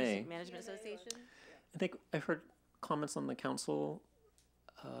Association, TMA. Management Association. I think I've heard comments on the council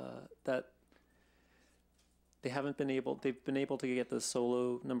that they've been able to get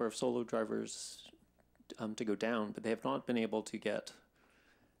the number of solo drivers to go down, but they have not been able to get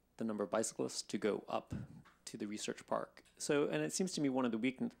the number of bicyclists to go up to the research park. So, and it seems to me one of the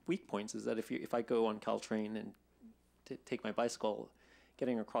weak points is that if I go on Caltrain and take my bicycle,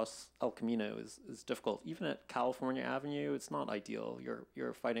 getting across El Camino is difficult. Even at California Avenue, it's not ideal.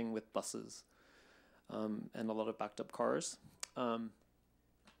 You're fighting with buses and a lot of backed up cars. So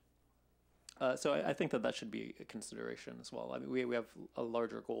I think that should be a consideration as well. I mean, we have a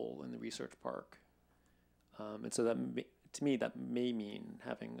larger goal in the research park, and so to me that may mean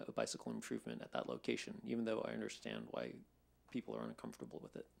having a bicycle improvement at that location, even though I understand why people are uncomfortable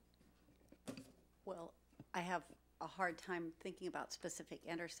with it. Well, I have a hard time thinking about specific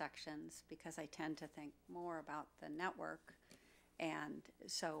intersections because I tend to think more about the network. And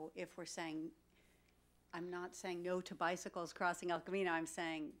so if we're saying, I'm not saying no to bicycles crossing El Camino, I'm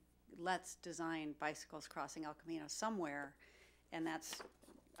saying let's design bicycles crossing El Camino somewhere. And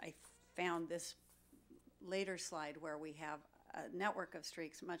I found this later slide where we have a network of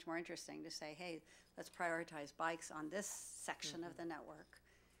streets much more interesting to say, hey, let's prioritize bikes on this section of the network.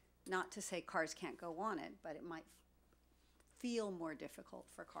 Not to say cars can't go on it, but it might feel more difficult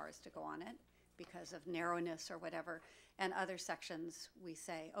for cars to go on it because of narrowness or whatever. And other sections, we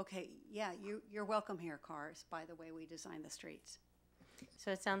say, okay, yeah, you're welcome here, cars, by the way we design the streets.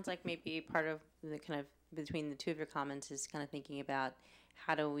 So it sounds like maybe part of the kind of between the two of your comments is kind of thinking about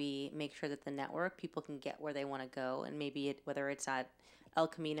how do we make sure that the network, people can get where they want to go, and maybe whether it's at El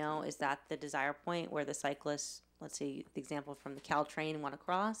Camino, is that the desire point where the cyclists, let's say the example from the Caltrain, want to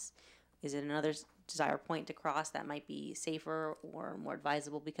cross? Is it another desire point to cross that might be safer or more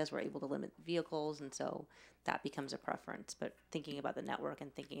advisable because we're able to limit vehicles, and so that becomes a preference? But thinking about the network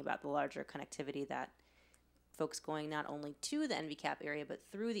and thinking about the larger connectivity that folks going not only to the NVCAP area, but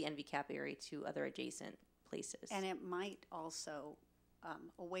through the NVCAP area to other adjacent places. And it might also,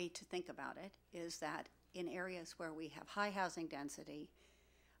 a way to think about it is that in areas where we have high housing density,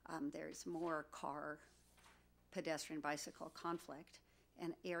 there's more car, pedestrian, bicycle conflict.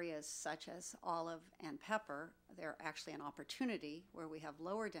 And areas such as Olive and Pepper, they're actually an opportunity where we have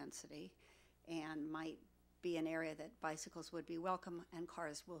lower density and might be an area that bicycles would be welcome and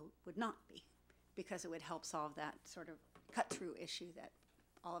cars would not be, because it would help solve that sort of cut-through issue that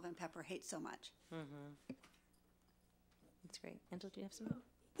Olive and Pepper hate so much. Mm-hmm. That's great. Angela, do you have some?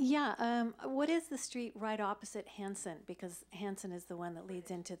 Yeah, what is the street right opposite Hanson? Because Hanson is the one that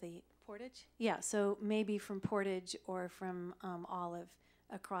leads into the Portage? Yeah, so maybe from Portage or from Olive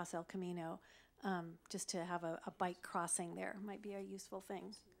across El Camino, just to have a bike crossing there might be a useful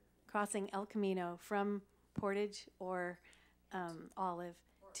thing. Crossing El Camino from Portage or Olive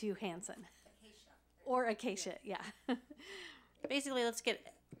to Hanson. Or Acacia, yeah. Basically, let's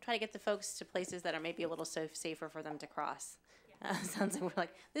try to get the folks to places that are maybe a little safer for them to cross. Sounds like we're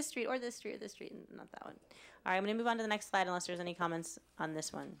like this street or this street or this street, and not that one. All right, I'm going to move on to the next slide unless there's any comments on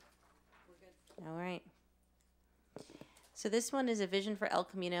this one. We're good. All right. So this one is a vision for El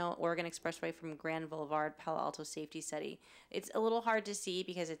Camino, Oregon Expressway from Grand Boulevard, Palo Alto Safety Study. It's a little hard to see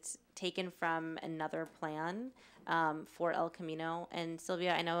because it's taken from another plan for El Camino. And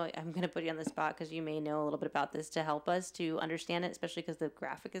Sylvia, I know I'm going to put you on the spot because you may know a little bit about this to help us to understand it, especially because the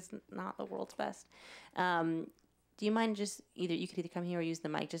graphic is not the world's best. Do you mind just you could either come here or use the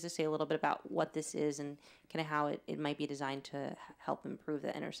mic just to say a little bit about what this is and kind of how it might be designed to help improve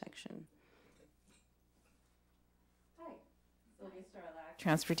the intersection?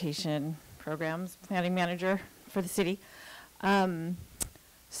 Transportation Programs Planning Manager for the city.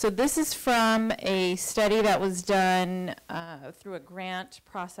 So this is from a study that was done through a grant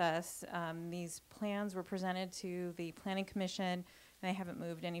process. These plans were presented to the Planning Commission, and they haven't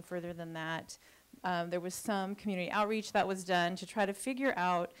moved any further than that. There was some community outreach that was done to try to figure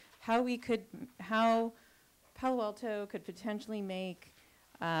out how Palo Alto could potentially make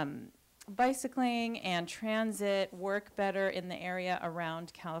bicycling and transit work better in the area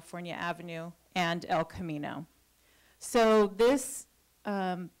around California Avenue and El Camino. So this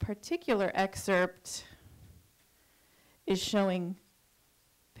particular excerpt is showing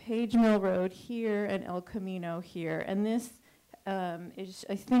Page Mill Road here and El Camino here, and this is,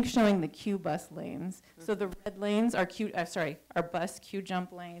 I think, showing the Q bus lanes. So the red lanes are are bus Q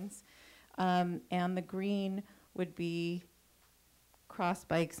jump lanes, and the green would be cross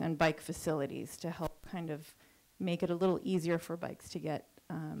bikes and bike facilities to help kind of make it a little easier for bikes to get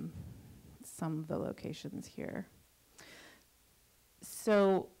some of the locations here.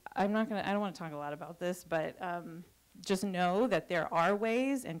 So I don't want to talk a lot about this, but just know that there are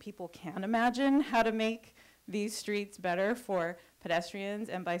ways and people can imagine how to make these streets better for pedestrians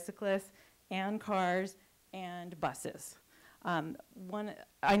and bicyclists and cars and buses. I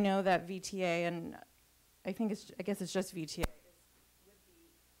know that VTA, and I guess it's just VTA,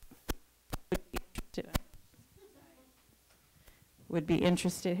 would be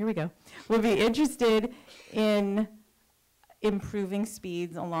interested in improving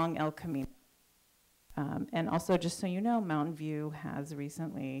speeds along El Camino. And also, just so you know, Mountain View has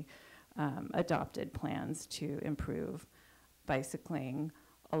recently adopted plans to improve bicycling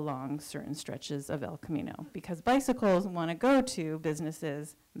along certain stretches of El Camino, because bicycles want to go to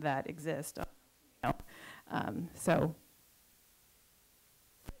businesses that exist. So.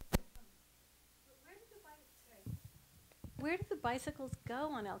 Where do the bicycles go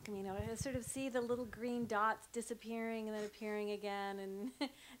on El Camino? I sort of see the little green dots disappearing and then appearing again.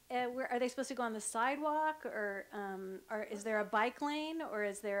 And where are they supposed to go on the sidewalk, or is there a bike lane, or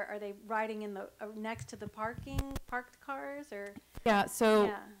are they riding in the next to the parked cars, or? Yeah. So.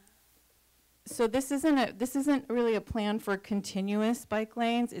 Yeah. So this isn't really a plan for continuous bike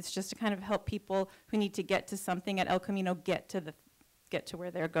lanes. It's just to kind of help people who need to get to something at El Camino get to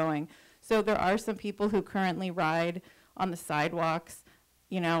where they're going. So there are some people who currently ride on the sidewalks,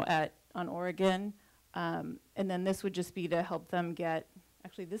 on Oregon, and then this would just be to help them get.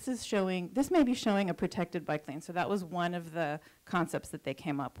 Actually, this may be showing a protected bike lane. So that was one of the concepts that they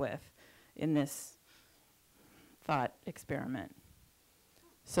came up with in this thought experiment.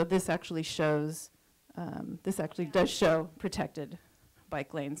 So this actually shows, does show protected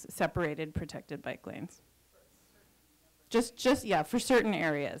bike lanes, separated protected bike lanes. Yeah, for certain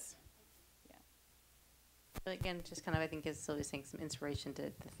areas. But again, just kind of, I think, as Sylvia's saying, some inspiration to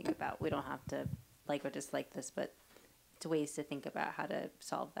think about. We don't have to like or dislike this, but it's ways to think about how to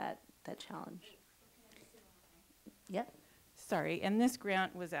solve that challenge. Yep. Sorry, and this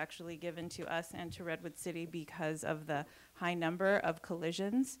grant was actually given to us and to Redwood City because of the high number of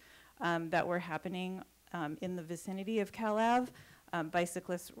collisions that were happening in the vicinity of Cal Ave.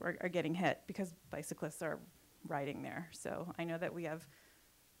 Bicyclists are getting hit because bicyclists are riding there. So I know that we have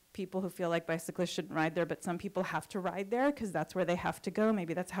people who feel like bicyclists shouldn't ride there, but some people have to ride there because that's where they have to go.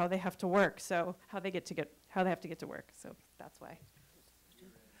 Maybe that's how they have to work. So how they have to get to work. So that's why.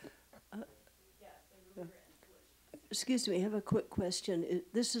 Excuse me, I have a quick question.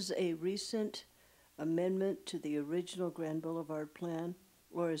 This is a recent amendment to the original Grand Boulevard plan,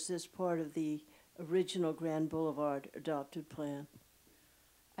 or is this part of the original Grand Boulevard adopted plan?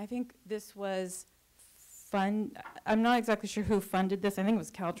 I think this was I'm not exactly sure who funded this. I think it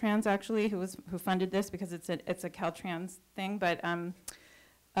was Caltrans actually who funded this because it's a Caltrans thing, but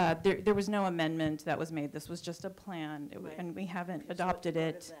there was no amendment that was made. This was just a plan, Right. and we haven't adopted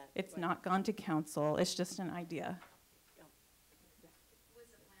it. It's not gone to council. It's just an idea.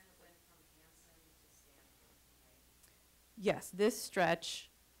 Yes, this stretch,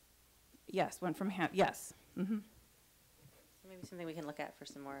 yes, went from yes. Mm-hmm. So maybe something we can look at for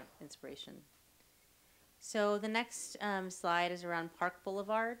some more inspiration. So the next slide is around Park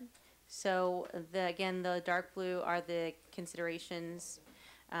Boulevard. So again, the dark blue are the considerations.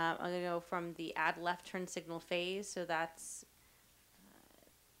 I'm going to go from the add left turn signal phase. So that's,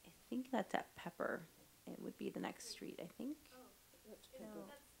 I think that's at Pepper. It would be the next street, I think.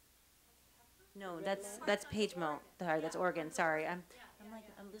 No, that's Page Mill. Sorry, that's Oregon. Sorry, I'm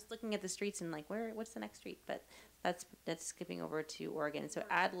just looking at the streets and like what's the next street? But that's skipping over to Oregon. So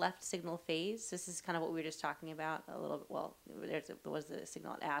add left signal phase. This is kind of what we were just talking about a little bit. Well, there was the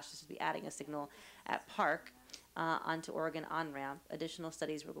signal at Ash. This would be adding a signal at Park onto Oregon on ramp. Additional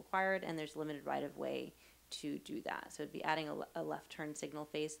studies were required, and there's limited right of way to do that. So it'd be adding a left turn signal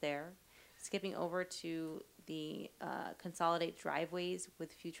phase there. Skipping over to the consolidate driveways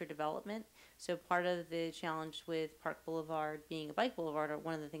with future development. So part of the challenge with Park Boulevard being a bike boulevard, or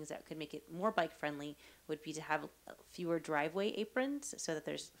one of the things that could make it more bike friendly, would be to have fewer driveway aprons so that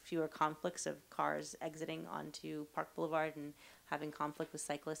there's fewer conflicts of cars exiting onto Park Boulevard and having conflict with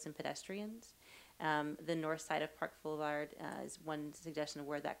cyclists and pedestrians. The north side of Park Boulevard is one suggestion of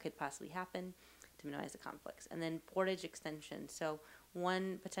where that could possibly happen to minimize the conflicts. And then portage extension. So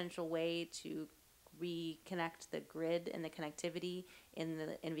one potential way to reconnect the grid and the connectivity in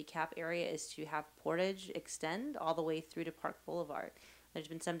the NV area is to have portage extend all the way through to Park Boulevard. There's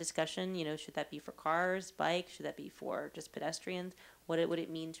been some discussion, should that be for cars, bikes, should that be for just pedestrians? What would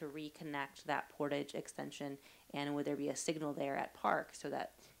it mean to reconnect that portage extension, and would there be a signal there at Park so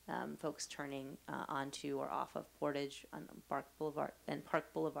that folks turning onto or off of Portage on Park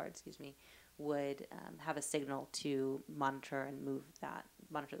Boulevard would have a signal to monitor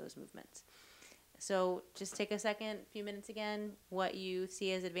those movements. So just take a few minutes again, what you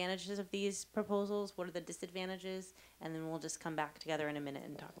see as advantages of these proposals, what are the disadvantages, and then we'll just come back together in a minute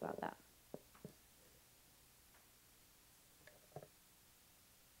and talk about that.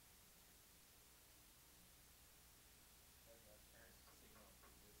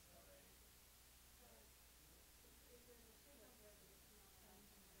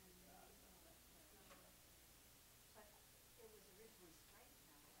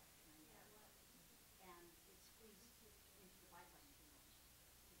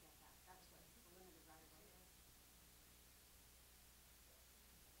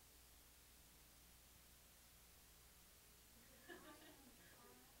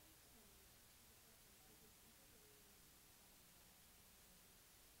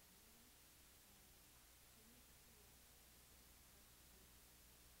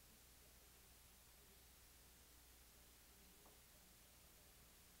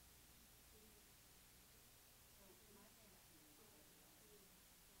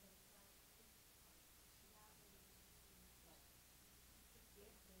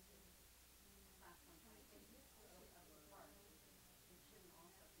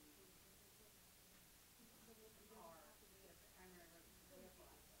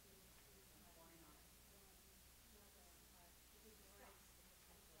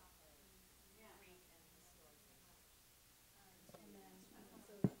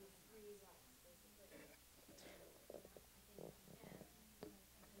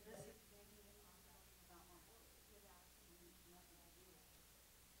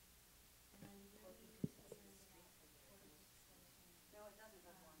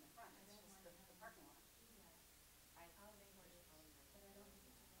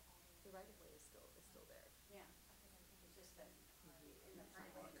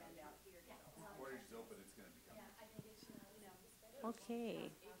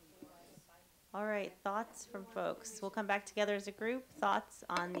 Okay. All right, thoughts from folks. We'll come back together as a group. Thoughts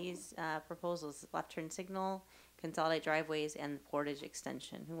on these proposals, left turn signal, consolidate driveways, and the portage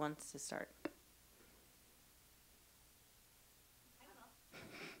extension. Who wants to start?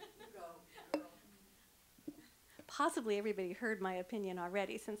 Possibly everybody heard my opinion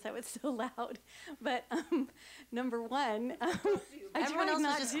already since I was so loud. But number one, I Everyone tried else was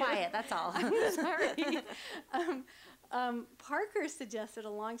not just to. quiet, that's all. I'm sorry. Parker suggested a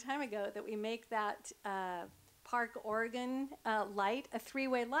long time ago that we make that Park Oregon light a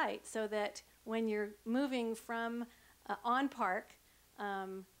three-way light, so that when you're moving from on Park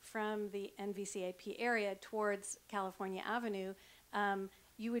from the NVCAP area towards California Avenue,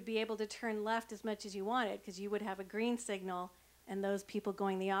 you would be able to turn left as much as you wanted, because you would have a green signal, and those people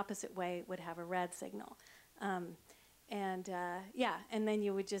going the opposite way would have a red signal. Yeah, and then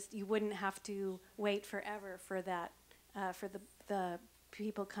you wouldn't have to wait forever for that, for the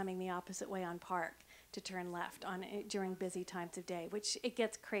people coming the opposite way on Park to turn left during busy times of day, which it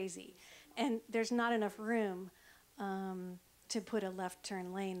gets crazy. And there's not enough room to put a left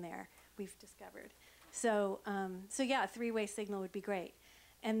turn lane there, we've discovered. So yeah, a three-way signal would be great.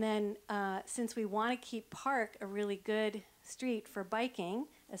 And then since we want to keep Park a really good street for biking,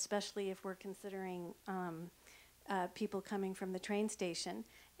 especially if we're considering people coming from the train station,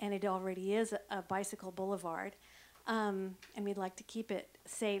 and it already is a bicycle boulevard, and we'd like to keep it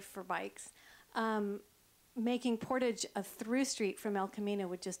safe for bikes, making Portage a through street from El Camino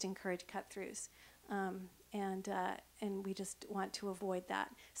would just encourage cut-throughs. And we just want to avoid that.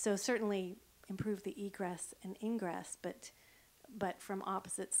 So certainly improve the egress and ingress, but from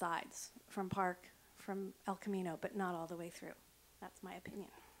opposite sides, from Park, from El Camino, but not all the way through. That's my opinion.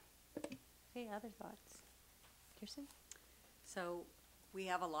 Okay, other thoughts? Kirsten? So we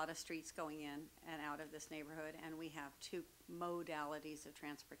have a lot of streets going in and out of this neighborhood, and we have two modalities of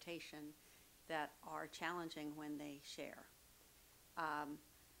transportation that are challenging when they share.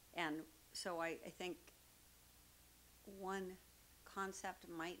 And so I think one concept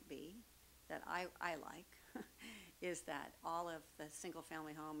might be that I like is that all of the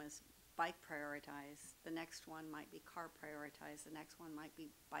single-family home is bike prioritized. The next one might be car prioritized. The next one might be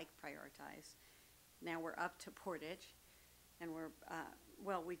bike prioritized. Now we're up to Portage, and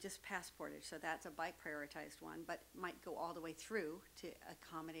we just passed Portage, so that's a bike prioritized one, but might go all the way through to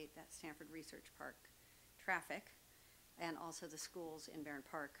accommodate that Stanford Research Park traffic, and also the schools in Barron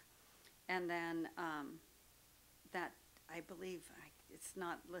Park. And then that, I believe, it's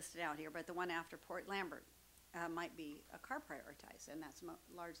not listed out here, but the one after Port Lambert might be a car prioritized, and that's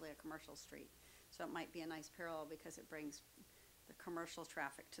largely a commercial street. So it might be a nice parallel because it brings the commercial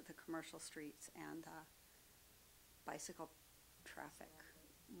traffic to the commercial streets and bicycle traffic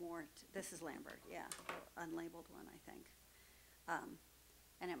more. This is Lambert, yeah, the unlabeled one, I think.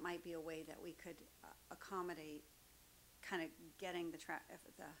 And it might be a way that we could accommodate kind of getting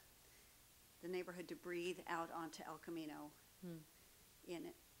the neighborhood to breathe out onto El Camino. In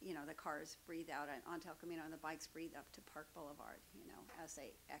it, the cars breathe out onto El Camino, and the bikes breathe up to Park Boulevard, as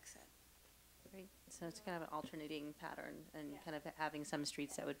they exit. Great. So it's kind of an alternating pattern, and kind of having some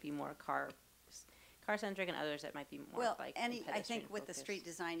streets that would be more car-centric, and others that might be more bike and pedestrian I think with the focused. street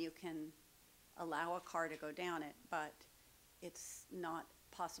design, you can allow a car to go down it, but it's not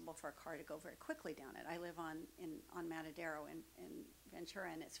possible for a car to go very quickly down it. I live on Matadero in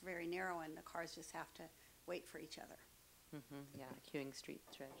Ventura, and it's very narrow, and the cars just have to wait for each other. Yeah, queuing street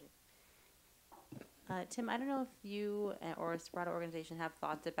strategy. Tim, I don't know if you or a Sparta organization have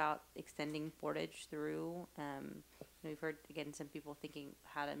thoughts about extending Portage through. We've heard, again, some people thinking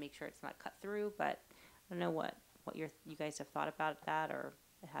how to make sure it's not cut through, but I don't know what you guys have thought about that or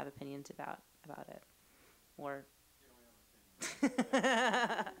have opinions about it. Or It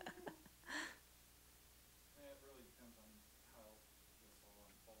really depends on how this all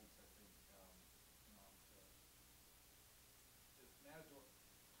unfolds, I think.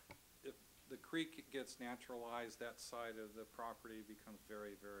 If the creek gets naturalized, that side of the property becomes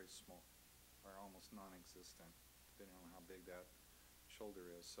very, very small, or almost non-existent, depending on how big that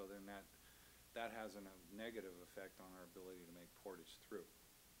shoulder is. So then that has a negative effect on our ability to make Portage through,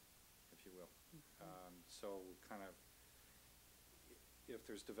 if you will. So kind of, if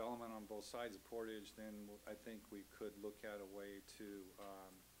there's development on both sides of Portage, then I think we could look at a way to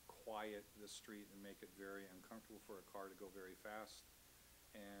quiet the street and make it very uncomfortable for a car to go very fast,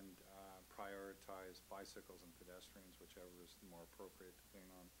 and prioritize bicycles and pedestrians, whichever is more appropriate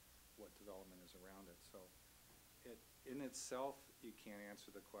depending on what development is around it. So in itself, you can't answer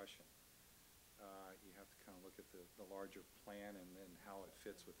the question. You have to kind of look at the larger plan and then how it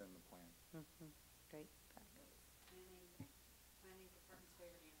fits within the plan. Great.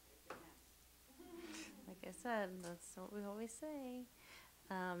 Like I said, that's what we always say.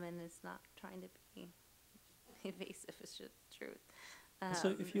 And it's not trying to be evasive, it's just the truth.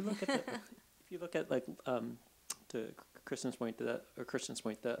 So if you look at if you look at like to Kristen's point that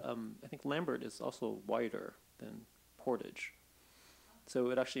I think Lambert is also wider than Portage, so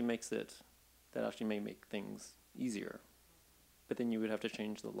it actually makes it that actually may make things easier, but then you would have to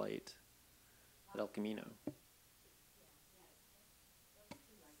change the light at El Camino. I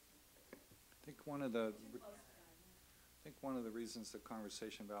think one of the reasons the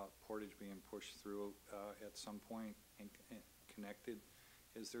conversation about Portage being pushed through at some point and connected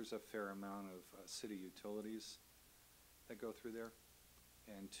is there's a fair amount of city utilities that go through there,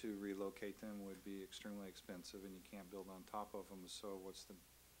 and to relocate them would be extremely expensive, and you can't build on top of them. So what's the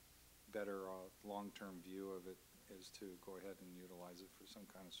better long-term view of it is to go ahead and utilize it for some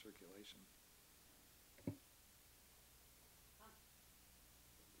kind of circulation.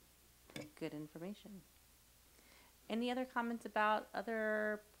 Good information. Any other comments about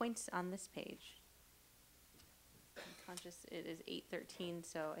other points on this page? I'm conscious it is 8:13,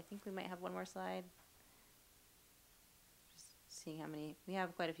 so I think we might have one more slide. Just seeing how many, we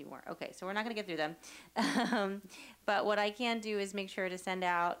have quite a few more. Okay, so we're not gonna get through them. But what I can do is make sure to send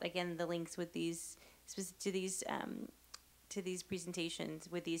out, again, the links with these, to these presentations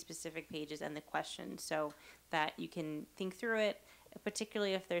with these specific pages and the questions, so that you can think through it,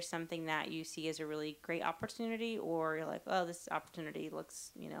 particularly if there's something that you see as a really great opportunity, or you're like, oh, this opportunity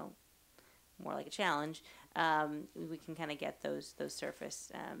looks, more like a challenge. We can kind of get those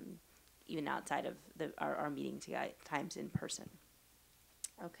surface even outside of our meeting times in person.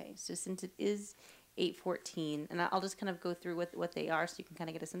 Okay, so since it is 8:14, and I'll just kind of go through what they are so you can kind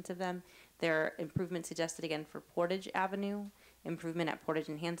of get a sense of them. There are improvements suggested again for Portage Avenue, improvement at Portage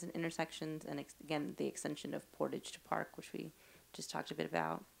and Hanson intersections, and again, the extension of Portage to Park, which we just talked a bit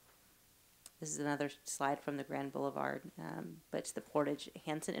about. This is another slide from the Grand Boulevard, but it's the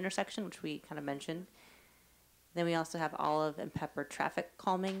Portage-Hanson intersection, which we kind of mentioned. Then we also have Olive and Pepper traffic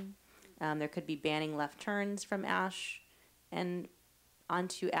calming. There could be banning left turns from Ash and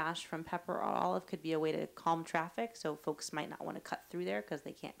onto Ash from Pepper or Olive could be a way to calm traffic, so folks might not want to cut through there because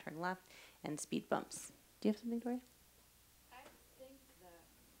they can't turn left, and speed bumps. Do you have something, Doria? I think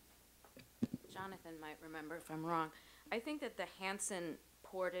that Jonathan might remember if I'm wrong. I think that the Hanson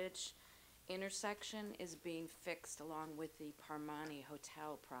Portage intersection is being fixed along with the Parmani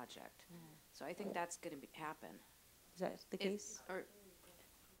Hotel project. So I think that's going to happen. Is that the case? Or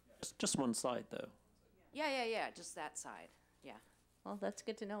Just one side though. yeah, just that side. Yeah. Well, that's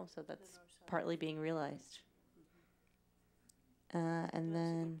good to know. So that's partly being realized. And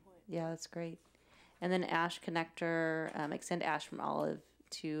then, yeah, that's great. And then Ash connector, extend Ash from Olive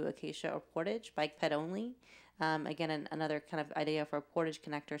to Acacia or Portage, bike ped only. Again, another kind of idea for a Portage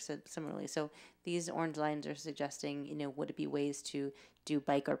connector, so similarly. So these orange lines are suggesting, would it be ways to do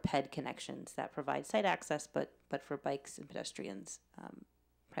bike or ped connections that provide site access, but for bikes and pedestrians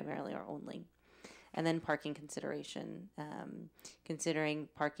primarily or only. And then parking consideration, considering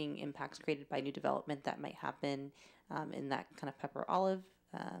parking impacts created by new development that might happen in that kind of Pepper Olive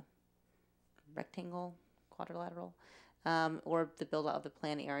rectangle, quadrilateral, or the build out of the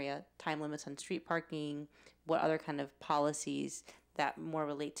plan area, time limits on street parking, what other kind of policies that more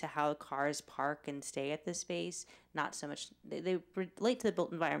relate to how cars park and stay at this space, not so much, they relate to the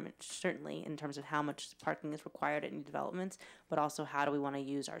built environment, certainly, in terms of how much parking is required at new developments, but also how do we want to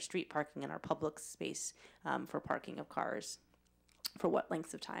use our street parking and our public space for parking of cars, for what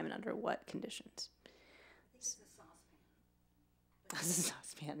lengths of time and under what conditions. It's a saucepan. A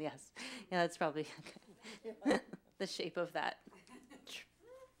saucepan, yes. Yeah, that's probably okay. The shape of that,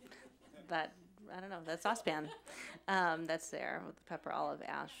 I don't know, that saucepan that's there with the Pepper Olive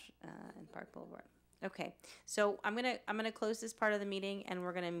Ash and Park Boulevard. Okay, so I'm gonna close this part of the meeting and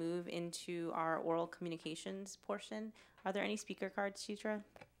we're gonna move into our oral communications portion. Are there any speaker cards, Chitra?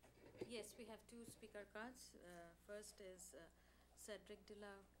 Yes, we have two speaker cards. First is Cedric de la,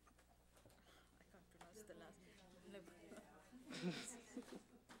 I can't pronounce the last name.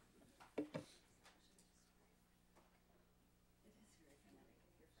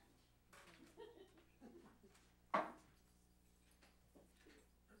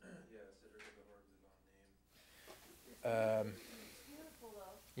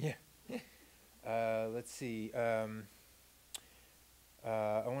 Yeah. Let's see. I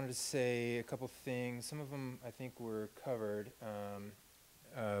wanted to say a couple things. Some of them I think were covered.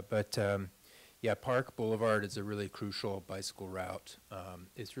 But Park Boulevard is a really crucial bicycle route.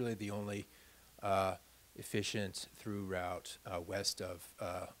 It's really the only efficient through route west of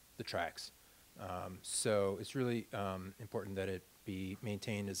the tracks. So it's really important that it be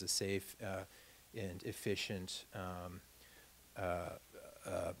maintained as a safe and efficient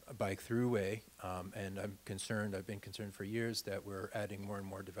bike throughway. And I've been concerned for years that we're adding more and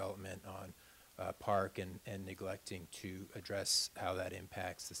more development on Park and neglecting to address how that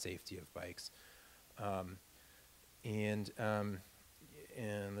impacts the safety of bikes. And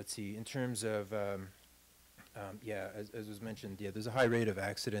let's see, in terms of, as was mentioned, there's a high rate of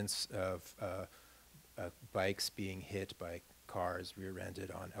accidents of bikes being hit by cars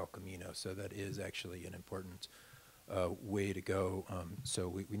rear-ended on El Camino, so that is actually an important way to go. So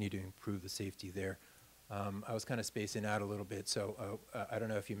we need to improve the safety there. I was kind of spacing out a little bit, so I don't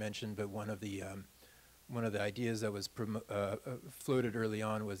know if you mentioned, but one of the ideas that was floated early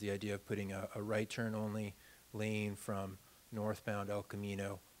on was the idea of putting a right turn only lane from northbound El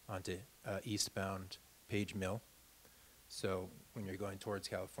Camino onto eastbound Page Mill. So when you're going towards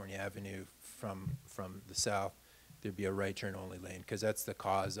California Avenue from the south, there'd be a right turn only lane, because that's the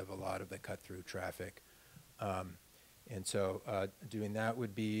cause of a lot of the cut-through traffic. And so doing that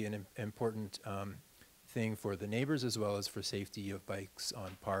would be an important thing for the neighbors as well as for safety of bikes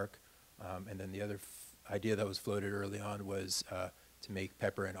on Park. And then the other idea that was floated early on was to make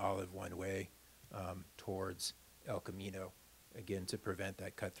Pepper and Olive one way towards El Camino, again, to prevent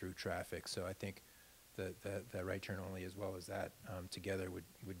that cut-through traffic. So I think the right turn only as well as that together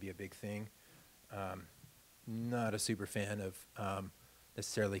would be a big thing. Not a super fan of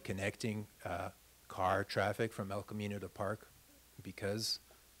necessarily connecting car traffic from El Camino to Park because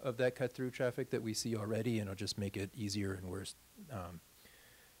of that cut-through traffic that we see already, and it'll just make it easier and worse.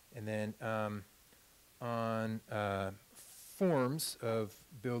 And then on forms of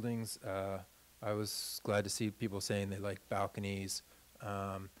buildings, I was glad to see people saying they like balconies.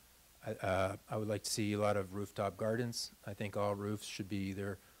 I would like to see a lot of rooftop gardens. I think all roofs should be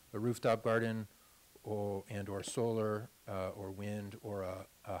either a rooftop garden or solar or wind, or a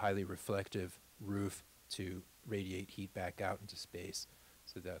highly reflective roof to radiate heat back out into space.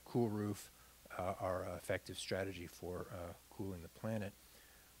 So the cool roof are an effective strategy for cooling the planet.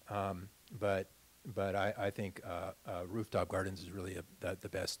 But I think rooftop gardens is really the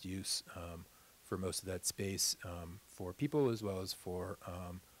best use for most of that space for people as well as for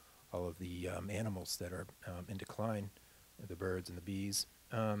all of the animals that are in decline, the birds and the bees.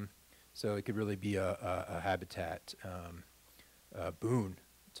 So it could really be a habitat boon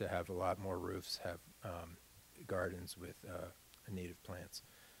to have a lot more roofs, have gardens with native plants.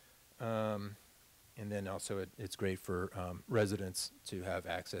 And then also it's great for residents to have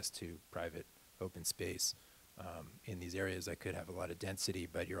access to private open space in these areas that could have a lot of density,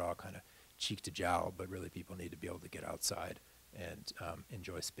 but you're all kind of cheek to jowl, but really people need to be able to get outside and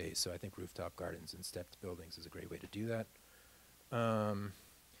enjoy space. So I think rooftop gardens and stepped buildings is a great way to do that. And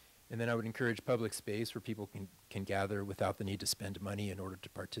then I would encourage public space where people can gather without the need to spend money in order to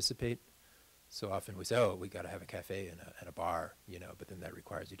participate. So often we say, oh, we got to have a cafe and a bar, but then that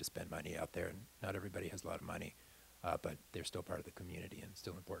requires you to spend money out there, and not everybody has a lot of money, but they're still part of the community and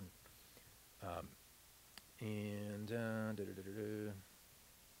still important. And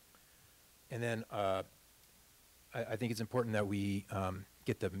then I think it's important that we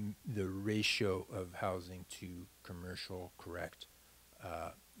get the ratio of housing to commercial correct,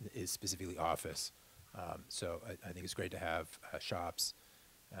 is specifically office. So I think it's great to have shops,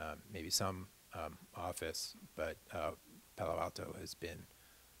 maybe some office, but Palo Alto has been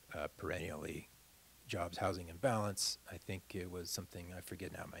perennially jobs, housing, and balance. I think it was something, I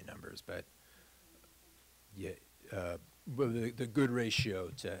forget now my numbers, but yeah, well, the good ratio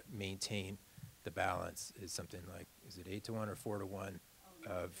to maintain the balance is something like, is it 8-to-1 or 4-to-1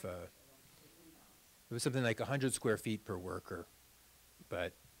 of, it was something like 100 square feet per worker,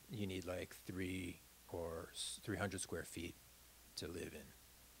 but you need like 300 or 300 square feet to live in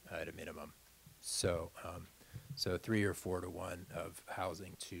at a minimum. So, so 3 or 4-to-1 of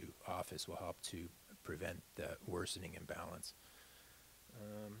housing to office will help to prevent the worsening imbalance.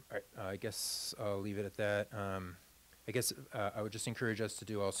 All right, I guess I'll leave it at that. I guess I would just encourage us to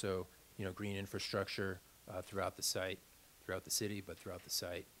do also, green infrastructure throughout the site, throughout the city, but throughout the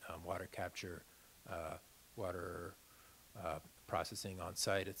site, water capture, water processing on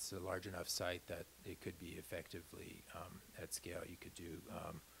site. It's a large enough site that it could be effectively at scale. You could do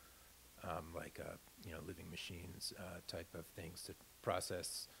like living machines type of things to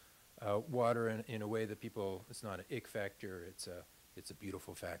process water in a way that people, it's not an ick factor, it's a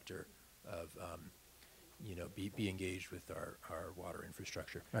beautiful factor of be engaged with our water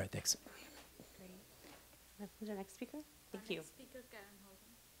infrastructure. All right, thanks. Great. Who's our next speaker? Thank you. Next speaker, Karen Holden.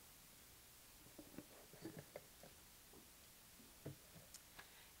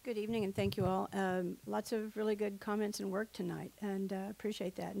 Good evening, and thank you all. Lots of really good comments and work tonight, and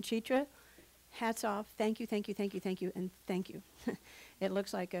appreciate that. And Chitra, hats off. Thank you, thank you, thank you, thank you, and thank you. It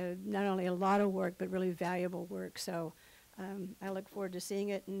looks like not only a lot of work, but really valuable work. So I look forward to seeing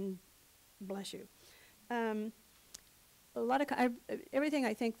it, and bless you. Everything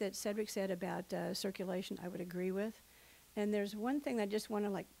I think that Cedric said about circulation, I would agree with. And there's one thing I just want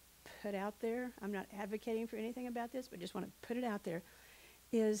to put out there. I'm not advocating for anything about this, but just want to put it out there.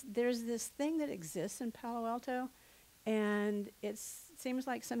 Is there's this thing that exists in Palo Alto, and it seems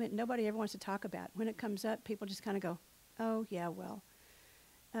like something nobody ever wants to talk about. When it comes up, people just kind of go, "Oh yeah, well."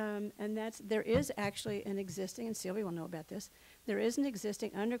 And there is actually an existing, and Sylvia will know about this. There is an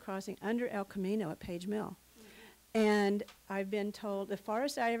existing undercrossing under El Camino at Page Mill. And I've been told the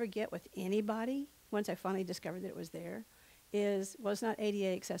farthest I ever get with anybody, once I finally discovered that it was there, is, well, it's not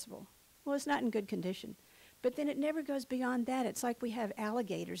ADA accessible. Well, it's not in good condition. But then it never goes beyond that. It's like we have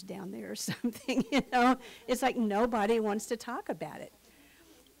alligators down there or something, you know? It's like nobody wants to talk about it.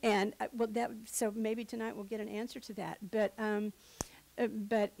 And, so maybe tonight we'll get an answer to that. But,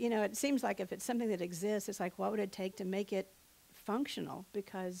 you know, it seems like if it's something that exists, it's like, what would it take to make it functional?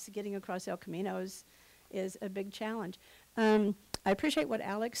 Because getting across El Camino is a big challenge. I appreciate what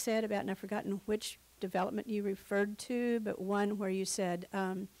Alex said about, and I've forgotten which development you referred to, but one where you said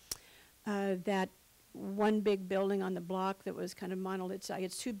that one big building on the block that was kind of monolithic.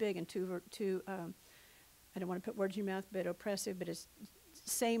 It's too big and too I don't want to put words in your mouth, but oppressive, but it's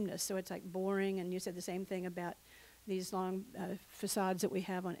sameness, so it's like boring. And you said the same thing about these long facades that we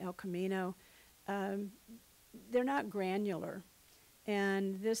have on El Camino. They're not granular.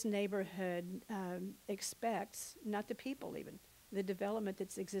 And this neighborhood expects, not the people even, the development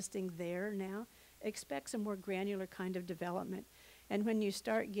that's existing there now, expects a more granular kind of development. And when you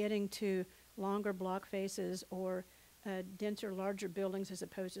start getting to longer block faces or denser, larger buildings as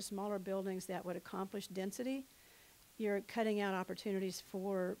opposed to smaller buildings that would accomplish density, you're cutting out opportunities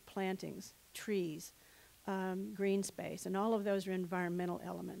for plantings, trees, green space, and all of those are environmental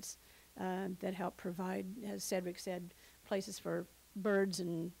elements that help provide, as Cedric said, places for birds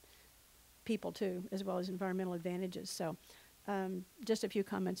and people too, as well as environmental advantages. So just a few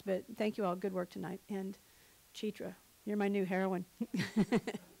comments, but thank you all. Good work tonight. And Chitra, you're my new heroine.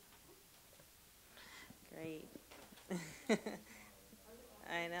 Great.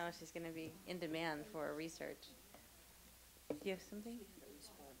 I know, she's going to be in demand for research. Do you have something?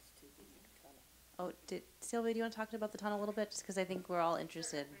 Oh, Sylvia, do you want to talk about the tunnel a little bit? Just because I think we're all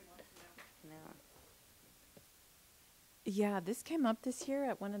interested. No. Yeah, this came up this year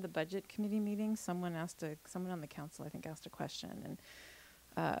at one of the budget committee meetings. Someone on the council, I think, asked a question,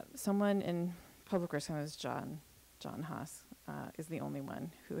 and someone in Public Works, it was John Haas, is the only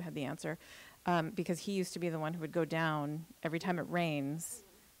one who had the answer, because he used to be the one who would go down every time it rains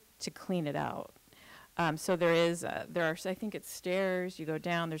to clean it out. So there are, I think it's stairs, you go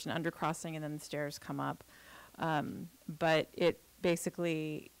down, there's an undercrossing, and then the stairs come up. But it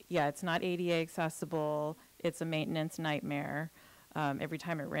basically, yeah, it's not ADA accessible. It's a maintenance nightmare every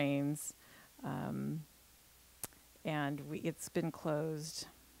time it rains. And it's been closed.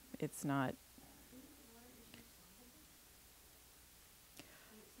 It's not.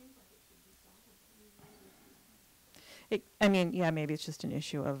 I mean, yeah, maybe it's just an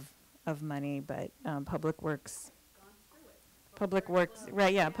issue of money, but Public Works,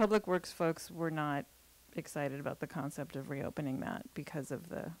 right, yeah, Public Works folks were not excited about the concept of reopening that because of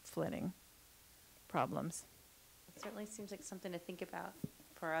the flooding problems. It certainly seems like something to think about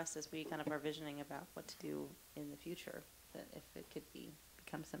for us as we kind of are visioning about what to do in the future, that if it could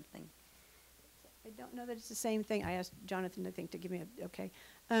become something. I don't know that it's the same thing. I asked Jonathan, I think, to give me a, okay.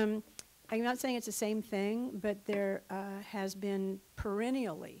 I'm not saying it's the same thing, but there has been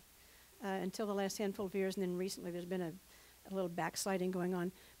perennially, until the last handful of years, and then recently there's been a little backsliding going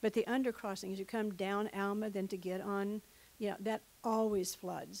on. But the undercrossing, as you come down Alma, then to get on, that always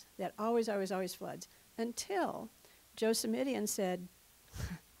floods. That always floods. Until Joe Simidian said,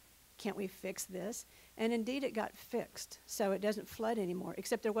 can't we fix this? And indeed it got fixed, so it doesn't flood anymore,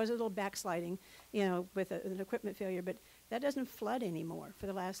 except there was a little backsliding, with an equipment failure, but that doesn't flood anymore for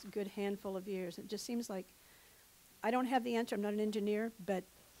the last good handful of years. It just seems like, I don't have the answer, I'm not an engineer, but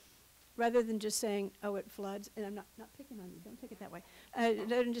rather than just saying, oh, it floods, and I'm not picking on you, don't take it that way,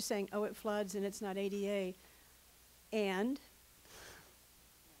 rather than just saying, oh, it floods and it's not ADA, and?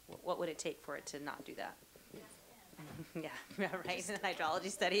 What would it take for it to not do that? Yeah, right, an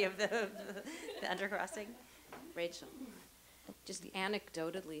hydrology study of the undercrossing. Rachel, just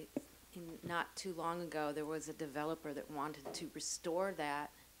anecdotally, not too long ago, there was a developer that wanted to restore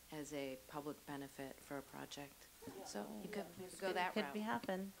that as a public benefit for a project. So you could go that Could route. be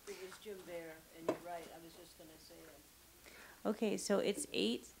happen. It was Jim Bear, and you're right, I was just gonna say that. Okay, so it's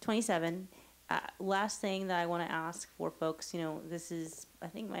 8:27. Last thing that I want to ask for folks, this is, I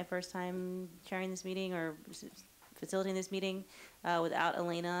think, my first time chairing this meeting or facilitating this meeting without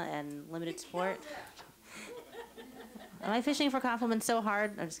Elena and limited support. Am I fishing for compliments so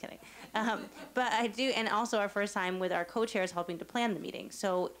hard? I'm just kidding. But I do, and also our first time with our co-chairs helping to plan the meeting.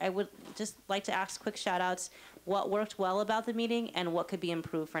 So I would just like to ask quick shout-outs, what worked well about the meeting and what could be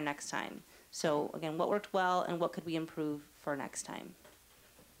improved for next time. So again, what worked well and what could we improve for next time?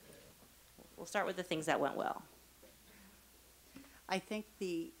 We'll start with the things that went well. I think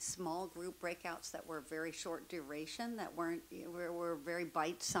the small group breakouts that were very short duration, that were very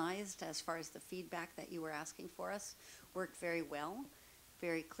bite-sized as far as the feedback that you were asking for us, worked very well.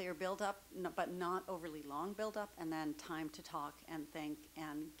 Very clear build-up, but not overly long build-up, and then time to talk and think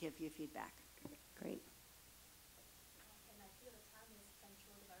and give you feedback. Great. And I feel the time is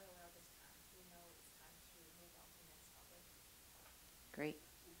central very well this time. We know it's time to move on to the next topic. Great.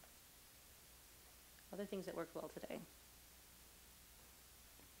 Other things that worked well today.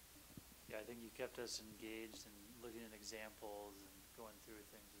 Yeah, I think you kept us engaged and looking at examples and going through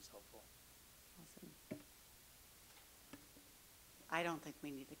things was helpful. Awesome. I don't think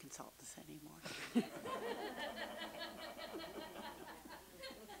we need to consult this anymore.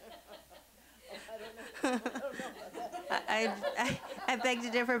 I beg to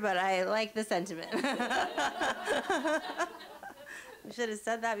differ, but I like the sentiment. We should have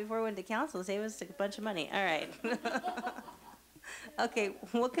said that before we went to council, save us a bunch of money. All right. Okay,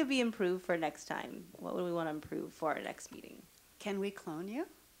 what could be improved for next time? What would we want to improve for our next meeting? Can we clone you?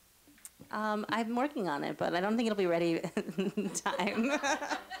 I'm working on it, but I don't think it'll be ready in time. For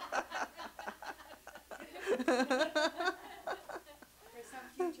some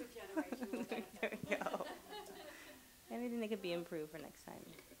future generation, we'll There we go. Anything that could be improved for next time.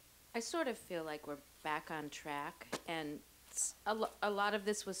 I sort of feel like we're back on track, and a lot of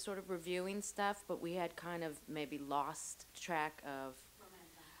this was sort of reviewing stuff, but we had kind of maybe lost track of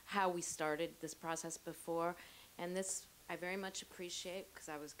how we started this process before. And this I very much appreciate, because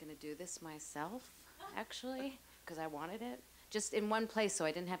I was going to do this myself, actually, because I wanted it. Just in one place, so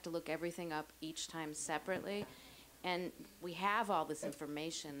I didn't have to look everything up each time separately. And we have all this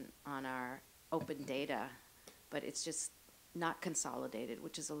information on our open data, but it's just not consolidated,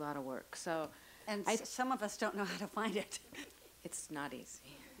 which is a lot of work. So, and some of us don't know how to find it. It's not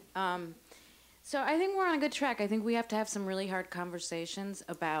easy. So I think we're on a good track. I think we have to have some really hard conversations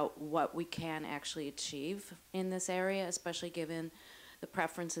about what we can actually achieve in this area, especially given the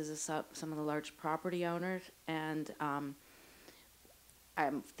preferences of some of the large property owners. And I'm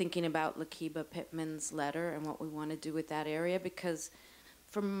thinking about Lakiba Pittman's letter and what we want to do with that area, because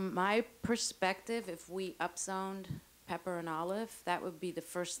from my perspective, if we upzoned Pepper and Olive, that would be the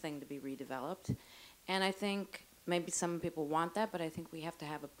first thing to be redeveloped. And I think maybe some people want that, but I think we have to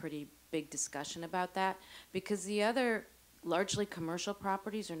have a pretty big discussion about that, because the other largely commercial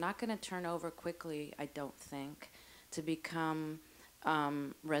properties are not going to turn over quickly, I don't think, to become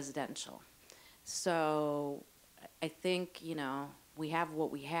residential. So I think, we have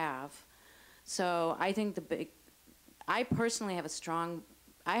what we have. So I think I personally have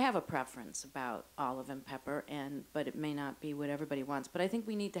I have a preference about Olive and Pepper, but it may not be what everybody wants. But I think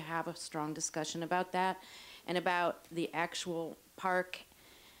we need to have a strong discussion about that and about the actual park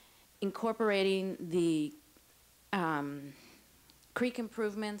incorporating the creek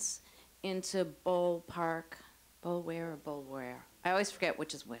improvements into Bolware. I always forget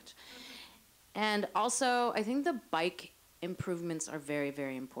which is which. And also, I think the bike improvements are very,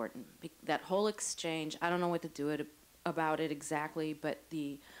 very important. That whole exchange, I don't know what to do about it exactly, but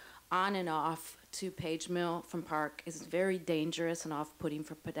the on and off to Page Mill from Park is very dangerous and off-putting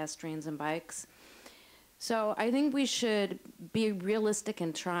for pedestrians and bikes. So I think we should be realistic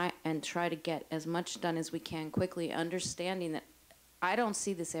and try to get as much done as we can quickly, understanding that I don't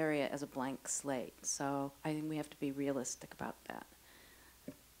see this area as a blank slate. So I think we have to be realistic about that.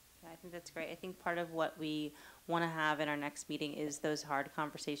 Yeah, I think that's great. I think part of what we want to have in our next meeting is those hard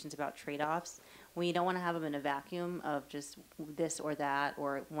conversations about trade-offs. We don't want to have them in a vacuum of just this or that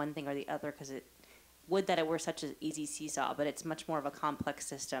or one thing or the other, because it were such an easy seesaw, but it's much more of a complex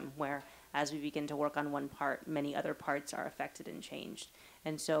system where as we begin to work on one part, many other parts are affected and changed.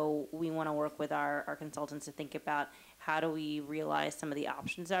 And so we want to work with our consultants to think about how do we realize some of the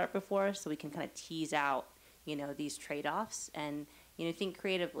options that are before us so we can kind of tease out, these trade-offs and, think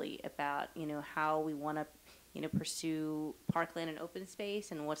creatively about, how we want to, pursue parkland and open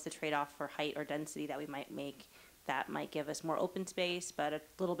space and what's the trade-off for height or density that we might make that might give us more open space but a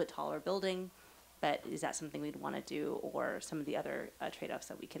little bit taller building. but is that something we'd want to do, or some of the other trade-offs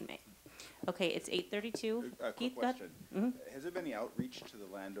that we can make? Okay, it's 8:32. A quick Keith, go ahead. question. Mhm. Has there been any outreach to the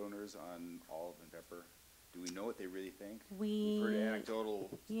landowners on Olive and Pepper? Do we know what they really think? We've heard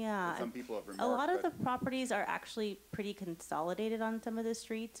anecdotal. Yeah. that some people have remarked. A lot of but the properties are actually pretty consolidated on some of the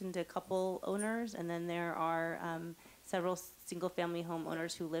streets into a couple owners, and then there are several single-family home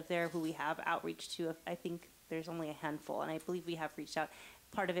owners who live there who we have outreach to. I think there's only a handful, and I believe we have reached out.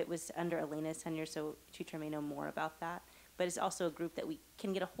 Part of it was under Elena's tenure, so Chitra may know more about that. But it's also a group that we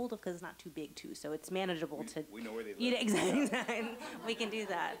can get a hold of because it's not too big too, so it's manageable to. we know where they live. Yeah, exactly. We can do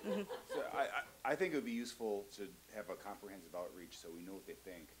that. So I think it would be useful to have a comprehensive outreach so we know what they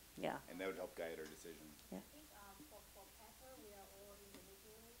think. Yeah. And that would help guide our decisions. Yeah.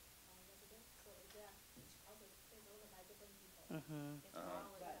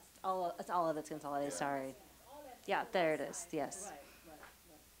 It's all of it's consolidated. Sorry. Yeah, there it is. Yes.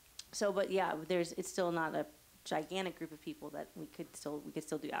 So, but yeah, it's still not a gigantic group of people that we could still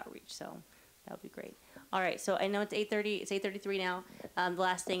do outreach. So that would be great. All right. So I know it's 8:30. It's 8:33 now. The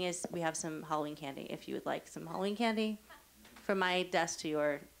last thing is we have some Halloween candy. If you would like some Halloween candy, from my desk to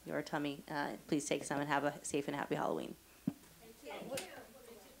your tummy, please take some and have a safe and happy Halloween.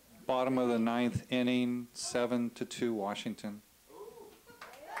 Bottom of the ninth inning, 7-2 Washington.